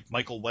like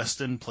Michael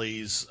Weston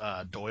plays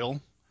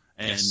Doyle,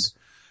 and yes.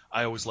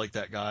 I always like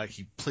that guy.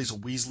 He plays a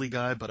Weasley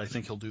guy, but I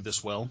think he'll do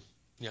this well.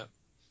 Yeah.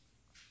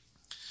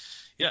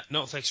 Yeah,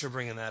 no, thanks for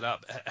bringing that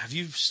up. Have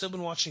you still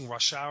been watching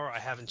Rush Hour? I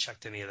haven't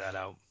checked any of that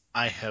out.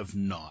 I have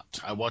not.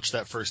 I watched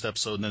that first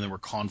episode, and then there were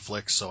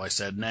conflicts, so I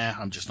said, nah,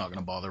 I'm just not going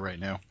to bother right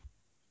now.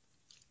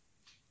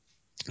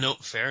 No,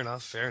 fair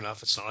enough.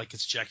 It's not like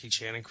it's Jackie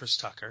Chan and Chris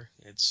Tucker.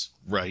 It's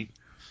right.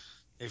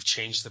 They've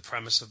changed the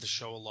premise of the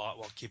show a lot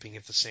while keeping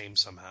it the same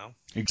somehow.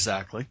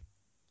 Exactly.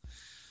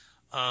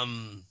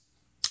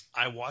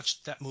 I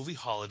watched that movie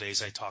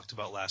Holidays I talked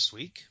about last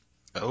week.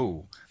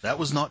 Oh, that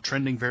was not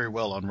trending very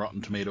well on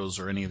Rotten Tomatoes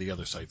or any of the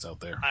other sites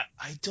out there.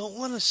 I don't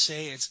want to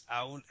say it's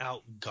out and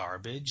out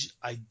garbage.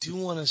 I do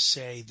want to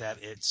say that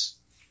it's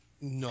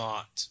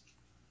not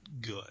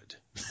good.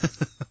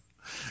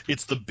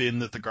 It's the bin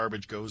that the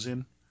garbage goes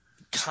in?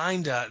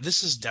 Kinda.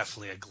 This is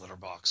definitely a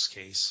Glitterbox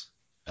case.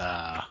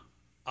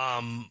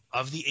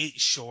 Of the 8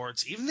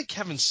 shorts, even the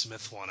Kevin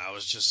Smith one, I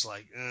was just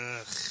like,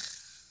 ugh.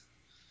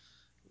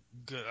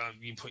 Good.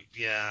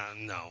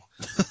 No.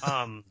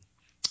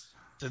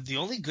 The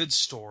only good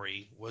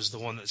story was the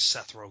one that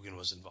Seth Rogen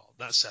was involved.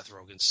 Not Seth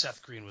Rogen.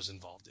 Seth Green was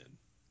involved in.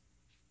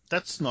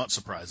 That's not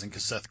surprising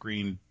because Seth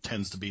Green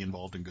tends to be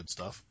involved in good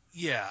stuff.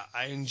 Yeah,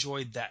 I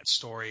enjoyed that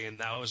story, and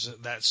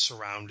that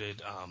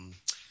surrounded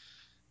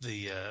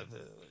the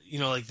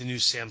like the new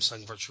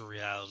Samsung virtual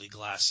reality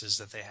glasses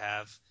that they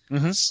have.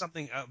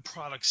 Mm-hmm. A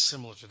product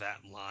similar to that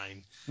in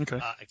line.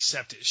 Okay.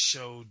 Except it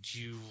showed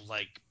you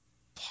like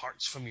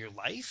parts from your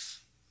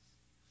life.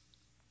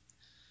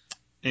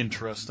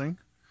 Interesting.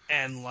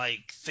 And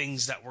like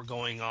things that were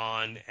going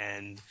on,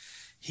 and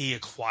he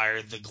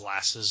acquired the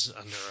glasses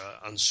under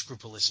a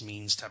unscrupulous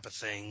means type of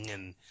thing,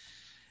 and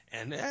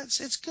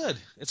it's good.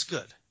 It's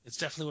good. It's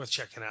definitely worth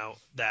checking out.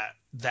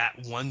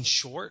 That one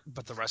short,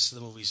 but the rest of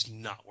the movie's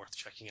not worth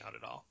checking out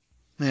at all.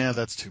 Yeah,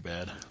 that's too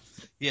bad.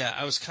 Yeah,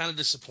 I was kind of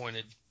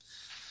disappointed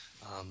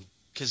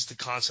because the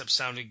concept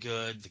sounded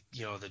good.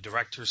 The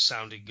directors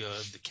sounded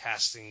good.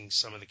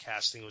 Some of the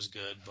casting was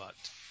good, but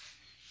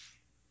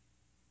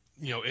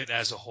it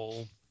as a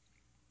whole.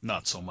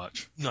 Not so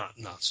much. Not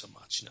so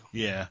much, no.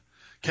 Yeah.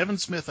 Kevin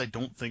Smith, I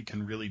don't think,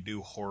 can really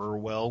do horror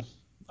well,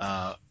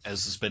 as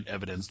has been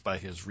evidenced by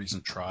his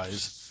recent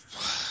tries.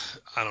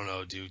 I don't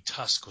know, dude.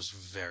 Tusk was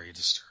very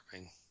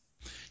disturbing.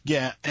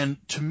 Yeah, and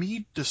to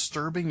me,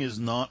 disturbing is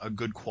not a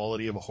good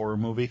quality of a horror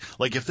movie.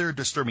 Like, if there are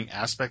disturbing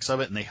aspects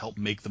of it and they help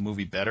make the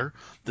movie better,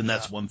 then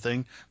that's one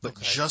thing. But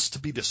just to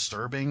be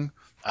disturbing,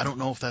 I don't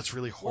know if that's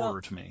really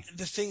horror to me.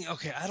 The thing,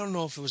 I don't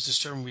know if it was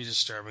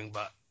disturbing,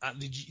 but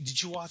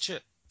did you watch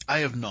it? I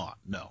have not,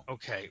 no.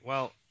 Okay,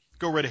 well,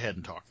 Go right ahead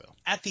and talk, though.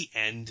 At the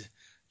end,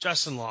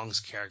 Justin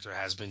Long's character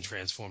has been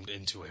transformed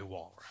into a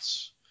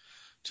walrus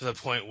to the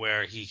point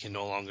where he can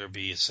no longer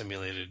be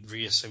reassimilated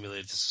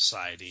to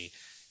society,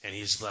 and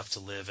he's left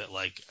to live at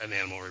like an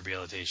animal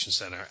rehabilitation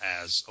center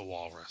as a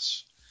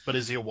walrus. But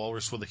is he a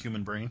walrus with a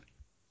human brain?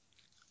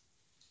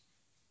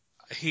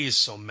 He is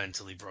so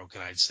mentally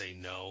broken, I'd say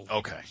no.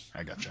 Okay,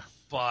 I gotcha.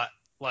 But,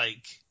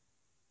 like,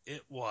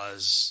 it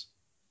was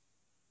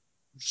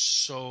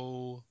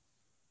so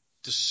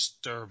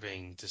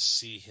disturbing to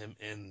see him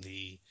in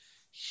the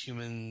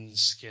human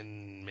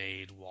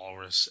skin-made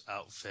walrus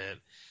outfit,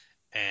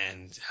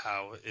 and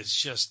how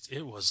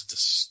it was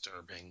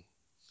disturbing.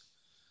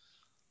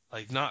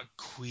 Like, not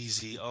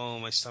queasy, oh,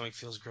 my stomach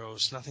feels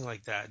gross, nothing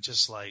like that.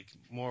 Just, like,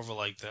 more of a,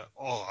 like,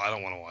 I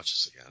don't want to watch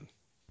this again.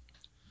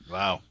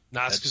 Wow.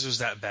 Not because it was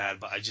that bad,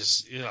 but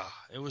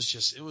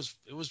it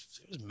was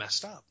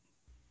messed up.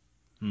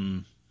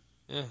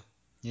 Yeah.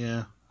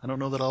 Yeah, I don't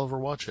know that I'll ever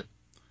watch it.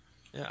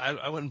 Yeah,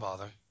 I wouldn't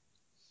bother.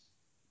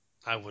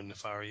 I wouldn't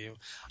if I were you.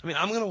 I mean,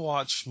 I'm going to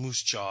watch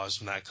Moose Jaws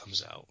when that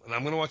comes out. And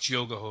I'm going to watch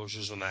Yoga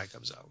Hosers when that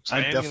comes out.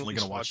 I'm definitely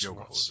going to watch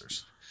Yoga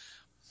Hosers.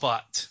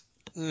 But,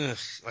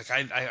 like,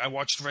 I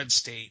watched Red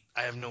State.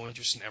 I have no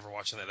interest in ever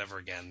watching that ever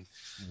again.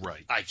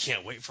 Right. I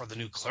can't wait for the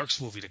new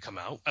Clerks movie to come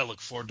out. I look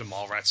forward to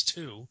Mallrats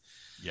 2.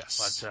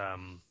 Yes. But,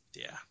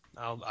 yeah,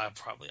 I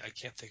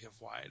can't think of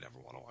why I'd ever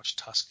want to watch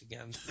Tusk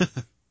again.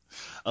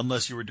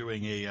 Unless you were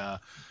doing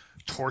a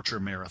torture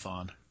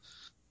marathon.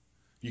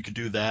 You could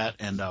do that,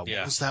 and what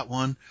was that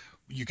one?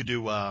 You could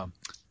do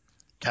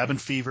Cabin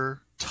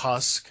Fever,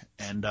 Tusk,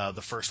 and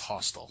the first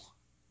Hostel.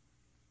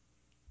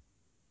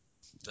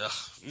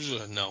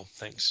 Ugh, no,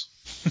 thanks.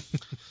 I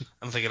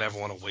don't think I'd ever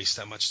want to waste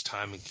that much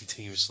time and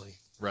continuously.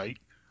 Right.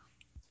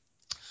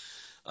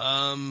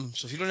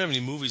 So if you don't have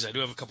any movies, I do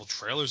have a couple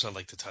trailers I'd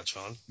like to touch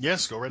on.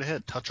 Yes, go right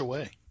ahead. Touch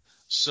away.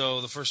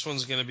 So the first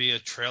one's going to be a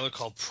trailer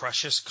called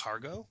Precious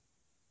Cargo.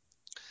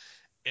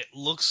 It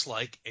looks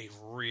like a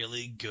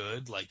really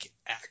good, like,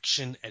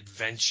 action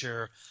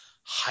adventure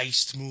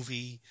heist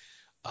movie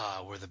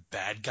where the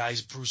bad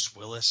guy's Bruce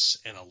Willis,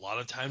 and a lot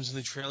of times in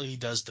the trailer he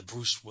does the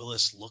Bruce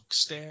Willis look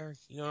stare.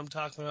 You know what I'm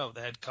talking about? With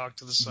the head cocked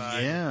to the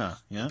side,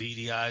 yeah,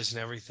 beady eyes and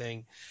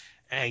everything.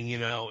 And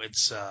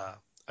it's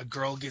a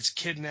girl gets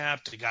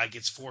kidnapped, a guy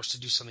gets forced to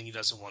do something he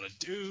doesn't want to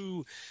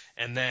do,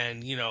 and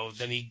then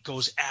then he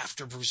goes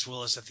after Bruce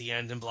Willis at the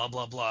end and blah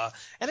blah blah.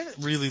 And it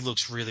really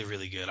looks really,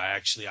 really good.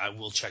 I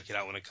will check it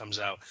out when it comes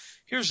out.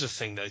 Here's the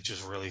thing that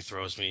just really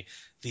throws me: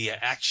 the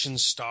action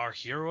star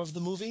hero of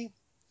the movie,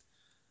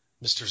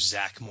 Mr.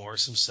 Zach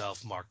Morris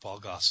himself, Mark Paul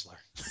Gosselaar.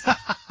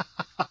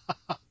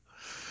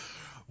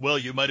 Well,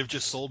 you might have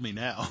just sold me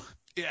now.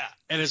 Yeah,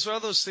 and it's one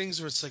of those things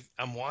where it's like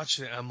I'm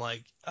watching it, I'm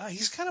like,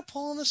 he's kind of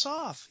pulling this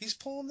off. He's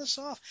pulling this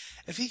off.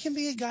 If he can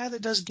be a guy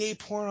that does gay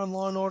porn on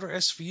Law & Order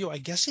SVU, I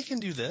guess he can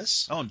do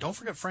this. Oh, and don't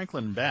forget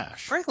Franklin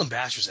Bash. Franklin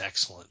Bash was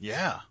excellent.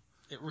 Yeah.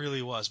 It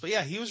really was. But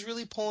yeah, he was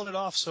really pulling it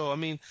off. So, I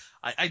mean,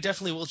 I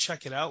definitely will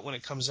check it out when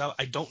it comes out.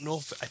 I don't know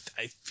if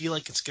I feel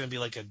like it's going to be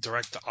like a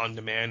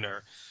direct-on-demand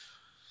or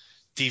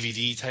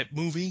DVD type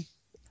movie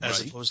as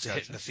opposed to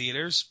hitting the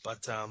theaters.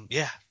 But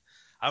yeah.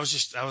 I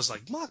was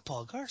like, Mark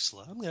Paul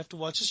Gosselaar, I'm going to have to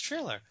watch his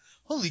trailer.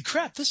 Holy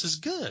crap, this is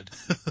good.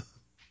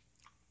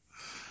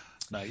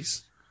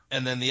 Nice.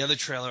 And then the other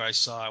trailer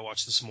I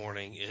watched this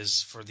morning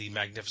is for the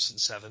Magnificent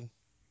Seven.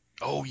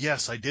 Oh,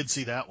 yes, I did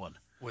see that one.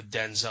 With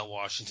Denzel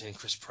Washington,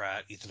 Chris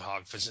Pratt, Ethan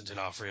Hawke, Vincent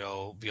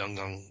D'Onofrio,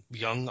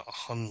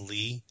 Byung-Hun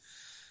Lee.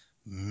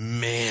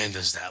 Man,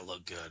 does that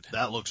look good.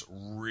 That looks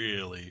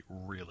really,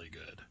 really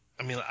good.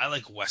 I mean, I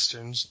like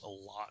Westerns a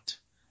lot,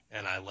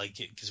 and I like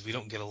it because we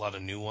don't get a lot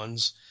of new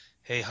ones.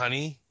 Hey,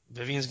 honey,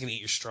 Vivian's going to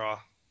eat your straw.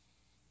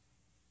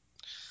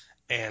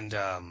 And,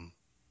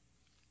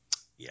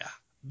 yeah.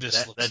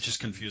 That just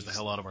confused the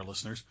hell out of our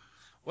listeners.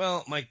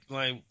 Well,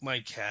 my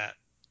cat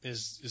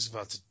is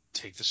about to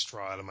take the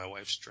straw out of my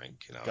wife's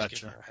drink, and I was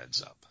giving her a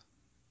heads up.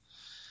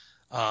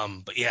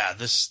 But yeah,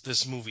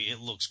 this movie, it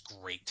looks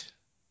great.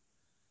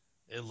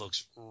 It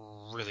looks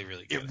really,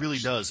 really good. It really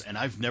does, and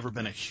I've never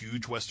been a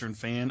huge Western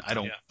fan. I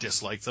don't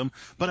dislike them,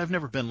 but I've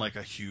never been like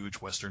a huge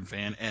Western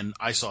fan, and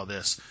I saw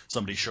this.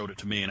 Somebody showed it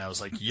to me, and I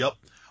was like, yep,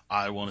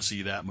 I want to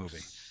see that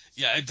movie.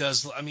 Yeah, it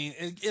does. I mean,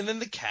 and then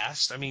the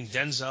cast. I mean,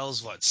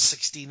 Denzel's,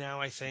 60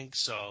 now, I think,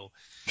 so,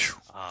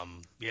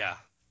 yeah.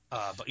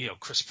 But,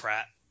 Chris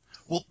Pratt.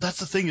 Well, that's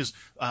the thing is,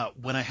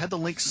 when I had the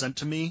link sent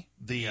to me,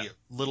 the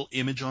little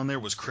image on there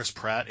was Chris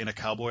Pratt in a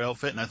cowboy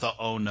outfit, and I thought,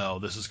 oh no,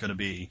 this is going to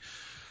be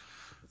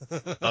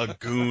a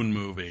goon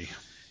movie.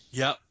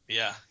 Yep.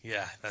 Yeah.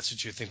 That's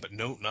what you think, but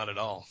no, not at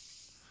all.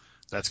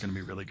 That's going to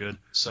be really good.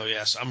 So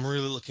yes, I'm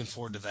really looking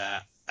forward to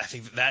that. I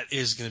think that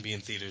is going to be in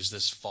theaters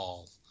this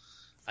fall.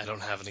 I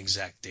don't have an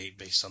exact date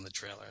based on the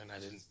trailer, and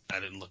I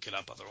didn't look it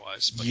up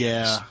otherwise. But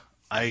yes.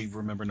 I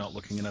remember not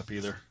looking it up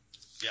either.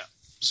 Yeah.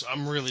 So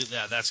I'm really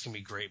that's going to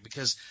be great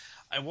because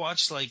I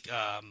watched like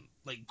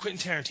Quentin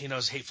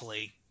Tarantino's Hateful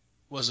Eight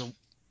was a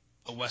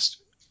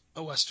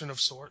western of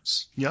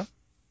sorts. Yeah.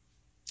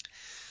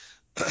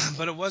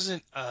 But it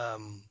wasn't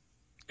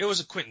It was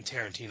a Quentin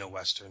Tarantino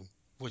Western,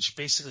 which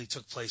basically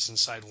took place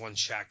inside one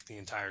shack the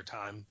entire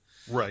time.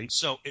 Right.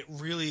 So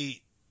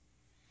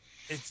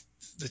it's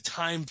the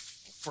time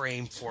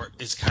frame for it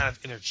is kind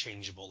of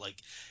interchangeable. Like,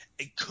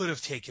 it could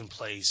have taken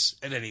place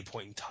at any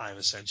point in time,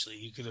 essentially.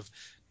 You could have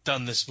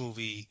done this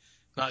movie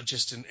not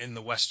just in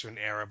the Western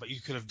era, but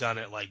you could have done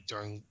it like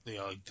during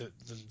like the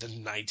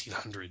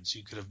 1900s.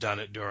 You could have done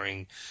it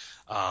during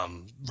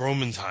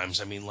Roman times.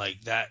 I mean,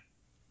 like that.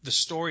 The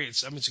story,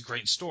 it's a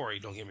great story.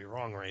 Don't get me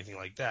wrong or anything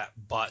like that.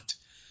 But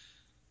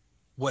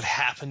what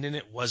happened in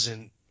it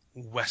wasn't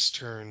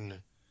Western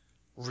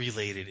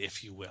related,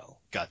 if you will.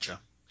 Gotcha.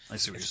 I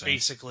see what It's you're saying.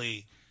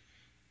 basically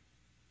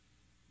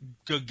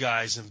good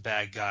guys and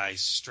bad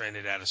guys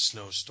stranded at a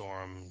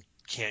snowstorm,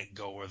 can't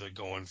go where they're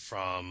going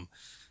from.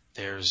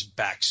 There's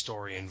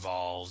backstory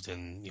involved,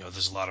 and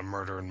there's a lot of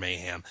murder and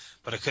mayhem.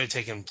 But it could have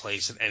taken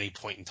place at any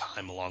point in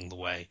time along the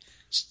way.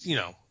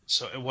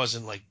 So it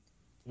wasn't like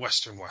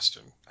Western,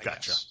 I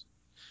Gotcha. guess.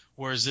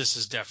 Whereas this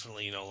is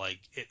definitely, like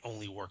it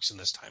only works in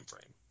this time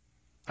frame.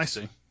 I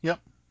see. Yep.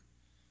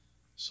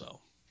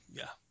 So,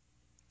 yeah.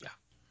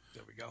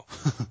 There we go.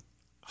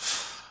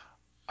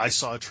 I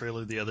saw a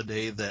trailer the other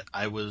day that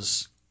I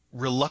was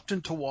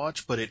reluctant to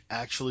watch, but it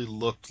actually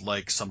looked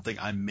like something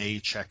I may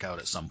check out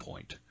at some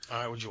point. All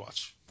right, what'd you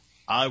watch?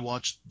 I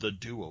watched The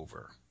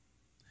Do-Over.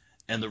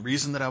 And the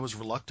reason that I was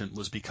reluctant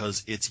was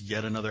because it's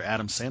yet another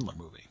Adam Sandler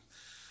movie.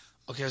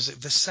 Okay,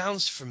 this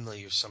sounds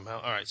familiar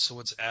somehow. All right, so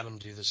what's Adam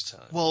do this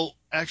time? Well,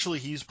 actually,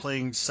 he's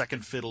playing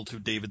second fiddle to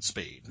David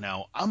Spade.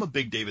 Now, I'm a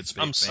big David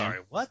Spade fan. I'm sorry,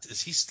 what?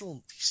 Is he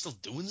still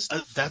doing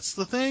stuff? That's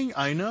the thing,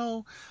 I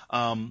know.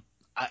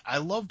 I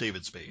love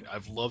David Spade.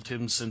 I've loved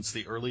him since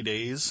the early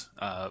days.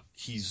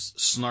 He's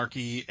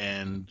snarky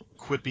and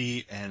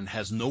quippy and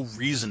has no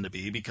reason to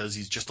be because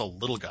he's just a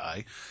little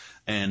guy.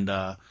 And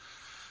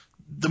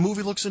the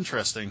movie looks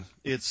interesting.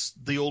 It's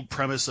the old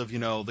premise of,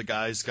 the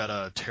guy's got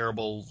a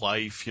terrible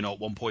life. At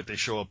one point they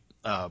show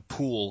a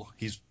pool.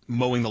 He's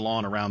mowing the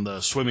lawn around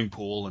the swimming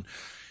pool, and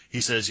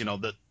he says,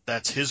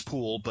 that's his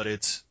pool, but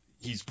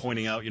he's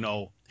pointing out,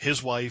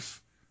 his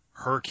wife,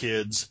 her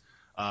kids,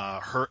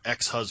 her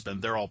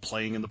ex-husband, they're all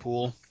playing in the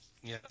pool.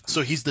 Yeah.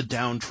 So he's the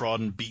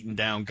downtrodden, beaten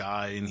down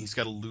guy, and he's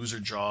got a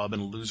loser job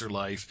and a loser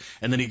life.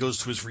 And then he goes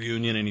to his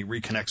reunion and he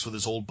reconnects with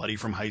his old buddy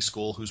from high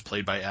school, who's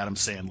played by Adam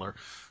Sandler,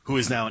 who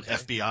is now an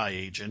FBI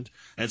agent,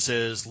 and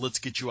says, let's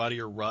get you out of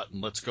your rut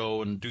and let's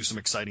go and do some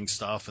exciting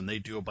stuff. And they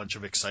do a bunch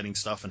of exciting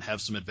stuff and have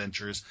some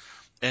adventures.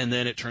 And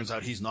then it turns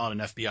out he's not an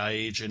FBI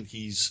agent.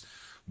 He's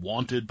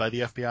wanted by the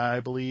FBI, I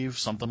believe,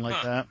 something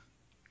like that.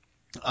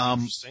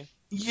 Interesting.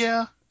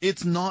 Yeah,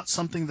 it's not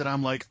something that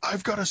I'm like,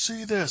 I've got to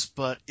see this,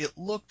 but it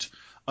looked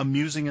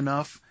amusing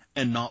enough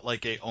and not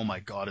like oh my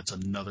God, it's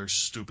another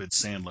stupid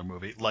Sandler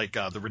movie, like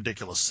The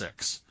Ridiculous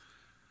Six.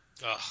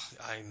 Oh,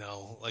 I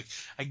know. Like,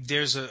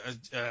 there's a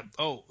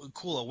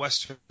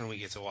Western we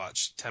get to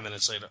watch. 10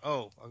 minutes later,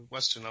 a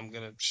Western, I'm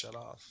going to shut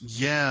off.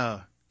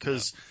 Yeah,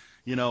 because,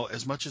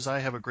 as much as I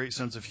have a great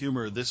sense of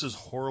humor, this is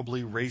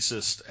horribly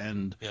racist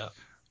and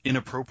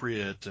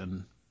inappropriate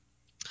and...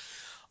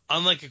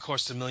 Unlike, of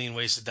course, The Million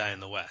Ways to Die in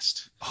the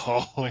West,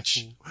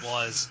 which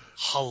was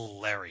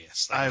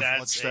hilarious. I've that's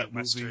watched a that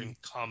Western movie.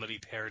 comedy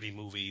parody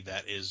movie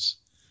that is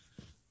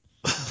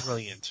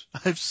brilliant.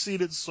 I've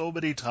seen it so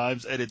many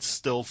times, and it's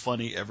still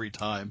funny every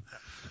time.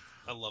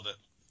 I love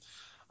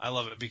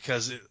it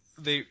because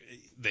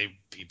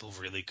people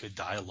really could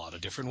die a lot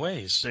of different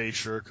ways. They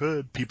sure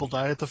could. People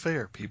die at the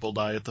fair.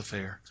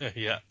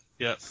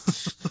 Yeah.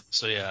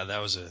 So yeah,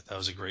 that was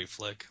a great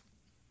flick.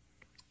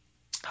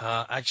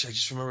 Actually, I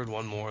just remembered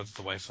one more that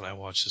the wife and I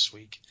watched this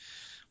week.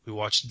 We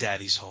watched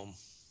Daddy's Home,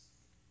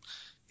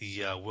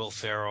 the Will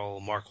Ferrell,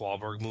 Mark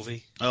Wahlberg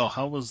movie. Oh,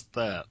 how was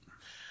that?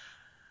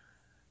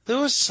 There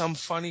was some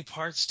funny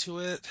parts to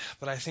it,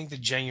 but I think the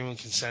genuine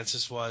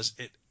consensus was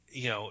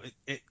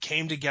it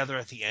came together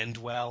at the end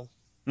well.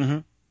 Mm-hmm.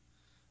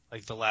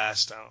 Like the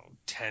last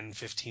 10,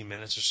 15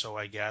 minutes or so,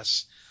 I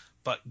guess.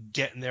 But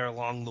getting there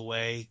along the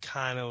way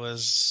kind of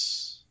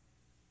was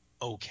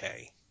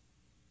okay.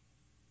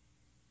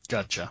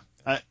 Gotcha.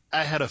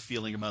 I had a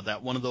feeling about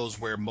that. One of those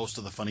where most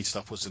of the funny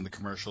stuff was in the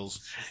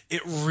commercials.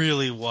 It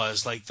really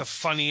was. Like, the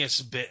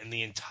funniest bit in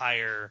the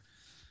entire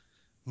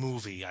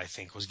movie, I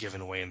think, was given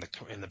away in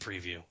the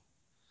preview.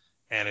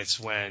 And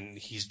it's when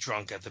he's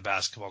drunk at the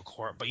basketball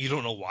court, but you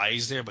don't know why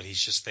he's there, but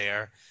he's just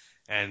there.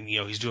 And,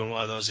 he's doing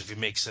one of those, if he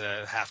makes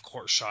a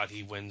half-court shot,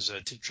 he wins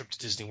a trip to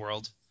Disney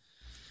World.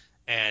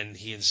 And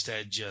he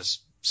instead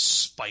just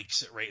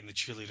spikes it right in the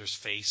cheerleader's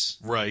face.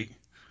 Right.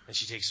 And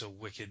she takes a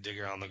wicked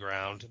digger on the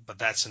ground, but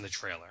that's in the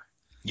trailer.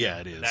 Yeah,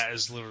 it is. That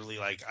is literally,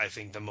 like, I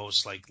think the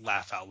most, like,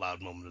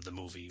 laugh-out-loud moment of the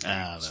movie.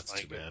 That's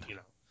too bad.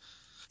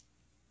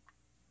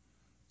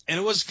 And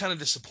it was kind of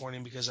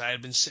disappointing because I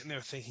had been sitting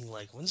there thinking,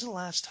 like, when's the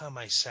last time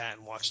I sat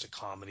and watched a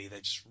comedy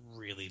that just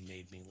really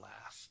made me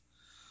laugh?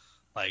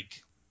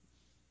 Like,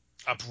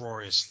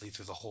 uproariously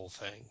through the whole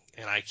thing.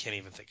 And I can't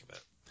even think of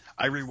it.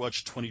 I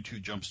rewatched 22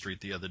 Jump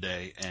Street the other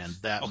day, and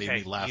that made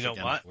me laugh again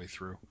halfway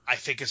through. I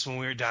think it's when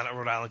we were down at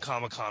Rhode Island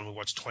Comic Con, we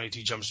watched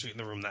 22 Jump Street in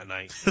the room that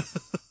night.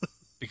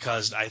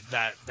 Because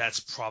that's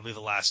probably the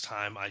last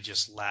time I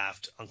just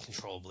laughed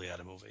uncontrollably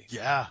at a movie.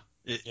 Yeah.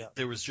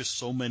 There was just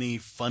so many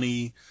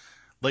funny,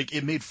 like,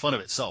 it made fun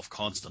of itself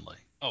constantly.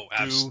 Oh,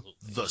 absolutely.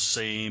 Do the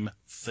same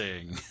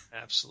thing.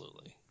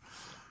 Absolutely.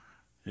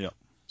 Yeah.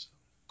 So,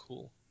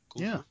 cool.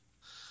 Yeah. Cool.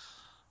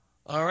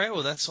 All right,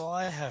 well, that's all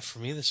I have for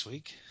me this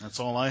week. That's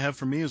all I have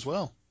for me as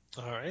well.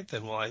 All right,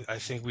 then. Well, I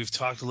think we've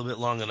talked a little bit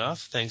long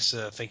enough. Thank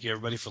you,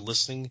 everybody, for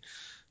listening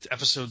to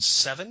episode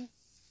 7.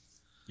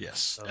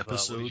 Yes, of,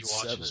 episode what did you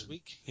watch 7. this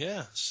week?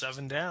 Yeah,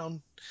 7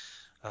 down.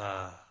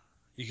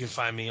 You can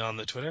find me on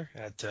the Twitter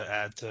at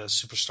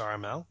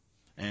SuperstarML.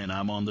 And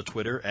I'm on the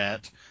Twitter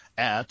at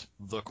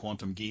The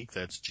Quantum Geek.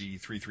 That's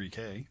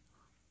G33K.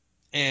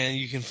 And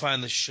you can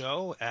find the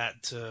show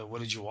at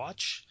What Did You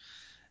Watch?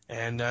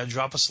 And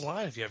drop us a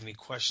line if you have any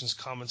questions,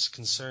 comments,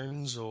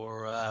 concerns,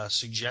 or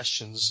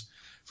suggestions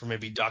for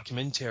maybe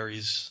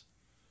documentaries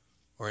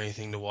or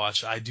anything to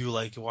watch. I do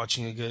like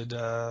watching a good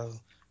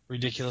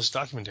ridiculous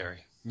documentary.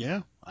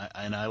 Yeah,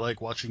 I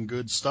like watching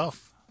good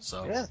stuff.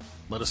 So yeah.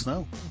 Let us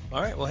know.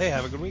 All right. Well, hey,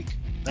 have a good week.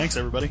 Thanks,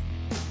 everybody.